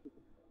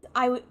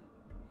 I would,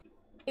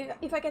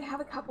 if I could have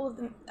a couple of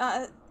them.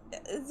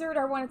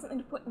 Zuradar wanted something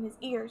to put in his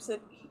ear so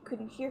that he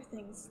couldn't hear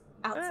things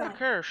outside.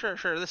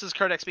 Sure. This is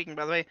Kurdek speaking,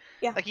 by the way.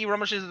 Yeah. Like, he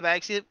rummages in the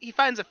bags. He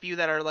finds a few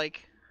that are,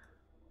 like...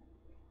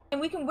 And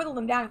we can whittle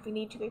them down if we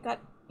need to. We've got,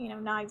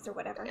 knives or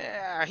whatever.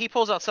 Yeah, he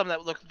pulls out some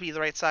that look to be the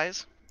right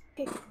size.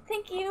 Okay,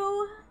 thank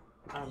you.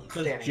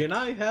 Does Danny.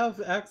 Gineye have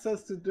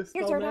access to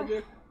dispel Zuradar.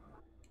 magic?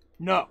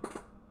 No.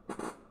 I'm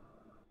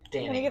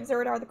gonna Danny. give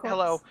Zuradar the corks.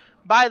 Hello.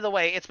 By the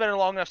way, it's been a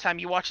long enough time.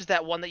 You watch as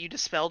that one that you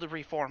dispelled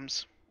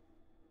reforms.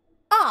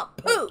 Ah,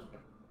 poop!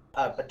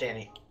 But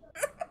Danny,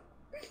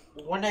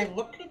 when I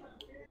look at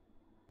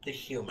the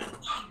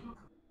humans,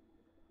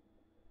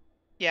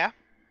 Yeah?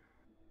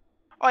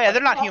 Oh yeah,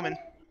 they're not human.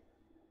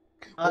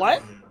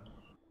 What?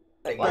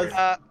 figures,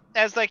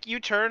 As like you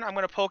turn, I'm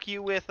gonna poke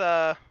you with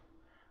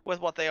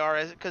what they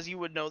are, because you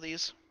would know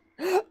these.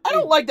 I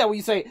don't like that when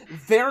you say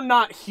they're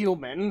not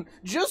human.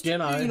 Just,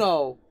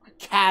 Gineye.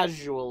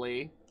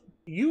 Casually.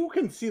 You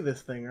can see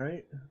this thing,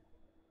 right?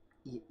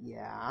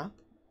 Yeah.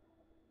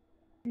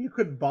 You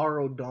could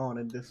borrow Dawn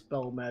and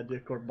dispel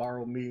magic, or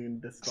borrow me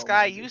and dispel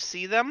Sky, magic. you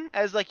see them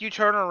as like you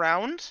turn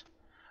around.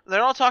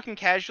 They're all talking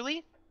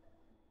casually.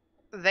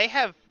 They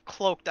have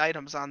cloaked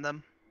items on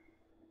them.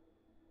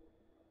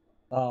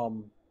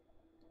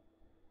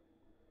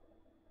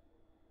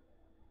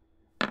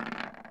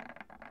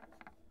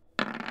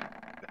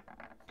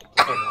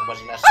 okay, no, it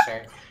wasn't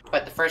necessary.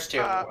 But the first two,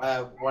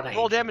 one I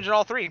Roll damage on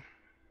all three.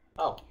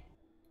 Oh.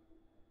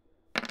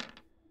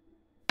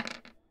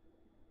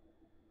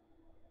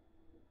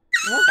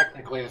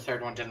 technically the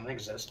third one didn't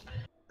exist.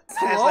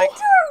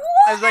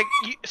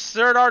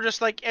 Zuradar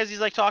just like as he's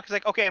like talking, he's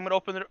like, okay, I'm gonna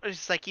open the.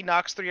 It's like he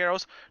knocks 3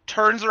 arrows,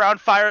 turns around,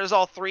 fires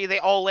all 3. They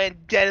all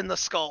land dead in the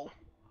skull.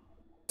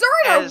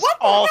 Zuradar, As what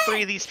the all heck?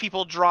 3 of these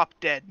people drop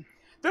dead.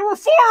 There were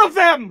 4 of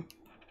them!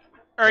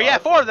 Or yeah,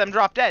 4 of them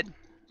drop dead.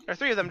 Or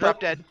 3 of them drop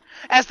dead.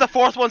 As the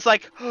 4th one's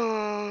like,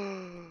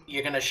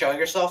 You're gonna show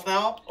yourself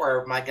now,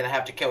 or am I gonna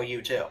have to kill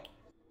you too?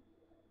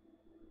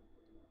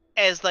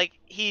 as like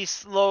he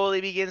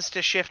slowly begins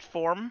to shift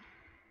form.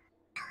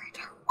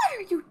 Zuradar, what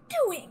are you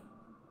doing?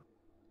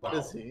 What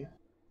is he?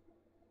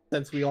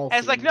 Since we all.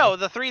 As see like him. no,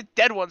 the 3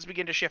 dead ones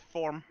begin to shift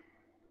form.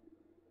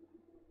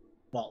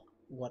 Well,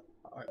 what?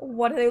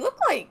 What do they look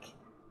like?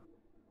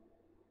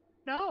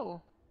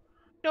 No.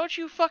 Don't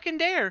you fucking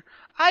dare.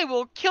 I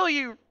will kill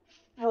you,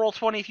 roll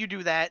 20 if you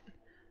do that.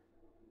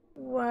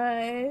 What?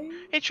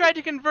 It tried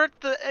to convert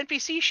the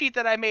NPC sheet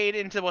that I made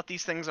into what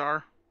these things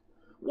are.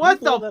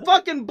 What blow the that-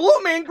 fucking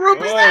Blue Man Group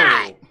is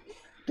Whoa.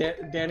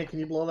 that? Danny, can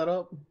you blow that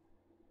up? I'm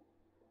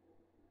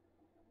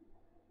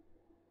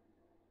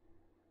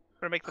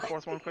gonna make the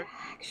 4th one quick.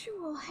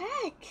 Actual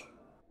heck.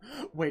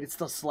 Wait, it's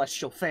the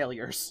Celestial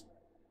Failures.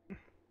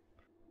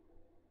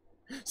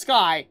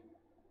 Sky,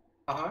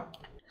 Uh-huh.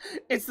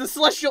 it's the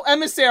Celestial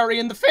Emissary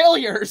and the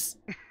Failures!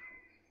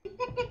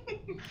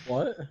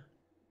 What?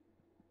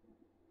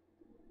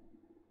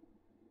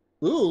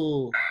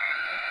 Ooh,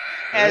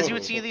 As you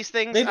would see these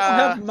things, they don't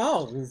have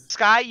mouths.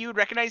 Sky, you would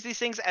recognize these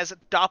things as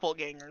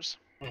doppelgangers.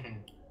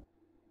 Mhm.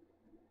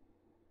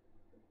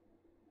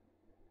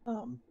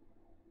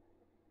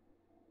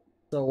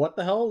 So what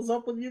the hell is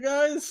up with you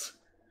guys?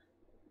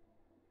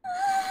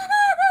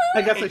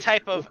 I guess A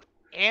type of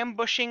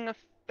ambushing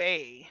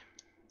fae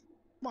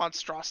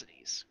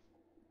monstrosities.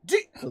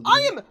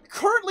 I am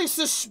currently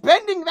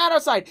suspending that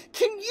outside.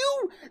 Can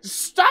you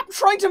stop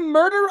trying to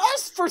murder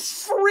us for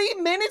 3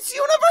 minutes,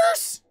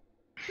 universe?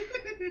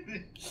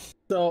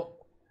 So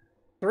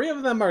 3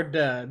 of them are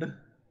dead.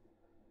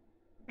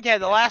 Yeah,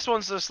 the last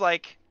one's just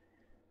like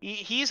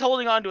he's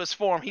holding on to his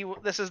form.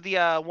 This is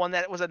the one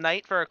that was a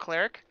knight for a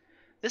cleric.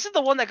 This is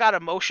the one that got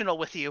emotional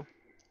with you.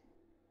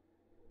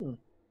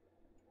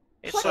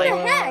 It's What like the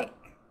heck?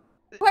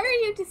 What are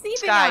you deceiving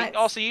Sky. us?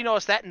 Also, you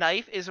notice that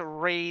knife is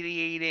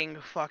radiating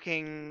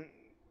fucking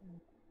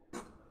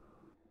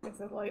This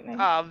is lightning.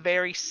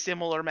 very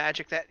similar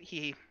magic that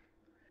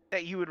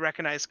you would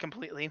recognize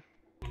completely.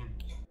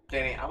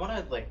 Danny, I want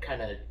to like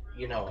kind of,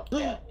 you know,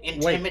 Wait.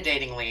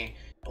 intimidatingly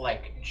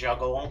like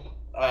juggle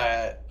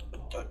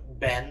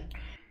Ben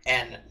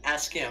and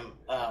ask him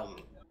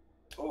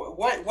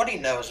what he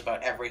knows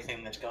about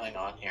everything that's going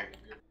on here.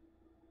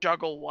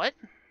 Juggle what?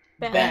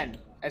 Ben,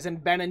 as in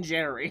Ben and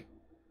Jerry.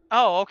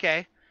 Oh,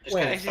 okay. Just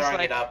Wait, kind of he's just throwing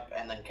like- it up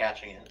and then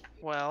catching it.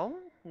 Well,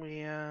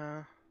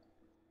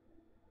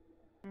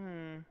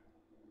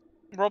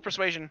 roll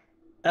persuasion.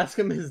 Ask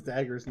him his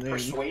dagger's name.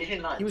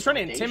 Persuasion, not He was trying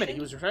to intimidation? intimidate.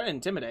 He was trying to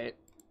intimidate.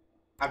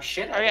 I'm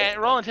shit at Okay, it.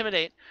 roll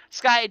intimidate.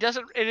 Sky, it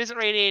isn't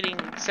radiating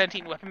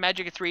sentient weapon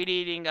magic. It's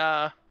radiating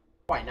Why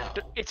not?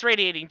 it's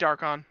radiating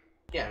Darkon.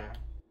 Yeah.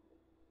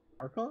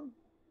 Archon?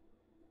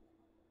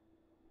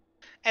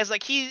 As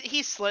like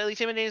he's slightly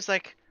intimidated. He's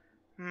like,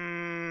 I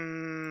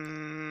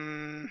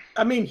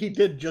mean, he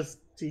did just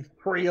see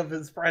 3 of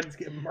his friends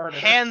get murdered.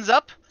 hands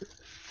up.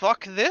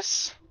 Fuck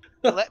this.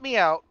 Let me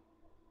out.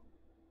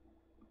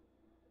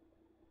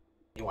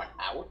 You want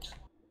out?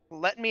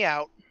 Let me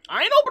out.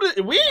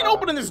 We ain't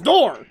opening this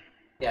door!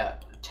 Yeah.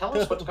 Tell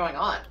us what's going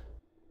on,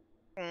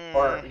 Mm.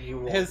 or you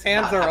will His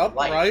hands not are have up,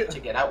 life right? to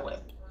get out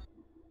with.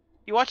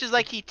 He watches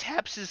like he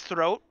taps his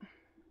throat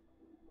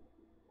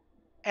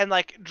and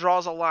like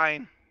draws a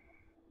line.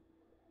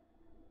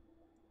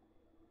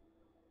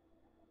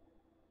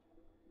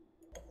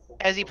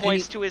 As he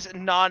points to his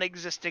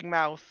non-existing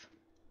mouth.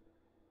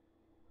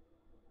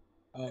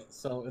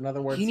 So, in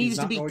other words, He needs he's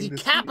to not be going to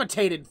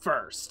decapitated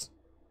first.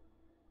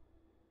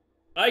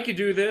 I could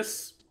do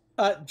this.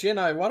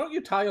 Gineye, why don't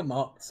you tie him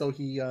up so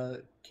he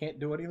can't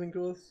do anything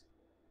to us?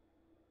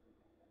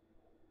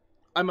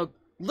 I'm a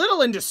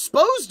little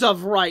indisposed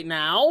of right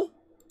now.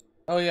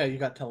 Oh yeah, you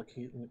got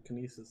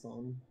telekinesis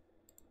on.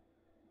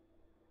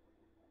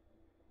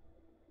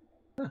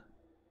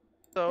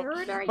 So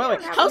Zuradar, you By the way,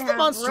 don't have how's to the have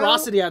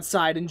monstrosity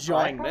outside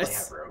enjoying I probably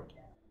this? have room.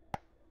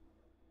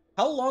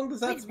 How long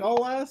does that spell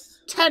last?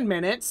 10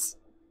 minutes.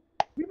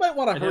 We might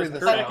want to And hurry has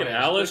this Kirk up, and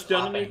Alice Who's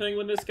done clapping? anything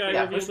when this guy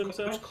Yeah, revealed who's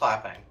himself?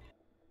 clapping?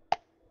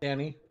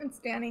 Danny. It's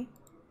Danny.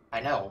 I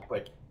know,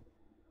 but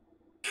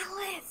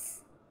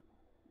Alice!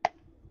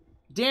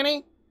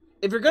 Danny,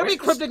 if you're gonna be Where's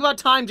this- cryptic about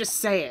time, just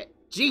say it.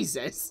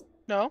 Jesus.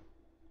 no,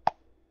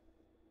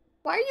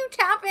 Why are you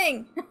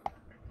tapping?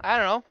 I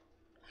don't know.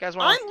 You guys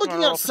want? I'm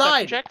looking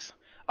outside. Checks?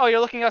 Oh, you're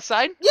looking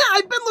outside? Yeah,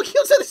 I've been looking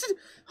outside. This is...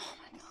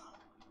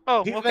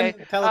 Oh, He's okay.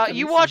 been telekinesis.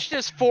 You watched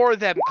as 4 of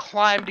them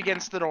climbed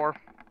against the door.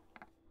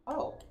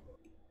 oh,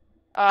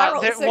 I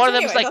rolled a 6 One of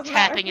them's anyway, like doesn't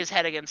matter. tapping his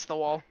head against the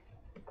wall.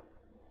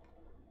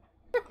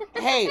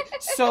 Hey,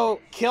 so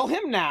kill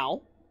him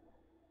now.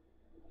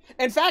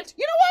 In fact,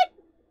 you know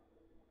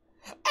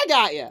what? I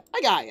got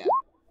you.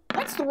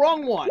 That's the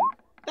wrong one.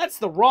 That's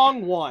the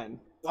wrong one.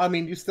 I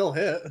mean, you still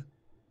hit.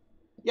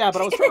 Yeah, but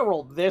I was trying to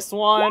roll this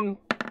one.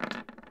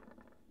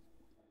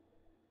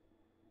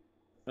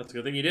 That's a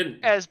good thing you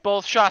didn't. As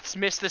both shots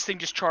miss, this thing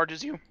just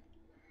charges you.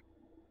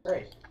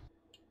 Great.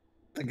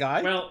 The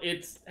guy? Well,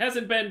 it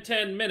hasn't been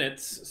 10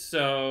 minutes,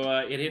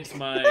 so it hits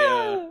my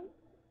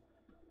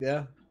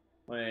Yeah.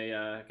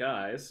 my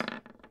guys.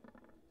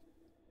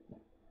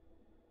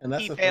 And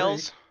that's He a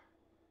fails. 3.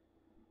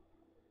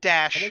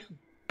 Dash.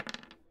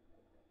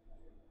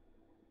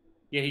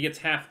 Yeah, he gets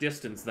half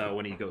distance though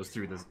when he goes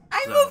through the.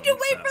 I zone, moved away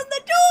so. from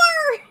the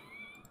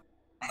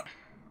door!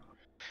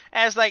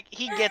 As like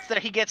he gets there,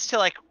 he gets to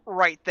like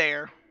right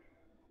there.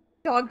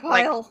 Dog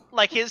Like, pile.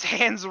 like his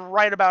hand's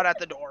right about at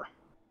the door.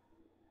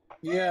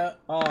 Yeah,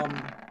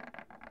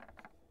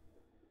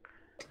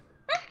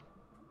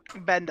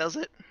 Ben does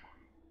it.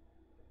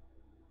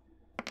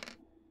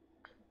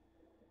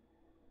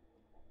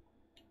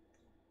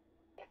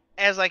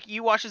 As like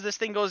you watch as this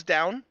thing goes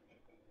down,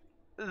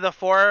 the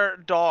 4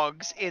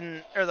 dogs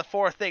the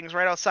 4 things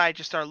right outside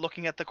just start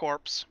looking at the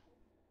corpse.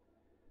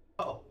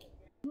 Oh.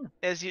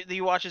 As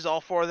you watch as all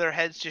 4 of their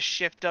heads just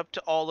shift up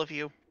to all of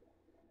you.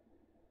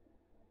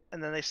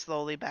 And then they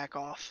slowly back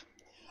off.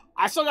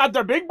 I still got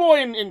the big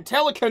boy in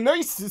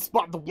telekinesis,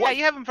 but the what? Yeah,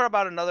 you have him for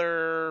about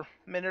another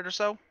minute or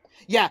so.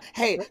 Yeah,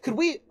 hey, could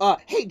we,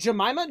 hey,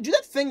 Jemima, do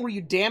that thing where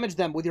you damage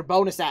them with your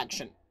bonus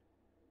action.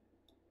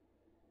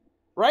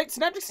 Right?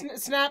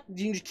 Snap,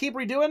 do you just keep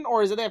redoing,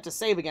 or is it they have to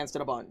save against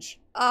it a bunch?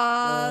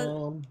 I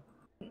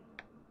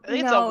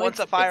think it's No, a once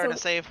a fire and a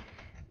it's save.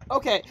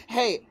 Okay,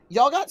 hey,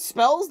 y'all got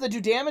spells that do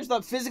damage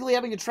without physically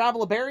having to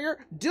travel a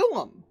barrier? Do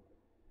them!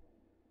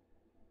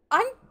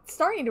 I'm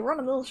starting to run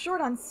a little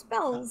short on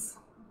spells.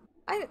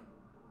 I'm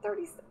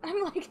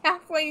like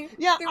halfway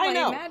Yeah, through I my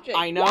know, magic.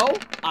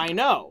 I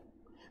know.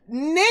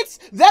 Nits,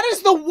 that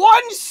is the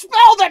one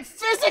spell that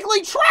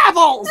physically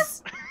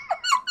travels!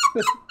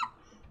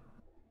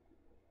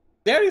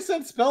 Danny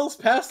said spells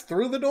pass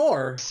through the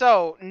door.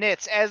 So,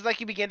 Nits, as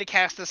like you begin to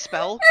cast a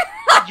spell,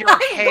 your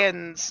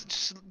hands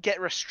just get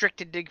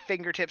restricted to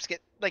fingertips get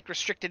like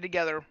restricted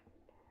together.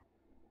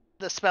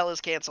 The spell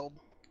is canceled.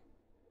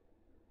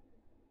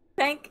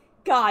 Thank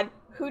God.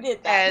 Who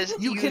did that? As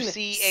You you can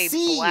see a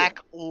see. black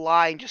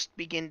line just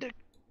begin to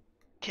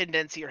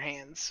condense your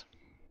hands.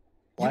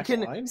 Black you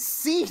can line?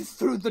 see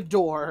through the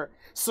door,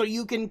 so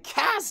you can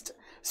cast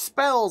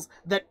spells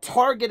that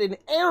target an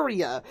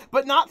area,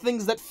 but not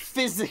things that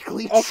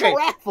physically Okay.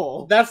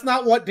 travel. That's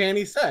not what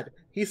Danny said.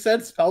 He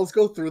said spells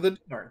go through the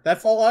door.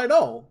 That's all I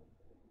know.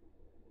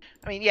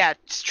 I mean, yeah,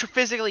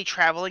 physically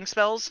traveling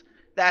spells.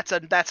 That's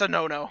a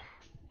no-no.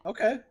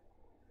 Okay.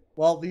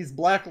 Well, these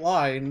black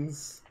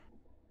lines.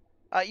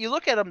 You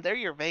look at them; they're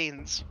your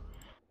veins.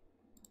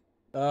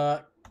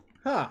 Huh.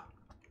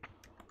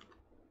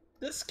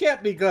 This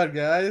can't be good,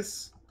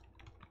 guys.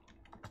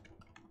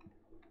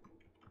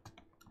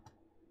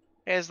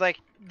 As like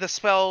the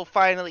spell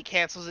finally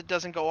cancels, it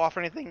doesn't go off or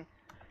anything.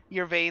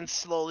 Your veins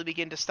slowly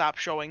begin to stop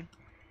showing.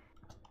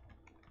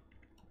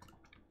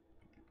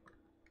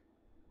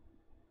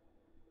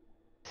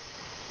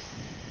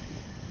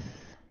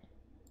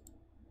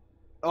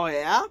 Oh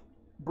yeah?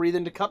 Breathe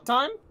into cup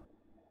time?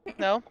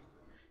 No,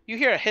 you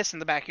hear a hiss in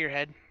the back of your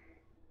head.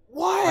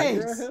 What? I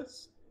hear a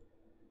hiss.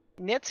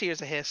 Nitz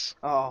hears a hiss.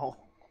 Oh.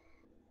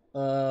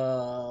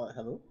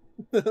 Hello?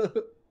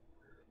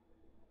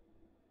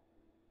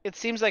 It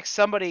seems like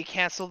somebody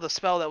canceled the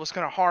spell that was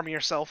going to harm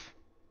yourself.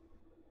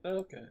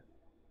 Okay.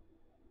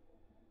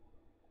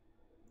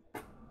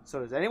 So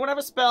does anyone have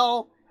a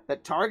spell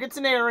that targets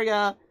an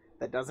area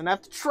that doesn't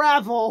have to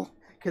travel?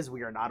 Because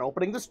we are not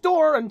opening this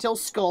door until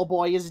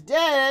Skullboy is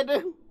dead.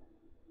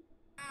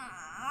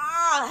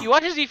 You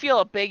watch as you feel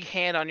a big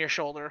hand on your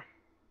shoulder.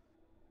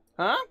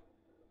 Huh?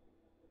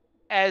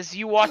 As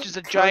you watch as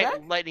a Correct?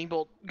 giant lightning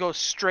bolt goes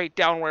straight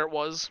down where it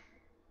was.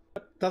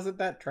 Doesn't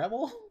that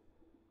travel?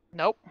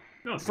 Nope.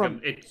 No, From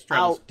it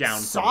travels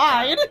down from the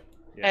outside? side.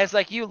 Yeah. As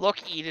like you look,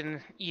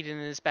 Eden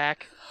is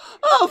back.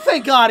 Oh,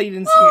 thank God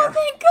Eden's Oh, here.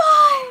 thank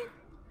God!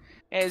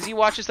 As you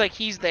watch as like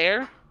he's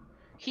there,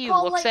 he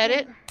Call looks at it.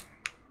 lightning.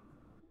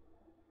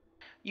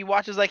 You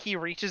watch as like he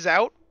reaches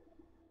out,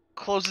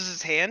 closes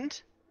his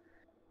hand,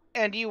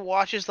 and you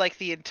watch as like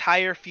the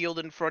entire field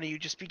in front of you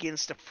just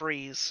begins to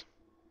freeze.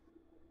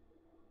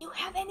 You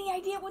have any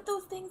idea what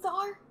those things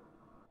are?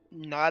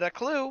 Not a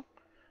clue.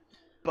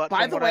 But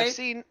By from the what way- I've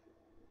seen,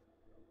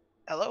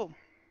 hello.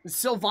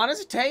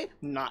 Sylvanas Tay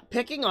not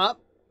picking up.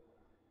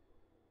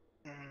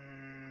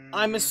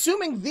 I'm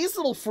assuming these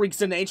little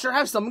freaks of nature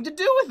have something to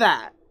do with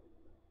that.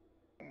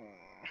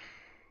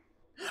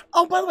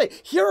 Oh, by the way,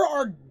 here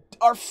are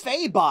our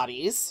Fey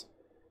bodies.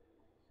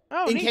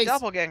 Oh, in neat case-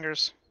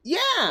 doppelgangers. Yeah,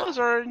 Those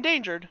are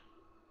endangered.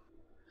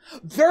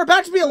 they're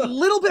about to be a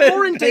little bit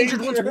more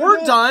endangered once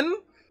we're done.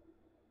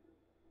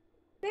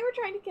 They were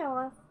trying to kill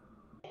us.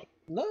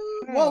 No,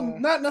 well,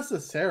 not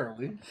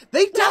necessarily.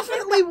 They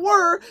definitely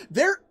were.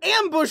 They're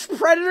ambush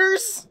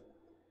predators.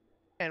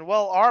 And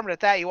well armed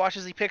at that, you watch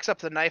as he picks up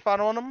the knife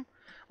on one of them.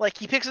 Like,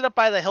 he picks it up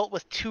by the hilt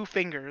with 2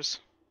 fingers.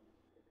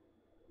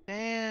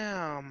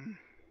 Damn.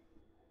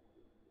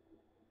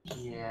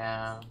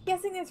 Yeah.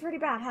 Guessing it's pretty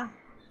bad, huh?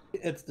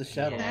 It's the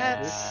shadow.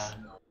 That's-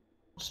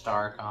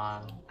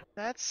 Starcon.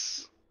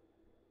 That's.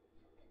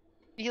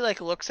 He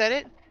like looks at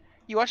it.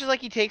 You watch as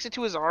like he takes it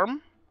to his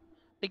arm.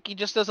 Like he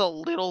just does a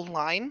little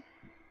line.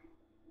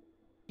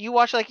 You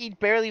watch like he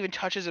barely even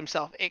touches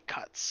himself. It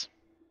cuts.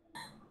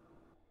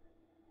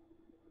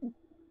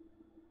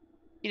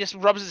 He just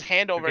rubs his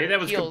hand over Okay, it. that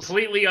And was heals.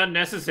 completely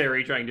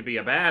unnecessary trying to be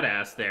a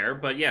badass there,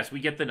 but yes, we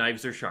get the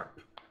knives are sharp.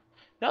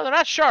 No, they're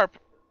not sharp.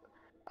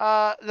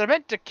 They're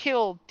meant to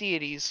kill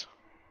deities.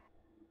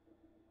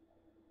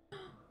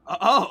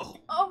 Oh.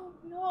 Oh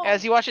no.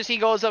 As you watch as he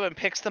goes up and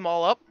picks them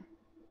all up.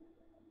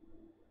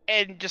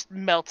 And just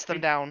melts them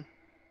down.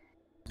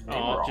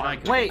 Oh,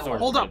 Gineye Wait,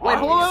 hold up. Wait,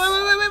 hold on.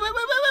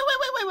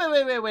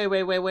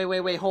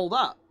 Wait, hold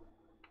up.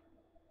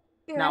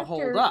 Now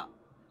hold up.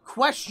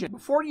 Question: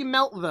 before you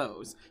melt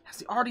those, has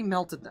he already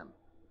melted them?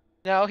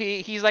 No,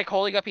 he's like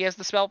holding up. He has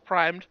the spell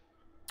primed.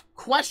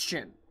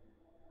 Question: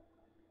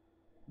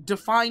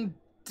 define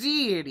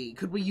deity.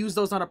 Could we use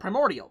those on a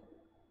primordial?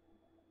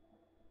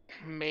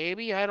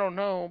 Maybe, I don't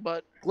know,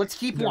 but Let's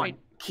keep They're- one.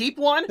 Keep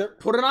one. they're-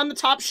 Put it on the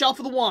top shelf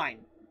of the wine.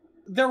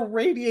 They're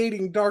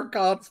radiating Dark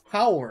God's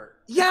power.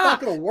 It's Yeah, not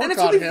gonna work and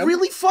it's on gonna be him.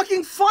 really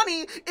fucking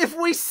funny if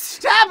we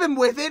stab him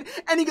with it,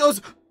 and he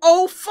goes,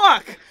 "Oh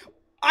fuck!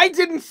 I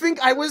didn't think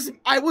I was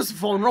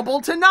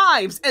vulnerable to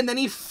knives," and then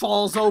he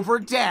falls over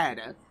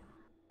dead.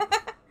 Can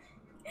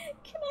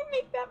I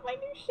make that my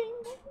new shame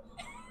name?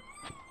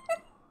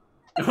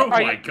 Oh Are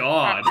my you-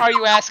 god. Are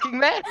you asking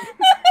that?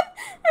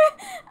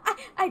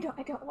 I don't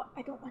want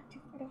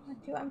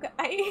to. I'm good.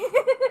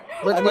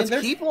 Let's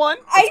there's- keep one.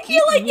 I Let's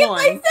feel keep like if one.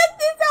 I said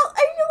this out,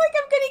 I feel like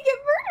I'm gonna get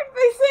murdered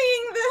by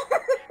saying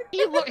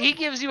this. He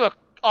gives you a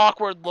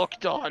awkward look,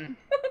 Dawn.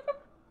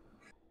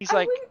 He's I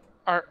like,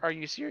 wouldn't- are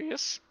you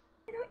serious?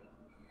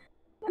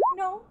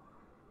 No,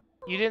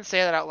 You didn't say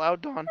that out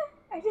loud, Dawn.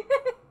 I didn't.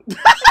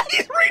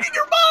 He's reading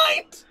your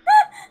mind.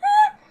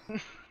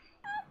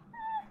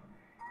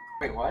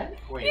 Wait, what?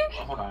 Wait,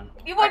 hold on.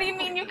 What do you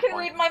mean you can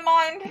read my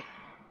mind?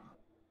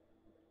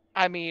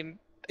 I mean,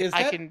 Is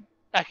I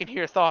that can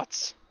hear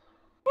thoughts.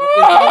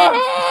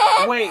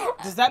 Wait,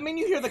 does that mean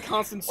you hear the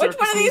constant Which circus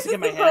one of these music is in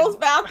my the head? girls'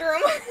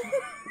 bathroom?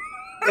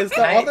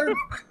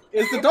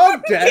 is the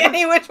dog dead?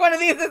 Kenny, which one of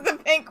these is the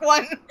pink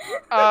one?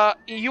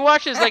 You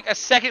watch as like a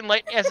second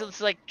light as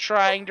it's like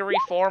trying to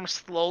reform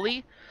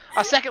slowly.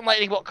 A second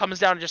lightning bolt comes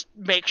down and just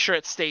makes sure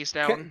it stays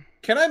down.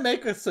 Can I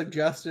make a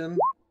suggestion?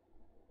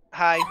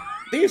 Hi.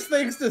 These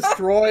things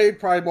destroy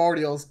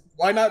primordials.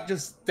 Why not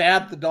just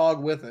stab the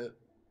dog with it?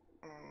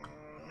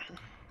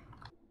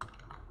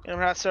 I'm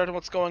not certain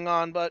what's going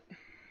on, but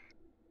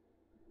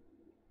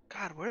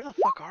God, where the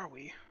fuck are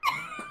we?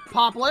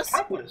 Popless.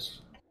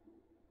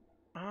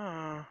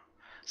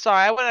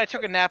 Sorry, I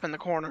took a nap in the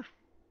corner.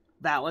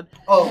 Valid.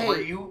 Oh,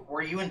 Hey.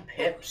 were you in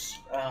Pip's?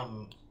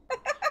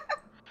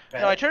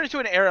 No, I turned into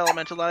an air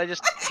elemental and I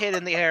just hid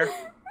in the air.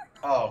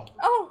 Oh,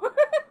 Oh,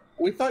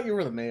 We thought you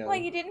were the male. well,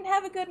 you didn't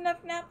have a good enough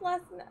nap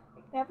last night.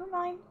 Never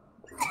mind.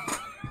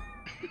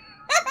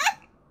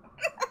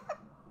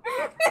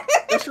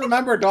 Just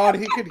remember, Dawn,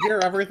 he could hear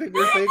everything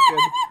you're thinking.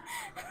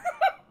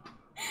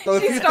 So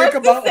if She you starts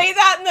think about to say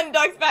that and then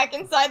ducks back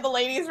inside the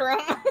ladies' room.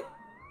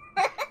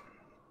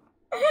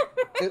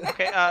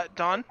 Okay,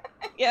 Dawn?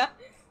 Yeah.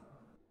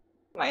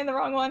 Am I in the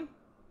wrong one?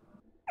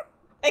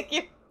 Thank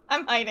you.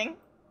 I'm hiding.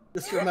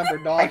 just remember,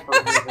 Dawn,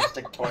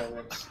 hyper-realistic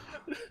toilets.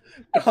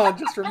 Dawn,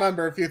 just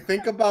remember, if you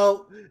think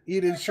about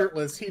Eden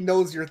shirtless, he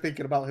knows you're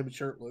thinking about him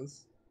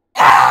shirtless.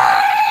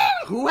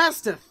 Who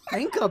has to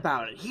think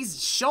about it?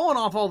 He's showing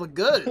off all the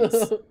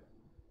goods.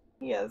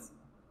 Yes.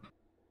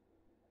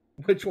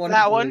 Which one?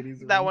 That of the one? ladies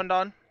That room? one,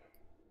 Dawn?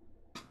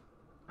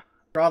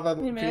 Draw the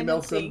Hey, man, female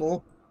let's see.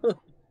 symbol.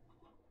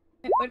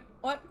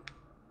 What?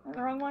 Am I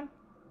the wrong one?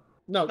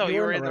 No, No,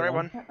 you were in the right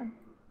one. That one.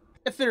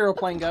 Ethereal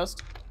plane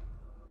ghost.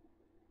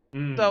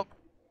 Mm. So,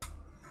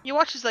 you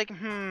watch as like,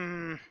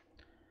 You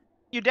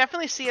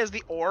definitely see as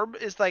the orb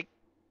is like,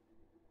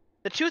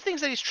 the two things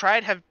that he's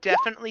tried have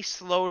definitely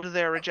slowed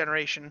their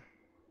regeneration.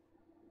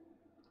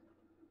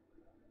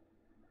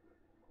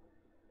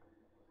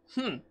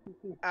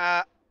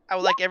 I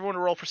would like everyone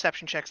to roll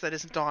perception checks that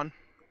isn't Dawn.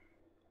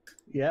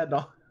 Yeah,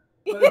 Dawn.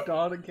 But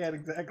Dawn can't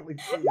exactly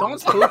see. it.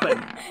 Dawn's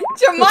pooping.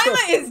 Jemima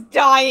is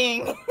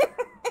dying.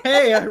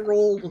 Hey, I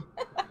rolled.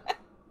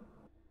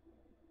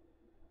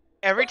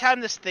 Every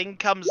time this thing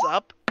comes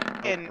up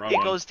and wrong it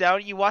one. goes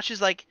down, you watch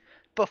as like,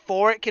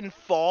 before it can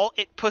fall,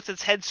 it puts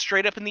its head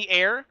straight up in the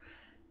air.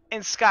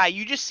 And Sky,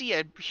 you just see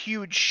a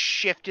huge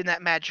shift in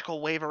that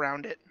magical wave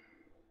around it.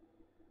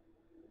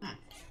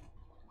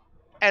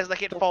 As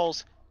like it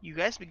falls, you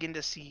guys begin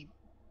to see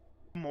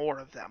more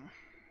of them.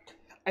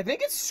 I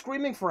think it's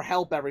screaming for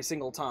help every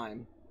single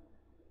time.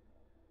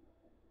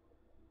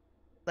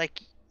 Like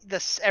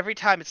this, every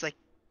time it's like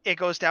it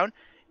goes down,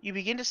 you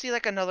begin to see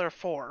like another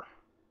 4.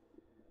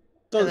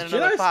 So And is then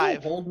another Gineye 5.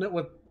 still holding it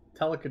with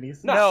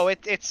telekinesis? No,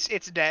 it's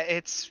dead.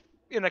 It's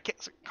in a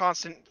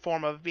constant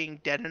form of being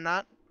dead and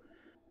not.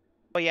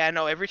 But yeah,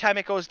 no, every time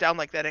it goes down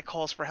like that, it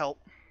calls for help.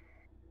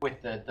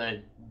 With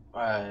the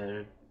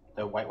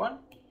white one?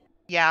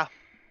 Yeah,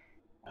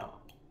 Oh.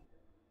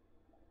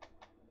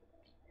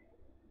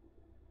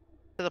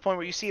 to the point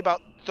where you see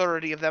about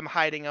 30 of them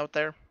hiding out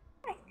there.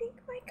 I think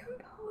my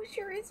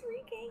composure is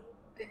regained.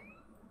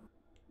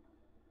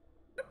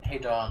 Hey,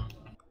 Dawn.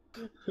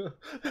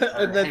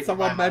 And then Hey,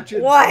 someone Jemima.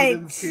 mentioned What?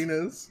 Aiden's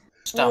penis.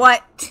 Stump.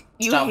 What?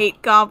 You Stump.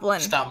 hate Goblin.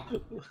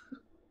 Stump.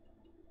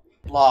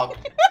 Log.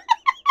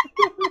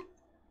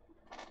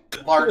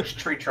 Large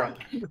tree trunk.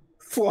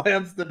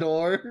 Slams the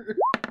door.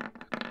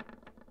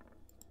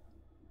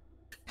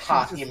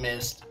 Ha, Jesus. you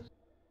missed.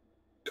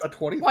 A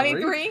 23?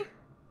 23?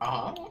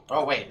 Uh-huh.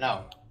 Oh, wait,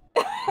 no.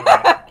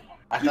 I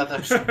thought that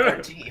was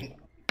 13.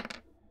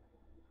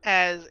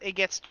 As it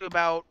gets to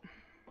about,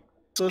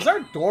 So is our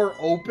door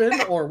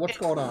open, or what's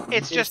going on?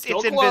 it's still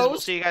invisible,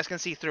 closed. so you guys can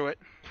see through it.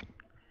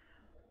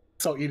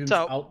 So Eden's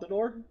So- out the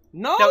door?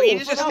 No, No,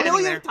 Eden's for just the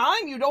standing millionth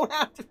time, you don't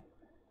have to.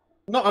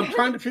 No, I'm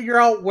trying to figure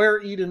out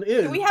where Eden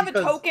is. Do we have a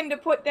because token to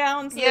put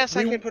down? So Yes,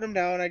 I we- can put him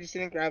down. I just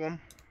didn't grab him.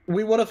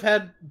 We would have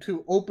had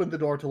to open the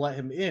door to let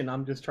him in.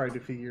 I'm just trying to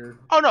figure.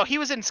 Oh no, he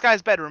was in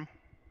Sky's bedroom.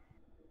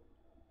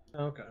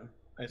 Okay,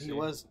 I see. He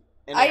was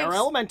an I- air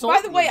elemental.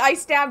 By the way, I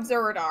stabbed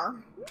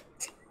Zuradar.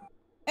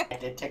 I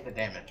did take the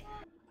damage.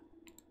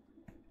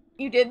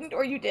 You didn't,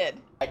 or you did?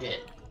 I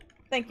did.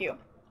 Thank you.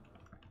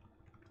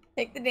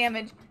 Take the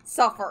damage.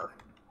 Suffer.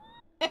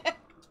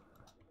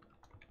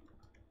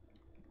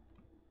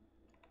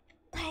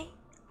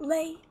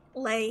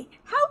 Lay.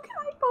 How can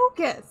I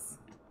focus?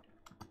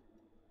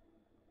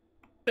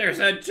 There's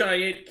a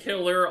giant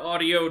killer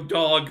audio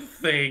dog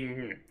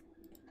thing.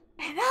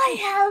 And I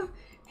have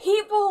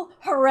people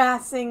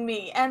harassing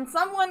me, and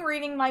someone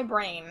reading my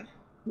brain.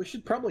 We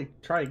should probably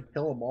try and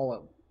kill them all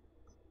at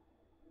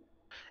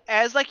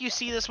As like you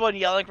see this one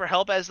yelling for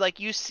help, as like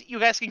you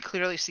guys can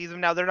clearly see them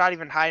now. They're not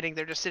even hiding.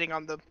 They're just sitting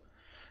on the.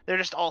 They're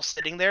just all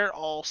sitting there,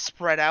 all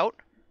spread out.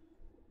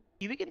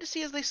 You begin to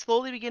see as they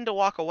slowly begin to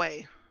walk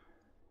away.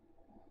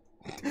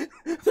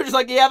 They're just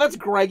like, yeah, that's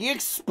Greg. He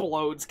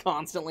explodes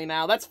constantly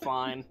now. That's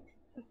fine.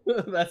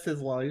 That's his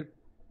life.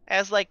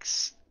 As like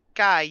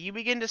Sky, you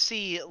begin to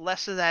see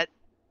less of that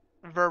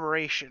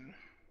reverberation.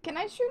 Can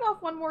I shoot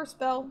off one more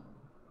spell?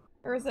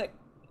 Or is it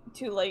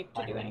too late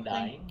to do Fine, anything?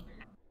 dying.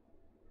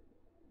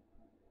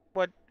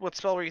 What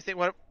spell were you think?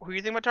 What who you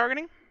thinking about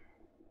targeting?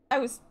 I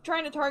was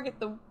trying to target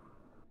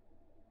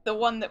the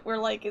one that we're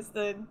like is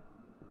the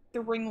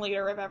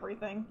ringleader of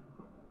everything.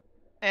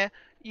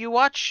 You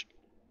watch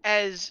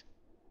as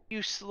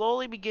you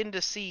slowly begin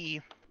to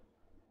see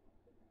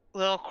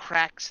little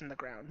cracks in the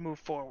ground move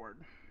forward.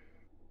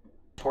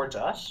 Towards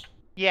us?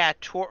 Yeah,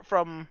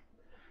 from.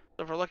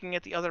 So if we're looking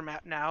at the other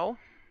map now.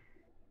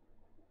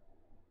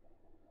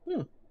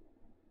 Well,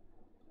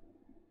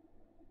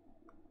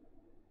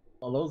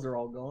 those are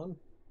all gone.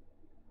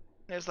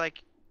 There's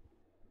like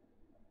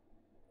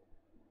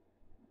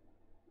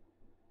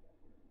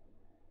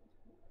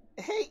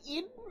Hey,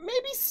 you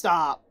maybe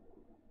stop.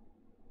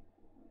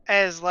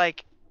 as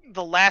like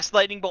the last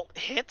lightning bolt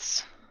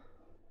hits,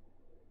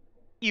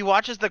 you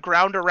watch as the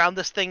ground around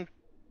this thing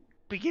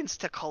begins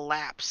to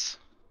collapse.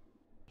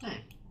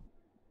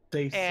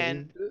 They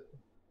And- saved it.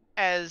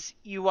 As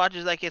you watch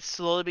as like it's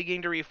slowly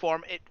beginning to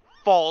reform, it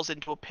falls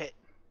into a pit.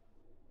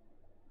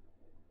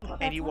 Well,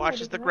 And that's you one watch way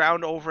to as the do it.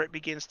 ground over it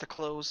begins to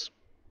close.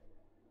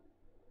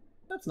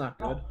 That's not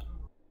good.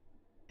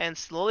 And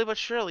slowly but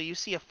surely you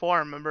see a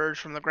form emerge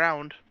from the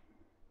ground.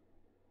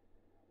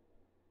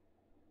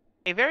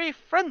 A very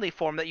friendly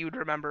form that you would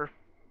remember.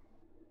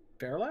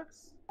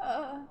 Parallax?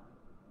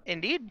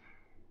 Indeed.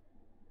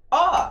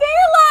 Ah!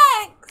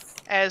 Parallax!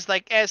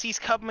 As he's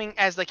coming,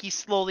 as like he's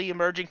slowly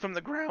emerging from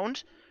the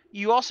ground,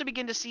 you also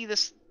begin to see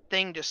this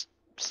thing just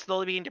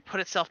slowly begin to put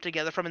itself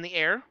together from in the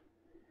air.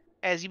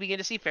 As you begin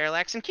to see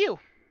Fairlax and Q.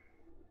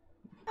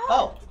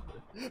 Oh.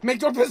 Make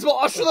door visible.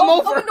 Usher them Oh,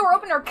 over. open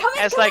door, come in,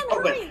 As, come like- in,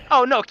 hurry!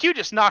 Oh no, Q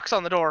just knocks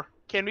on the door.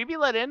 Can we be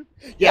let in?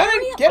 Get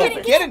Hurry in. up, Get get in.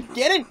 in, Get in.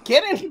 Get in.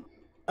 Get in.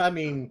 I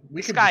mean,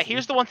 we could. Sky, just-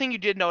 here's the one thing you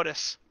did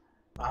notice.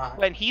 Uh-huh.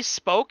 When he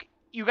spoke,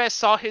 you guys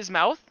saw his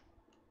mouth,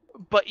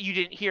 but you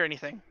didn't hear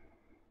anything.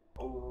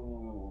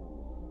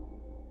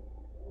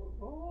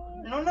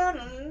 No.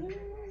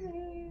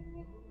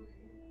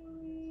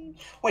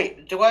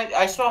 Wait, do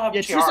I still have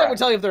Yeah, tiara? True Sight would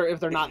tell you if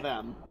they're not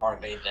them. Are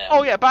they them?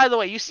 Oh yeah, by the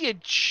way, you see a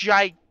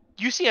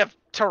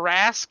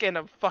Tarask and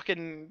a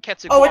fucking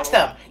Quetzalcoatl. Oh, it's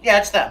them. Yeah,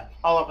 it's them.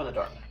 I'll open the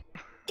door.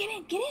 Get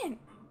in!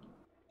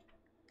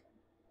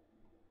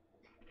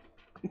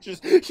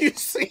 Just you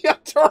see a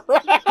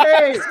Tarax.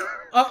 Hey,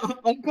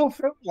 Uncle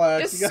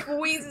Footlash. Just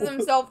squeezes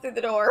himself through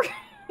the door.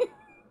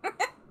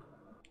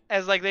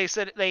 As like they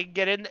said, they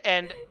get in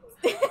and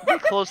they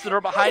close the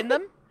door behind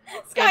them.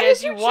 Sky, And does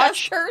as your you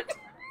watch- chest hurt?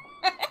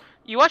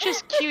 You watch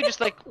as Q just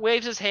like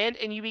waves his hand,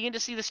 and you begin to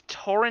see this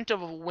torrent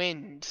of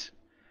wind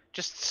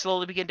just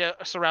slowly begin to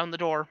surround the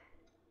door.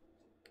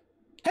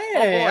 Hey,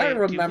 I oh boy,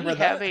 remember do we that.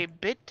 have a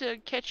bit to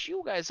catch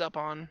you guys up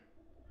on.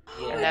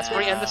 Yeah. And that's where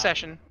we end the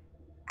session.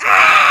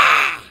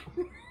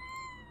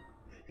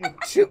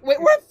 Wait,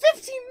 we're at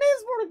 15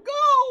 minutes more to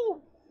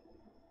go!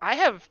 I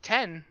have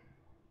 10.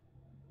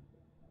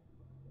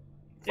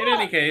 In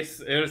any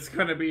case, it's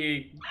going to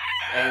be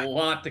a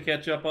lot to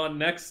catch up on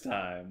next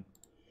time.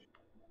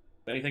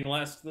 Any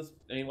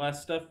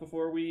last stuff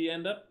before we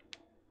end up?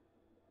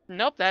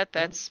 Nope,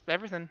 that's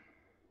everything.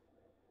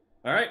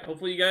 Alright,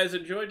 hopefully you guys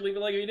enjoyed. Leave a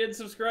like if you did,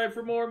 subscribe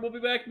for more, and we'll be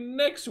back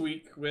next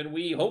week when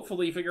we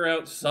hopefully figure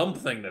out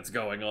something that's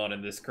going on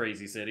in this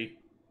crazy city.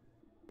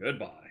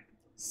 Goodbye.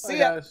 See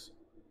ya! Guys.